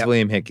time. He's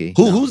William Hickey.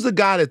 Who's the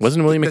guy that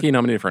wasn't William Hickey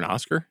nominated for an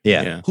Oscar?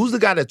 Yeah. Who's the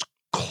guy that's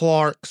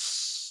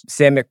Clark's?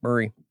 Sam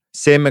McMurray.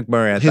 Sam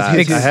McMurray.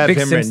 I have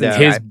him written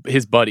down.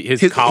 His buddy,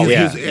 his colleague.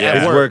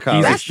 His work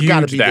colleague. That's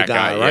got to be the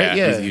guy, right?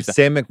 Yeah.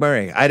 Sam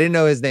McMurray. I didn't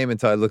know his name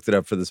until I looked it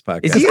up for this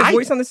podcast. Is he a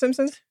voice on The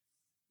Simpsons?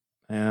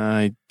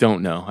 I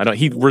don't know.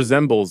 He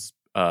resembles.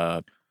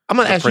 I'm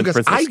gonna ask you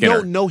guys. I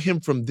don't know him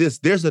from this.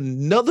 There's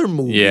another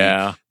movie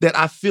that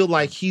I feel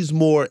like he's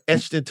more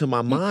etched into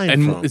my mind.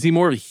 And from. is he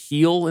more of a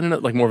heel in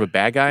it, like more of a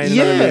bad guy in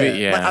another movie?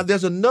 Yeah. Like,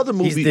 there's another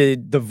movie. He's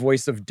the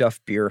voice of Duff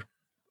Beer.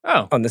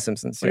 On The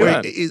Simpsons.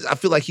 I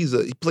feel like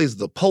he plays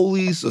the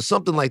police or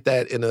something like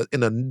that in a.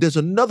 There's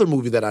another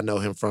movie that I know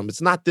him from.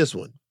 It's not this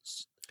one.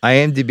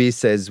 IMDb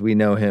says we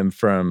know him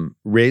from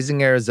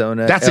Raising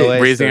Arizona. That's LA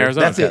it. Raising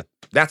Arizona. That's it.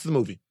 That's the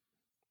movie.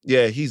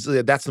 Yeah,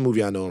 that's the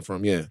movie I know him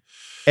from. Yeah.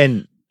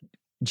 And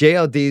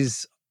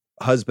JLD's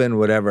husband,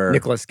 whatever.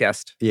 Nicholas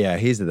Guest. Yeah,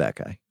 he's that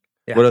guy.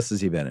 Yeah. What else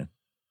has he been in?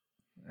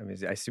 I mean,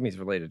 I assume he's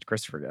related to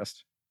Christopher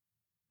Guest.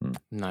 I'm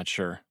not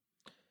sure.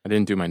 I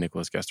didn't do my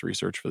Nicholas Guest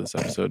research for this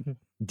episode.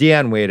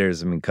 Deion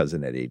Waiters,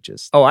 Cousin Eddie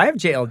just. Oh, I have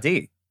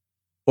JLD.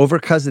 Over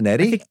Cousin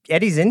Eddie? I think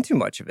Eddie's in too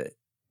much of it.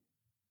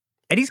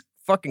 Eddie's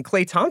fucking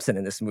Klay Thompson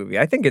in this movie.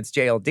 I think it's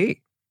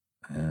JLD.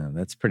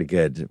 That's pretty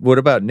good. What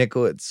about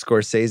Nicholas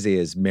Scorsese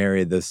as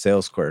Mary the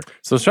sales clerk?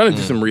 So I was trying to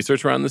do some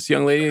research around this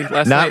young lady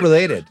last night. Not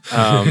related.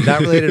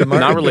 Not related to Mark.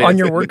 Not related. On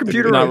your work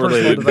computer? Not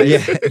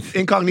related.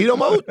 Incognito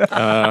mode?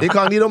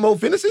 Incognito mode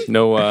Fennessey?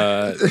 No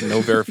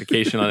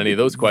verification on any of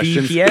those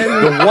questions.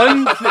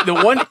 VPN? The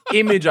one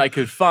image I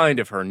could find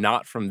of her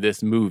not from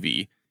this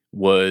movie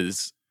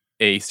was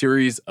a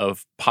series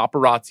of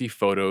paparazzi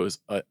photos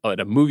at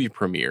a movie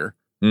premiere.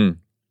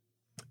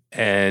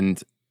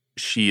 And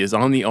she is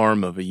on the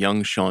arm of a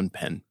young Sean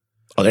Penn.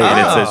 Oh, there you go.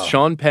 And it says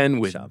Sean Penn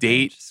would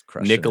date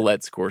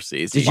Nicolette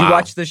Scorsese. Did you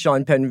watch the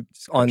Sean Penn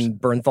on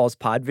Bernthal's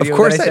pod video? Of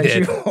course I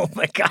did. You? Oh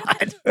my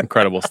God.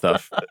 Incredible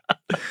stuff.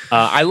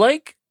 I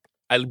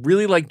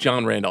really like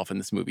John Randolph in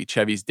this movie,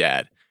 Chevy's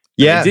dad.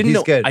 Yeah,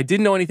 he's good. I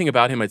didn't know anything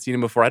about him. I'd seen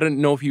him before. I didn't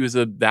know if he was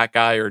that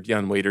guy or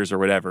Deion Waiters or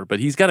whatever, but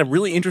he's got a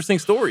really interesting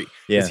story.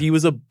 Yeah. He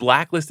was a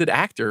blacklisted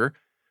actor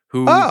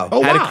who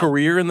had a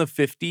career in the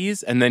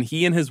 50s, and then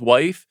he and his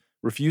wife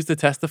refused to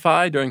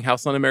testify during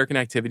House Un-American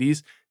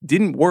Activities,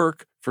 didn't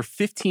work for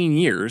 15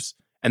 years.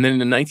 And then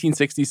in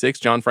 1966,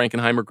 John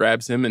Frankenheimer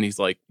grabs him and he's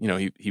like,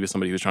 he was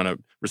somebody who was trying to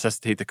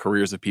resuscitate the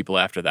careers of people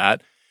after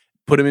that.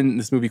 Put him in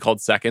this movie called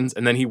Seconds.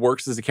 And then he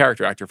works as a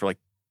character actor for like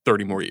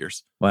 30 more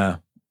years. Wow.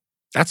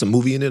 That's a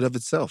movie in and of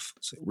itself.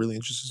 It's a really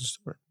interesting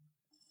story.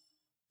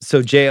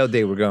 So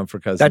JLD, we're going for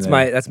Cousin That's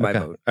Eddie. my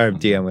vote. Or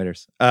Deion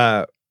Waiters.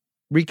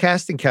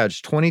 Recasting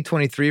Couch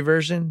 2023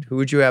 version. Who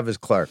would you have as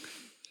Clark?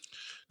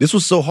 This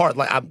was so hard.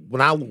 Like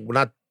when I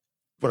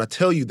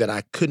tell you that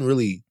I couldn't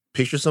really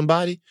picture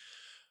somebody.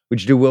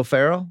 Would you do Will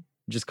Ferrell?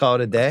 Just call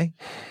it a day?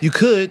 You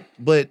could,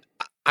 but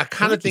I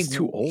kind of think he's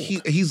too old.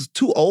 He's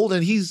too old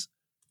and he's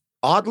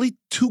oddly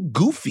too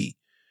goofy.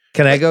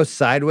 Can I go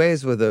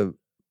sideways with a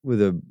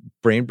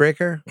brain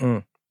breaker?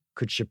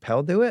 Could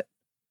Chappelle do it?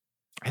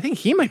 I think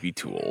he might be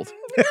too old.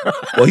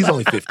 Well, he's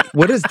only 50.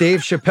 What does Dave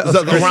Chappelle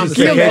around the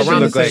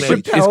same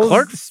age? Is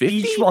Clark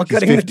 50? While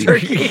cutting the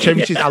turkey.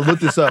 Chevy Chase. I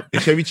looked this up.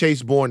 Chevy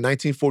Chase born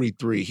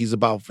 1943. He's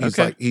about. He's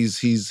like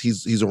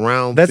he's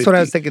around. That's 50. what I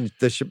was thinking.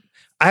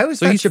 I always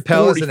thought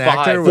Chappelle as an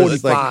actor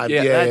was 45.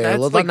 like,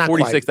 that's like not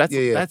 46. Quite.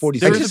 That's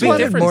 46. I just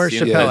wanted more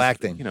Chappelle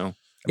acting. I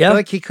feel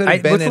like he could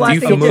have been in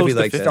a movie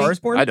like that.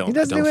 Stars Born? I don't. He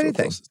doesn't do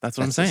anything. That's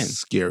what I'm saying.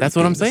 Scary. That's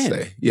what I'm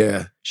saying.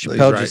 Yeah.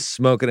 Chappelle just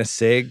smoking a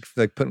cig,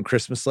 like putting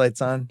Christmas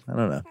lights on. I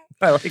don't know.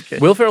 I like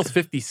it. Will Ferrell's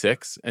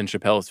 56 and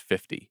Chappelle is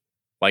 50.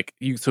 Like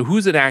so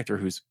who's an actor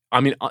who's? I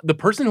mean, the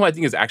person who I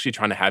think is actually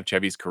trying to have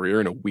Chevy's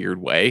career in a weird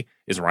way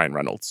is Ryan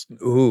Reynolds.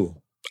 Ooh.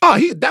 Oh,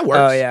 that works.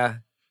 Oh yeah.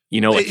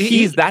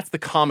 That's the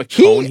comic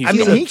tone. He can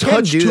do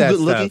that good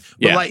looking, stuff.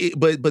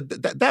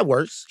 but that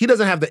works. He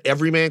doesn't have the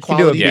everyman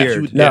quality.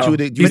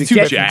 Deadpool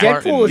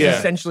is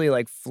essentially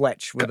like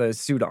Fletch with a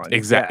suit on.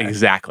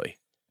 Exactly.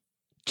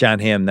 John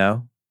Hamm,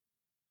 no?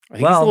 I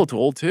think he's a little too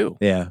old too.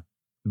 Yeah.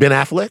 Ben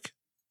Affleck?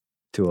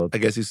 Too old. I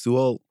guess he's too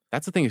old.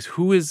 That's the thing is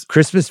who is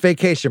Christmas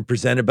Vacation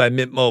presented by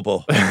Mint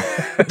Mobile.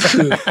 That's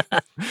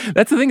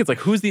the thing. It's like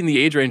who's in the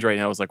age range right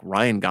now is like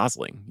Ryan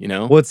Gosling,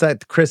 What's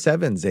that? Chris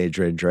Evans age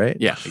range, right?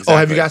 Yeah. Exactly. Oh,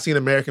 have you guys seen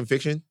American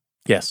Fiction?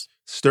 Yes.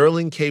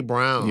 Sterling K.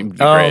 Brown.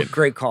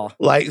 Great call.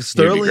 Like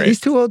Sterling, he's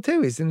too old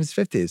too. He's in his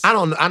 50s.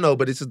 I know,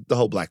 but it's the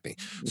whole black thing.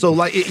 So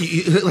like,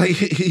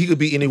 he could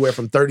be anywhere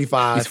from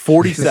 35. He's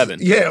 47.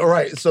 Yeah,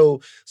 right. So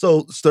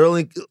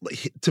Sterling,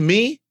 to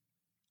me,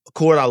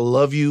 Cord, I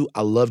love you.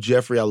 I love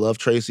Jeffrey. I love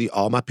Tracy.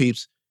 All my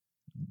peeps.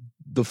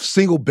 The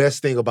single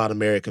best thing about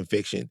American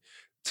Fiction,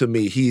 to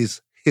me,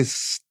 he's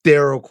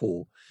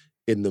hysterical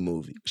in the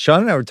movie.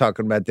 Sean and I were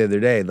talking about the other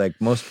day. Like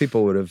most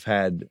people would have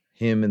had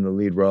him in the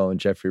lead role and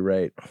Jeffrey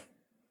Wright.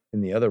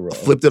 in the other role.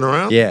 Flipped it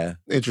around? Yeah.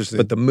 Interesting.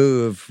 But the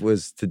move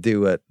was to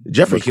do what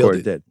Jeffrey killed McCord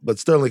it. did. But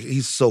Sterling,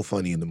 he's so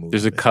funny in the movie.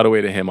 There's a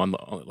cutaway to him on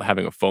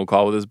having a phone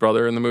call with his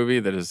brother in the movie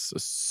that is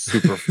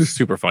super,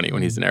 super funny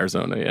when he's in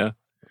Arizona. Yeah.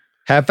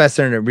 Half-assed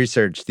internet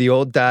research. The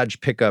old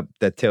Dodge pickup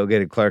that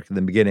tailgated Clark in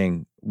the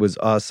beginning was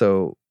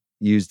also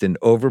used in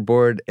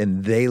Overboard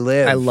and They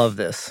Live. I love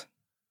this.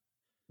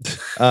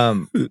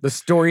 The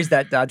stories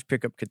that Dodge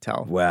pickup could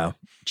tell. Wow.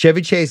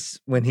 Chevy Chase,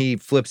 when he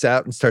flips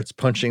out and starts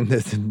punching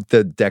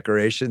the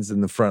decorations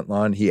in the front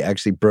lawn, he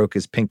actually broke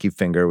his pinky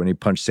finger when he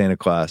punched Santa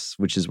Claus,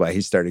 which is why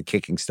he started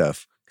kicking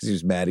stuff because he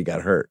was mad he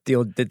got hurt. The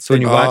old So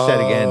when you watch that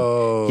again,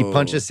 he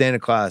punches Santa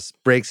Claus,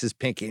 breaks his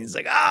pinky, and he's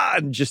like,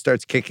 and just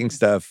starts kicking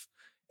stuff.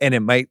 And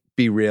it might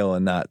be real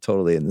and not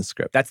totally in the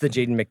script. That's the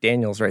Jaden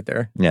McDaniels right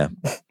there. Yeah.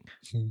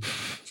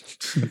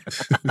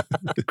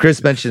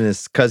 Chris mentioned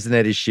his cousin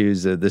Eddie's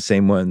shoes are the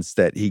same ones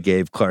that he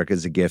gave Clark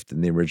as a gift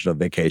in the original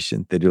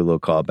Vacation. They do a little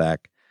callback.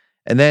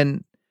 And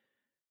then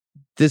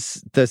the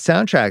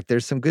soundtrack,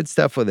 there's some good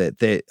stuff with it.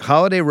 The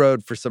Holiday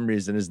Road, for some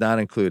reason, is not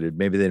included.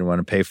 Maybe they didn't want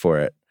to pay for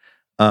it.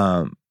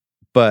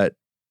 But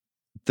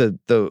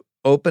the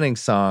opening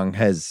song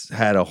has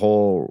had a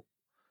whole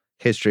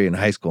history in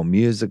High School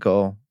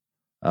Musical.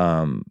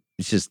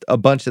 It's just a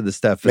bunch of the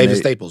stuff. Mavis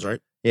Staples,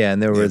 right? Yeah,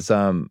 and there was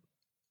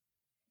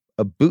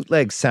a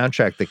bootleg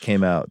soundtrack that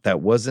came out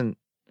that wasn't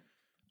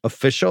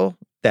official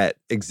that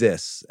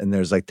exists, and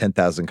there's like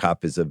 10,000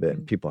 copies of it,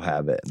 and people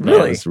have it.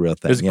 Really? It's a real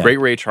thing. There's a great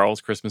Ray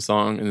Charles Christmas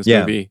song in this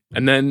movie.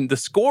 And then the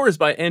score is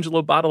by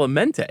Angelo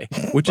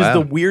Badalamenti, which is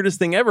the weirdest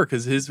thing ever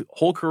because his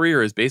whole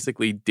career is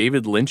basically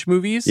David Lynch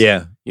movies.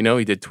 Yeah. You know,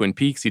 he did Twin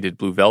Peaks, he did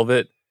Blue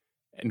Velvet,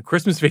 and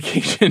Christmas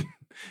Vacation.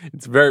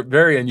 It's a very,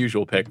 very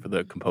unusual pick for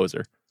the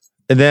composer.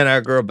 And then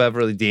our girl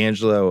Beverly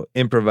D'Angelo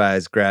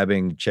improvised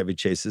grabbing Chevy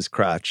Chase's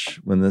crotch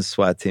when the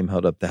SWAT team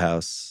held up the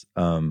house.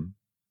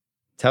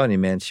 Telling you,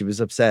 man, she was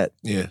upset.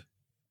 Yeah.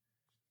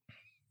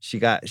 She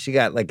got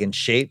like in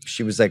shape.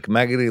 She was like, am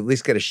I gonna at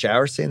least get a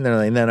shower scene? They're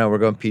like, no, we're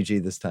going PG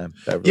this time.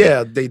 Beverly.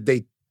 Yeah,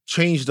 they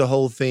changed the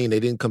whole thing. They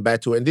didn't come back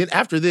to it. And then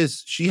after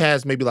this, she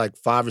has maybe like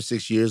 5 or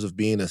 6 years of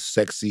being a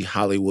sexy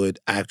Hollywood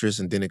actress,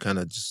 and then it kind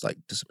of just like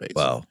dissipates.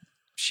 Well,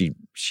 she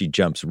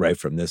jumps right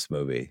from this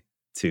movie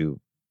to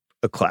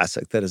a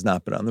classic that has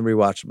not been on the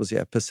rewatchables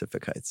yet,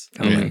 Pacific Heights.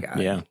 Oh my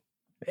God.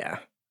 Yeah.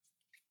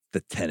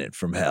 The Tenant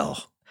from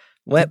Hell.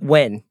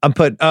 When? I'm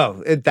putting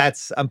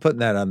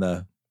that on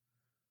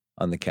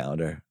the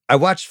calendar. I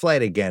watched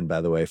Flight again,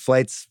 by the way.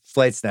 Flight's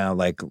now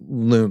like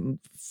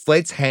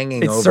Flight's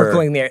hanging over. It's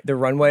circling the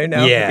runway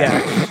now?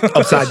 Yeah.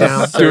 Upside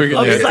down.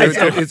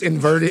 It's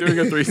inverted. Doing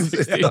a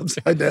 360.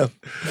 Upside down.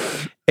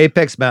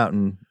 Apex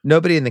Mountain.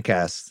 Nobody in the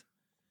cast.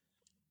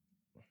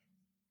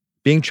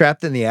 Being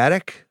trapped in the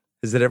attic.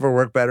 Does it ever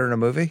work better in a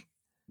movie?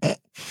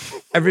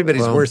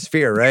 Everybody's worst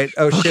fear, right?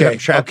 Oh shit, I'm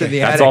trapped in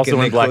the attic. That's also and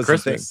in they Black close the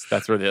Christmas.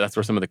 That's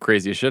where some of the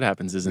craziest shit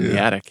happens is in the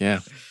attic. Yeah.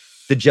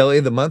 The Jelly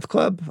of the Month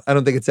Club. I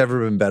don't think it's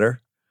ever been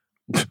better.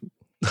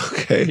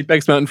 Okay.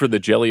 Apex Mountain for the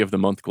Jelly of the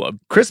Month Club.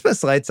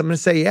 Christmas lights. I'm going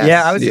to say yes.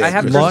 Yeah, I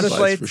have Christmas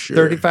lights for sure.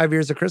 35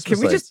 years of Christmas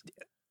Can we lights.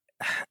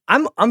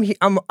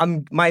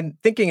 I'm my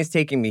thinking is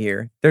taking me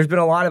here. There's been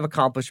a lot of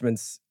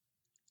accomplishments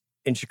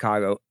in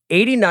Chicago.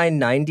 89,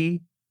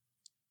 90.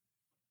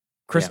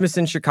 Christmas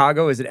in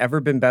Chicago, has it ever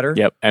been better?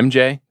 Yep.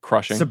 MJ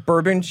crushing.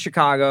 Suburban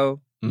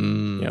Chicago.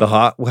 Yep.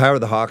 How are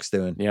the Hawks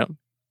doing? Yep.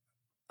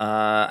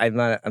 I'm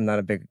not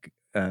a big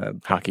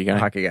Hockey guy.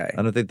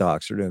 I don't think the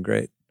Hawks are doing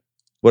great.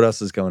 What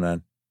else is going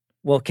on?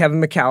 Well,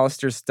 Kevin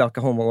McAllister's stuck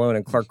at home alone,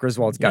 and Clark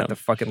Griswold's got the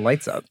fucking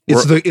lights up.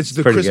 It's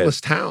the Christmas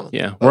town.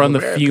 Yeah, we're on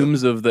the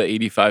fumes of the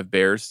 '85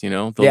 Bears. You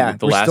know, the last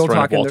still run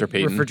of talking Walter the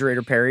Payton.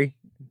 Refrigerator Perry.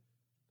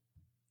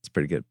 It's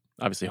pretty good.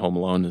 Obviously, Home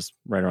Alone is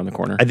right around the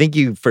corner. I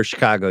think for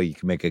Chicago, you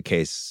can make a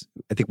case.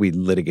 I think we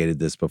litigated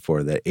this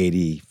before that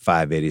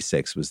 85,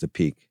 86 was the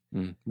peak.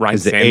 Ryan the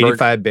Sandberg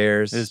 85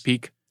 Bears. his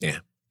peak. Yeah.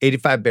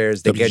 85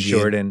 Bears, they get WGN.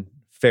 Jordan,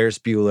 Ferris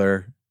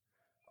Bueller,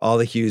 all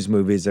the Hughes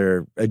movies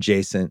are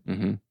adjacent.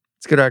 Mm-hmm.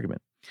 It's a good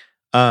argument.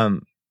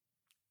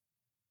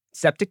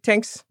 Septic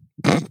tanks?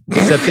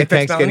 Septic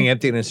tanks getting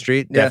empty in the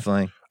street? Yeah.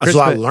 Definitely. That's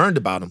why I learned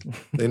about them.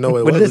 They know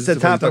it But was. it's the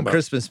top of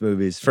Christmas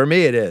movies. For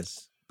me, it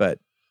is. But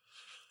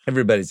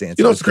everybody's answer.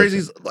 You know what's crazy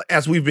is,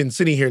 as we've been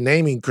sitting here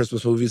naming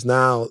Christmas movies,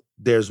 now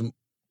there's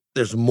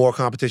more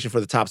competition for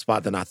the top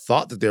spot than I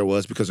thought that there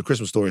was, because A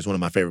Christmas Story is one of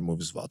my favorite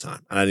movies of all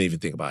time. And I didn't even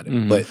think about it.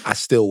 Mhm. But I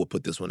still would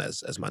put this one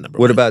as my number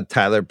What one. about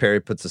Tyler Perry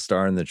Puts a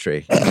Star in the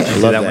Tree? Did you see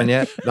love that that. one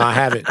yet? No, I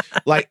haven't.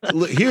 Like,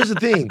 look, here's the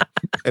thing.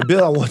 And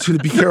Bill, I want you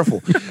to be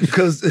careful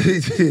because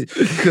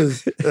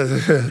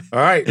all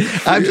right.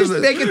 I'm just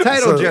making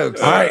title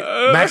jokes. All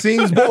right.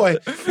 Maxine's boy.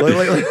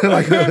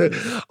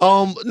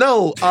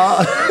 No.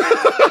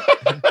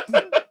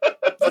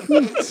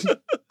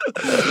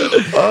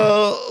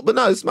 But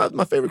no, it's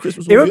my favorite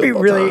Christmas movie. It would be of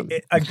all really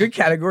time. a good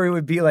category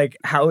would be like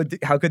how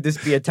could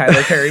this be a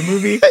Tyler Perry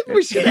movie?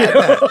 We should have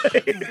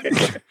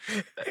that.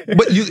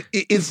 But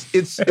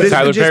it's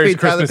Tyler Perry's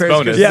Christmas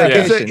bonus. Yeah,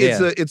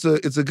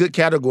 it's a good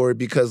category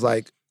because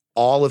like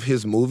all of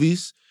his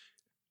movies,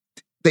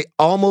 they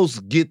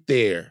almost get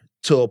there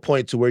to a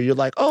point to where you're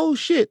like, oh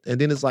shit.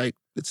 And then it's like,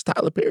 it's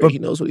Tyler Perry. He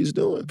knows what he's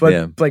doing.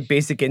 But like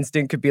Basic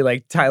Instinct could be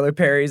like Tyler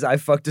Perry's I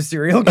Fucked a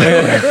Serial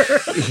Killer.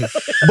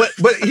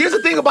 But here's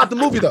the thing about the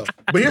movie though.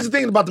 Here's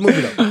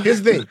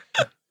the thing.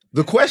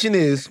 The question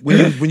is,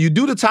 when you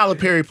do the Tyler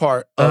Perry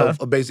part of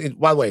Basic,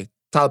 by the way,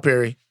 Tyler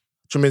Perry,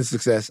 tremendous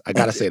success. I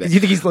gotta say that. Do you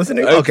think he's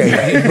listening? Okay.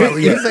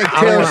 He's like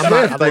Taylor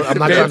Swift. I'm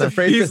not trying to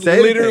afraid He's to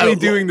say literally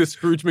doing the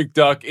Scrooge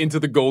McDuck into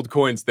the gold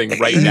coins thing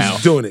right now.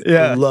 He's doing it.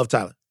 Yeah. I love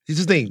Tyler.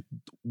 Here's the thing.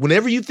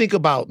 Whenever you think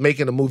about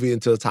making a movie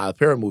into a Tyler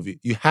Perry movie,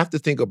 you have to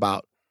think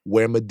about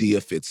where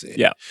Medea fits in.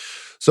 Yeah.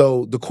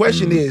 So the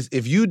question is,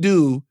 if you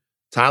do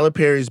Tyler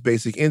Perry's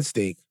Basic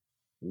Instinct,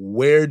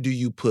 where do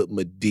you put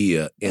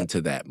Medea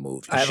into that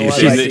movie?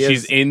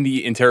 She's in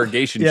the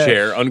interrogation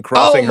chair,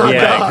 uncrossing her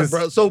legs. God,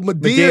 bro. So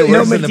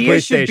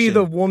Medea should be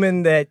the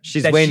woman that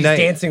she's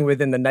dancing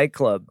with in the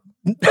nightclub.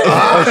 She's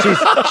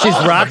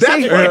Roxy?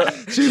 That's right.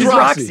 She's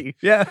Roxy.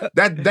 Yeah.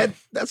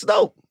 That's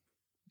dope.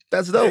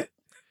 That's dope.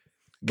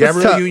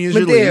 Gabrielle Union's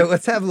your Medea, lead.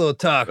 let's have a little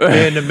talk,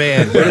 man to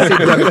man. What does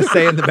Douglas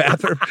say in the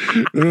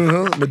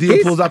bathroom?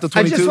 Medea pulls out the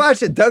 22. I just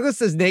watched it.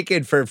 Douglas is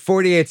naked for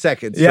 48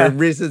 seconds for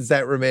reasons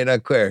that remain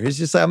unclear. He's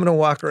just like, I'm going to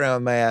walk around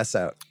with my ass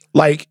out.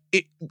 Like,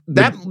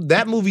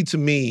 that movie to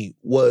me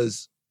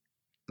was,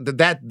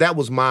 that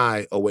was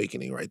my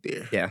awakening right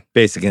there. Yeah.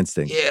 Basic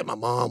Instinct. Yeah, my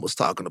mom was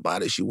talking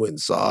about it. She went and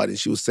saw it, and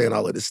she was saying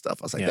all of this stuff.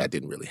 I was like, that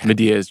didn't really happen.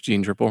 Medea is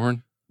Jean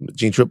Triplehorn.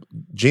 Gene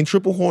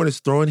Triplehorn is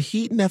throwing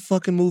heat in that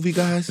fucking movie,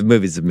 guys. The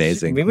movie's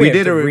amazing. We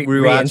did a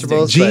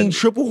rewatchable. Gene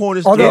Triplehorn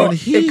is throwing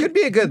heat. It could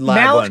be a good live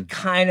Mal one.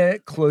 kind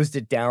of closed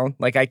it down.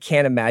 Like I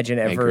can't imagine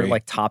ever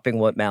like topping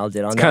what Mal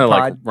did on It's that pod. kind of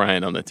like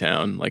Ryan on the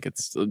Town. Like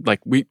it's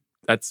like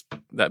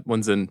that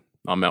one's on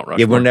Mount Rushmore.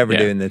 Yeah, we're never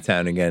doing the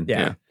Town again.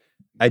 Yeah.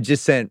 I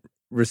just sent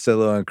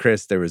Russillo and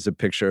Chris, there was a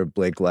picture of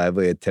Blake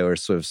Lively at Taylor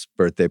Swift's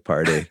birthday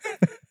party.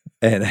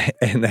 And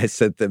I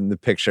sent them the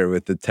picture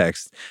with the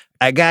text.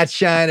 I got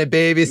Shine a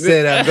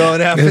babysit. I'm going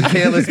out for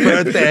Taylor's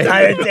birthday.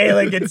 Tyler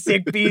Taylor gets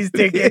sick bees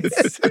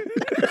tickets.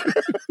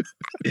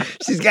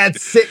 She's got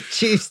sick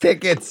Chiefs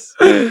tickets.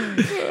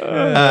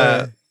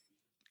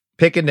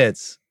 Picking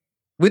Nits.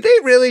 Would they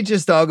really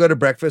just all go to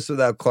breakfast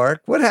without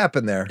Clark? What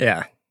happened there?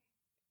 Yeah.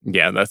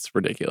 Yeah, that's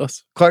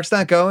ridiculous. Clark's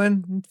not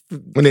going?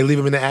 When they leave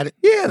him in the attic?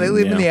 Yeah, they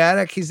leave him in the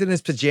attic. He's in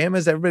his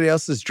pajamas. Everybody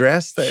else is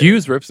dressed.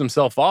 Hughes rips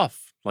himself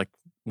off like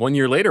 1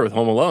 year later with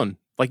Home Alone.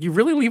 Like, you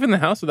really leaving the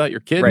house without your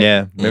kid? Right.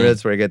 Yeah, maybe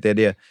that's where I get the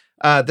idea.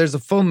 There's a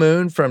full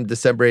moon from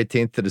December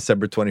 18th to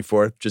December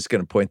 24th. Just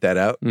going to point that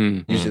out.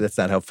 Usually that's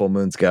not how full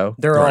moons go.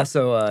 There are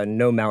also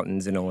no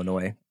mountains in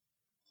Illinois.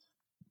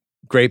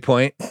 Great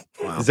point.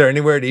 Wow. Is there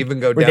anywhere to even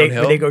go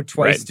downhill? Where they go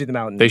twice to the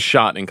mountains. They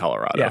shot in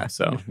Colorado. Yeah.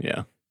 So,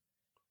 yeah.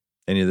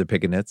 Any other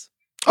picking hits?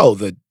 Oh,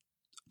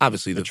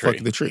 obviously the tree.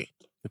 fucking the tree.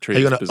 The tree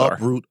You're is gonna bizarre.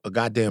 uproot a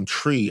goddamn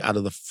tree out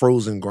of the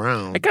frozen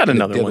ground. I got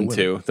another one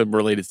too that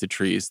related to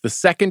trees. The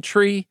second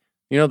tree,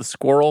 the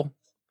squirrel.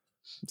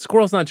 The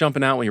squirrel's not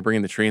jumping out when you're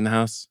bringing the tree in the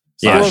house.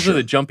 Squirrels are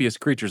the jumpiest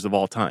creatures of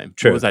all time.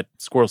 True. What was that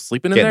squirrel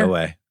sleeping in Getting there?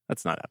 away.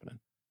 That's not happening.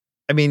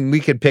 I mean,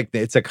 we could pick.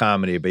 It's a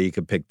comedy, but you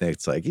could pick.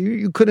 It's like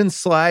you couldn't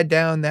slide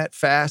down that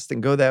fast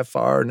and go that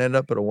far and end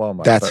up at a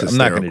Walmart. I'm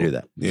not going to do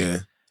that. Yeah.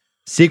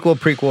 Sequel,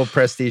 prequel,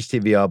 Prestige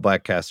TV, all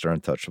black cast are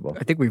untouchable.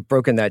 I think we've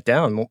broken that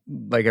down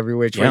like every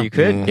which way you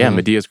could. Mm-hmm. Yeah,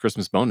 Medea's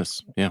Christmas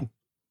bonus. Yeah.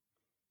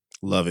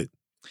 Love it.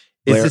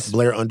 Is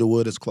Blair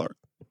Underwood as Clark.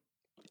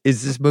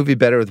 Is this movie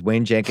better with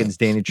Wayne Jenkins,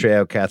 Danny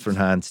Trejo, Catherine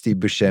Hahn, Steve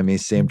Buscemi,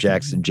 Sam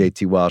Jackson,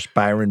 J.T. Walsh,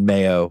 Byron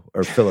Mayo,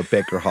 or Philip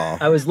Baker Hall?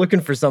 I was looking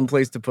for some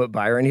place to put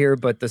Byron here,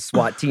 but the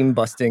SWAT team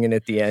busting in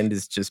at the end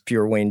is just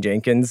pure Wayne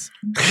Jenkins.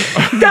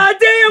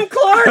 Goddamn,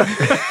 Clark!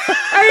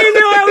 I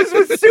didn't know I was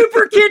with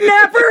Super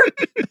Kidnapper!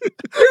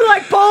 You're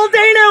like Paul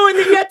Dano in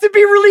the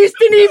yet-to-be-released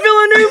Denis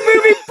Villeneuve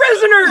movie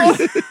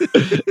Prisoners!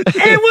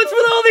 And what's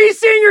with all these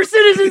senior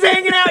citizens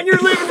hanging out in your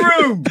living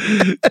room?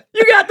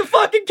 You got the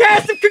fucking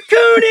cast of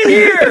Cocoon in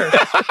here!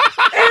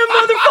 And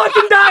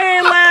motherfucking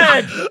Diane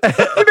Ladd! You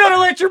better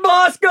let your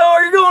boss go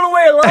or you're going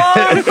away a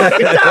long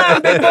fucking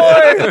time, big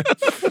boy!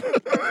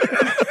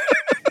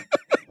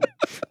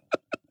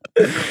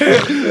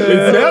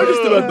 It's now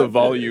just about the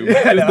volume.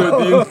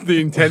 The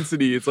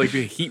intensity. It's like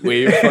the heat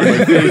wave from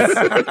my face.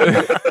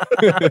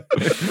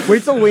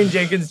 Wait till Wayne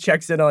Jenkins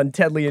checks in on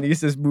Ted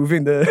Leonisis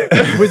moving the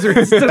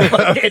Wizards to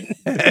fucking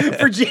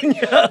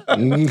Virginia.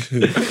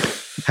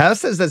 House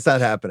says that's not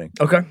happening.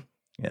 Okay.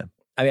 Yeah.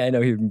 I mean, I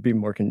know he'd be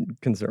more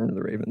concerned with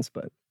the Ravens,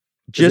 but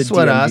just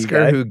one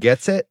Oscar. Guy. Who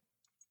gets it?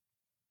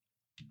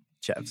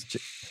 Chevs.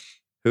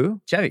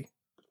 Who? Chevy.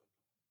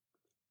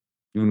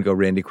 You want to go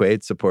Randy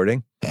Quaid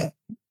supporting?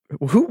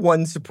 Who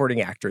won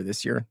supporting actor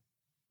this year?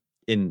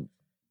 In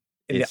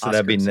the so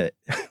that'd be like,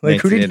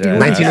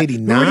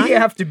 1989. Who do you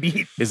have to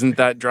beat? Isn't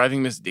that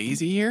Driving Miss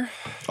Daisy here?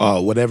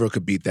 Oh, whatever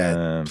could beat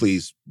that.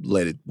 Please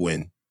let it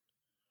win.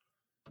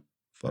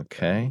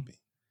 Okay.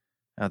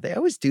 Now, they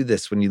always do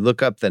this when you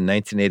look up the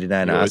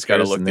 1989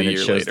 Oscars and then it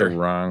shows the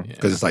wrong.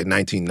 Because it's like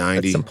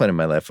 1990. At some point in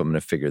my life, I'm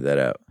going to figure that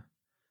out.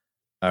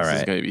 All This is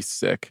right. going to be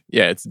sick.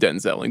 Yeah, it's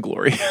Denzel in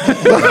Glory.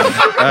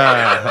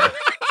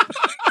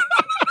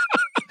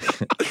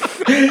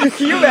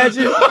 Can you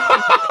imagine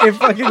if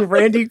fucking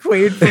Randy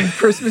Quaid from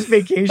Christmas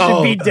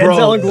Vacation beat Denzel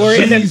bro, and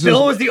Glory, and then Jesus.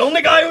 Bill was the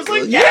only guy who was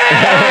like,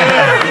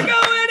 "Yeah, there you go,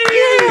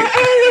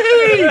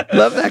 Eddie!"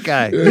 Love that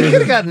guy. He could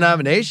have got a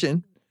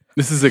nomination.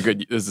 This is a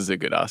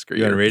good Oscar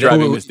You wanna year. read it?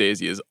 Driving Cool. Miss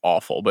Daisy is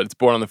awful, but it's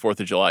Born on the 4th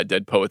of July,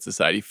 Dead Poets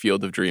Society,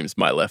 Field of Dreams,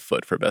 My Left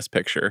Foot for Best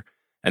Picture.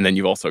 And then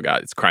you've also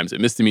got it's Crimes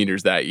and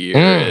Misdemeanors that year.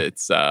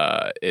 It's Do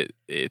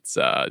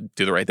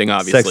the Right Thing,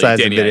 obviously. Sex, Lies,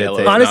 and Danny Videotape.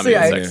 Aiello Honestly,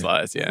 nominated Sex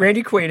Lies, yeah.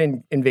 Randy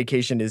Quaid in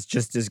Vacation is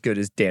just as good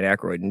as Dan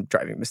Aykroyd in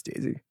Driving Miss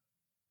Daisy.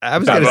 I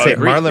was going to say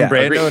Agreed. Marlon Yeah,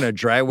 Brando agreed. in a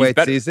dry white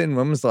better. season.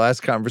 When was the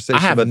last conversation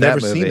I have about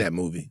never that movie? seen that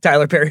movie.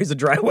 Tyler Perry's a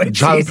dry white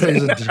Tyler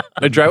season. Perry's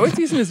A Dry White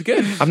Season is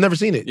good. I've never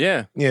seen it.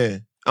 Yeah. Yeah.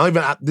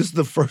 This is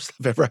the first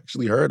I've ever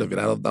actually heard of it.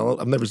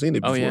 I've never seen it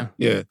before. Oh, yeah.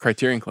 Yeah.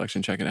 Criterion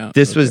Collection, check it out.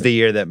 This was the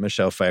year that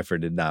Michelle Pfeiffer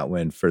did not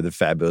win for The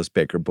Fabulous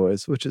Baker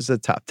Boys, which is a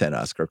top 10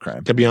 Oscar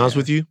crime. To be honest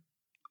with you,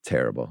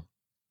 Terrible.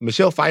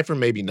 Michelle Pfeiffer,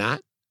 maybe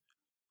not,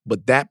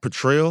 but that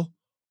portrayal,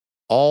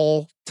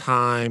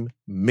 all-time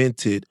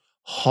minted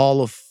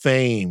Hall of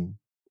Fame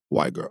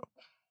white girl.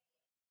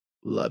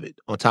 Love it.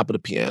 On top of the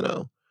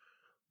piano.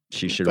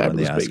 She should have won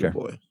the Fabulous Baker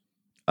Oscar.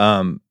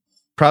 Boy.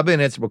 Probably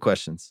unanswerable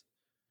questions.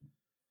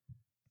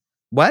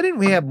 Why didn't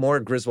we have more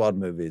Griswold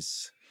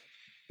movies?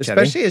 Chevy?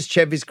 Especially as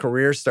Chevy's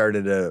career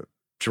started to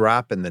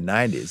drop in the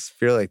 90s. I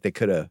feel like they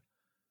could have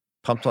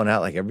pumped one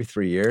out like every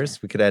 3 years.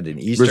 We could have had an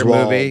Easter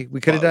Griswold, movie. We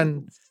could have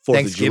done 4th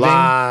Thanksgiving. of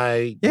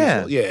July.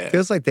 Yeah. Yeah.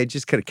 Feels like they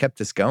just could have kept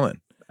this going.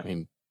 I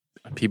mean,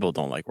 people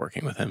don't like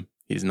working with him.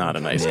 He's not a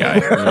nice guy.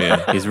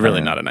 Yeah. He's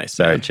really not a nice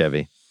Sorry, guy.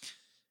 Chevy.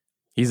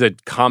 He's a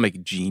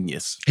comic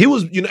genius. He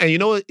was, and you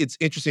know what? It's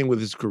interesting with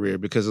his career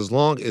because as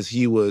long as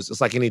he was, it's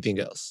like anything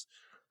else.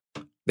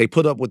 They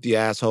put up with the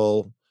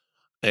asshole,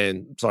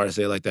 and sorry to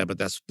say it like that, but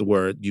that's the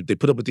word. They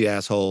put up with the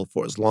asshole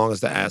for as long as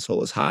the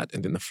asshole is hot,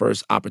 and then the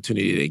first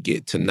opportunity they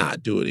get to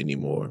not do it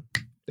anymore,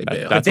 they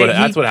bail. That's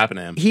what happened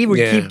to him. He would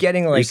keep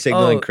getting Are like, you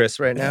signaling oh, Chris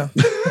right now?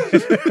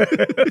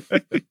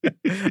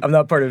 I'm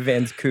not part of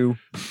Van's coup.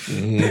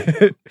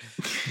 Yeah.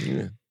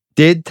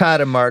 Did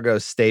Todd and Margot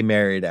stay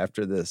married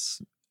after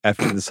this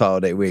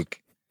holiday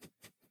week?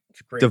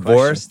 Great Divorced?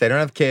 question. They don't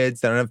have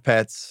kids. They don't have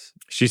pets.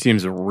 She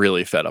seems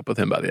really fed up with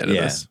him by the end of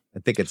this. I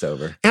think it's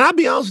over. And I'll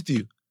be honest with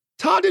you,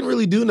 Todd didn't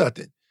really do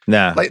nothing.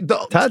 Nah. Like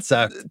Todd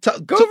sucked.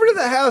 Go over to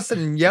the house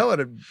and yell at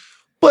him.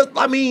 But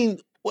I mean,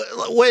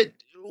 what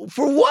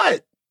for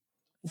what?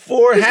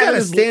 For He's got having to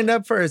his stand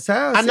up for his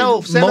house. I know,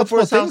 And stand up for multiple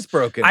his things house.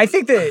 broken. I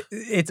think that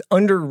it's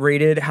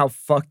underrated how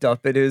fucked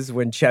up it is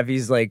when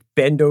Chevy's like,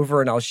 bend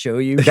over and I'll show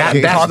you. That's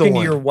I'm the talking to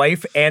one. your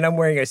wife and I'm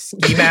wearing a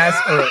ski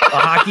mask or a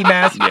hockey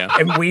mask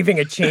and waving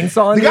a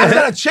chainsaw on The you. guy's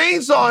got a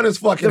chainsaw in his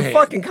fucking The hand.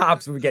 fucking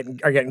cops are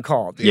getting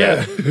called.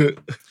 Yeah.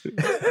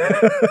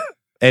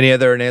 Any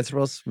other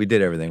unanswerables? We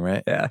did everything,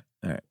 right? Yeah.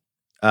 All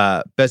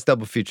right. Best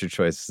double feature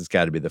choice has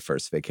got to be The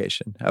First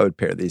Vacation. I would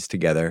pair these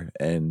together,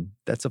 and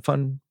that's a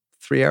fun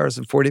 3 hours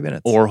and 40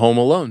 minutes. Or Home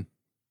Alone.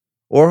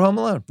 Or Home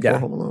Alone. Yeah. Or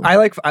Home Alone. I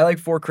like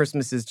Four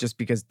Christmases just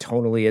because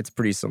tonally it's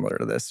pretty similar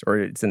to this, or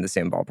it's in the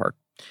same ballpark.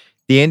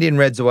 The Indian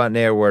Reds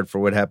Watney Award for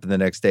what happened the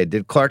next day.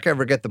 Did Clark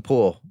ever get the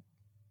pool?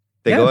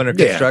 They go under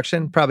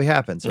construction? Probably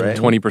happens, right?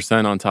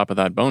 20% on top of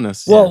that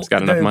bonus. Well, He's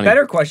got enough the money.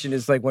 better question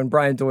is like when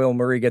Brian Doyle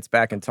Murray gets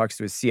back and talks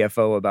to his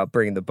CFO about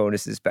bringing the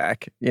bonuses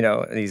back,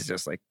 and he's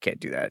just like, can't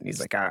do that. And he's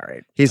like, all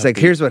right. He's like,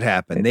 here's what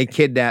happened. They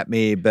kidnapped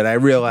me, but I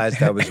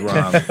realized I was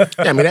wrong. Yeah,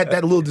 I mean, that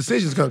little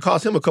decision is going to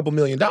cost him a couple $1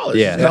 million.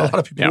 Yeah. He's got a lot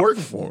of people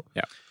working for him.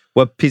 Yeah.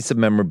 What piece of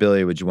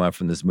memorabilia would you want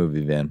from this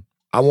movie, Van?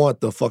 I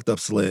want the fucked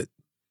up sled.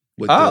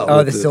 With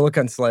the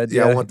silicone sled.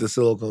 Yeah, I want the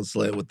silicone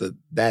sled with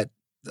that's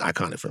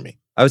iconic for me.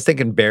 I was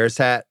thinking Bear's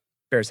hat.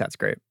 Bear's hat's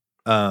great.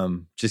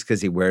 Just because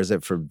he wears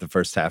it for the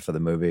first half of the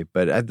movie.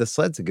 But the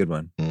sled's a good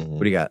one. Mm-hmm.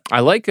 What do you got?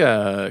 I like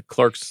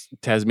Clark's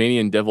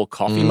Tasmanian Devil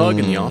coffee mug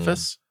in the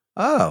office.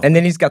 Oh. And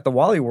then he's got the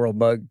Wally World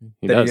mug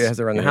He that does. he has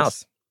around the He does.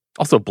 house.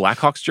 Also,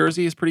 Blackhawks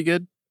jersey is pretty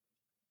good.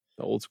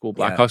 The old school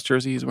Blackhawks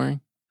jersey he's wearing.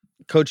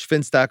 Coach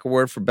Finstock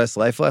Award for Best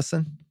Life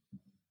Lesson.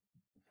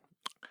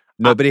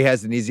 Nobody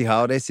has an easy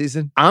holiday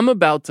season. I'm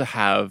about to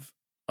have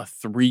a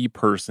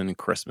 3-person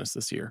Christmas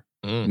this year.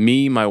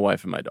 Me, my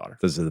wife, and my daughter.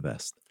 Those are the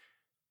best.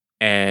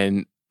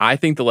 And I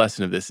think the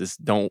lesson of this is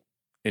don't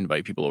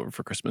invite people over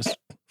for Christmas.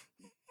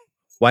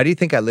 Why do you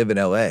think I live in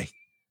LA?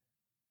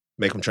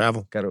 Make them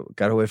travel.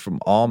 Got away from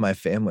all my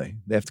family.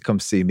 They have to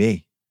come see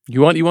me. You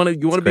want to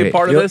be a great.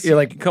 part of this? You're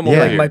like, come you're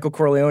over like here. Michael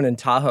Corleone in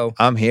Tahoe.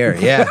 I'm here.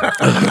 Yeah.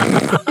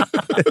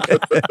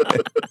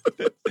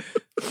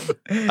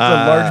 It's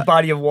a large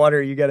body of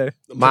water. You gotta.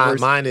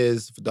 Mine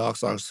is if a dog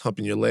starts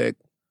humping your leg,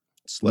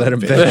 just Let him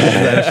fit. finish.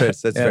 Let him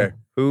finish. That's Yeah. fair.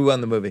 Who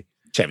won the movie?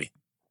 Chevy.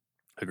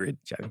 Agreed.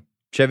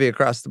 Chevy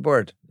across the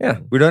board. Yeah.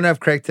 We don't have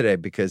Craig today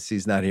because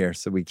he's not here,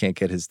 so we can't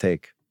get his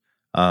take.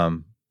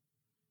 I'm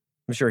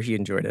sure he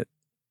enjoyed it.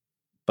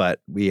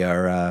 But we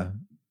are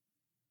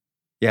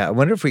Yeah, I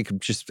wonder if we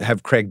could just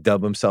have Craig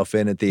dub himself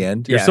in at the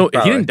end. Yeah, so he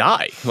didn't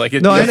die. Like,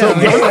 no, I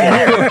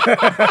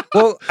know.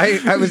 Well,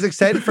 I was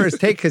excited for his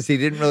take because he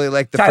didn't really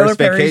like the Tyler first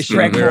Perry's vacation.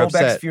 Craig We were Horlbeck's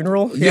upset.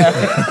 funeral. Yeah.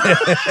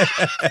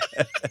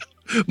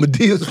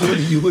 Medea's doing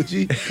the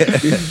eulogy.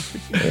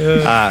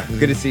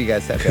 Good to see you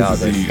guys. Happy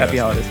holidays. Happy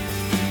holidays.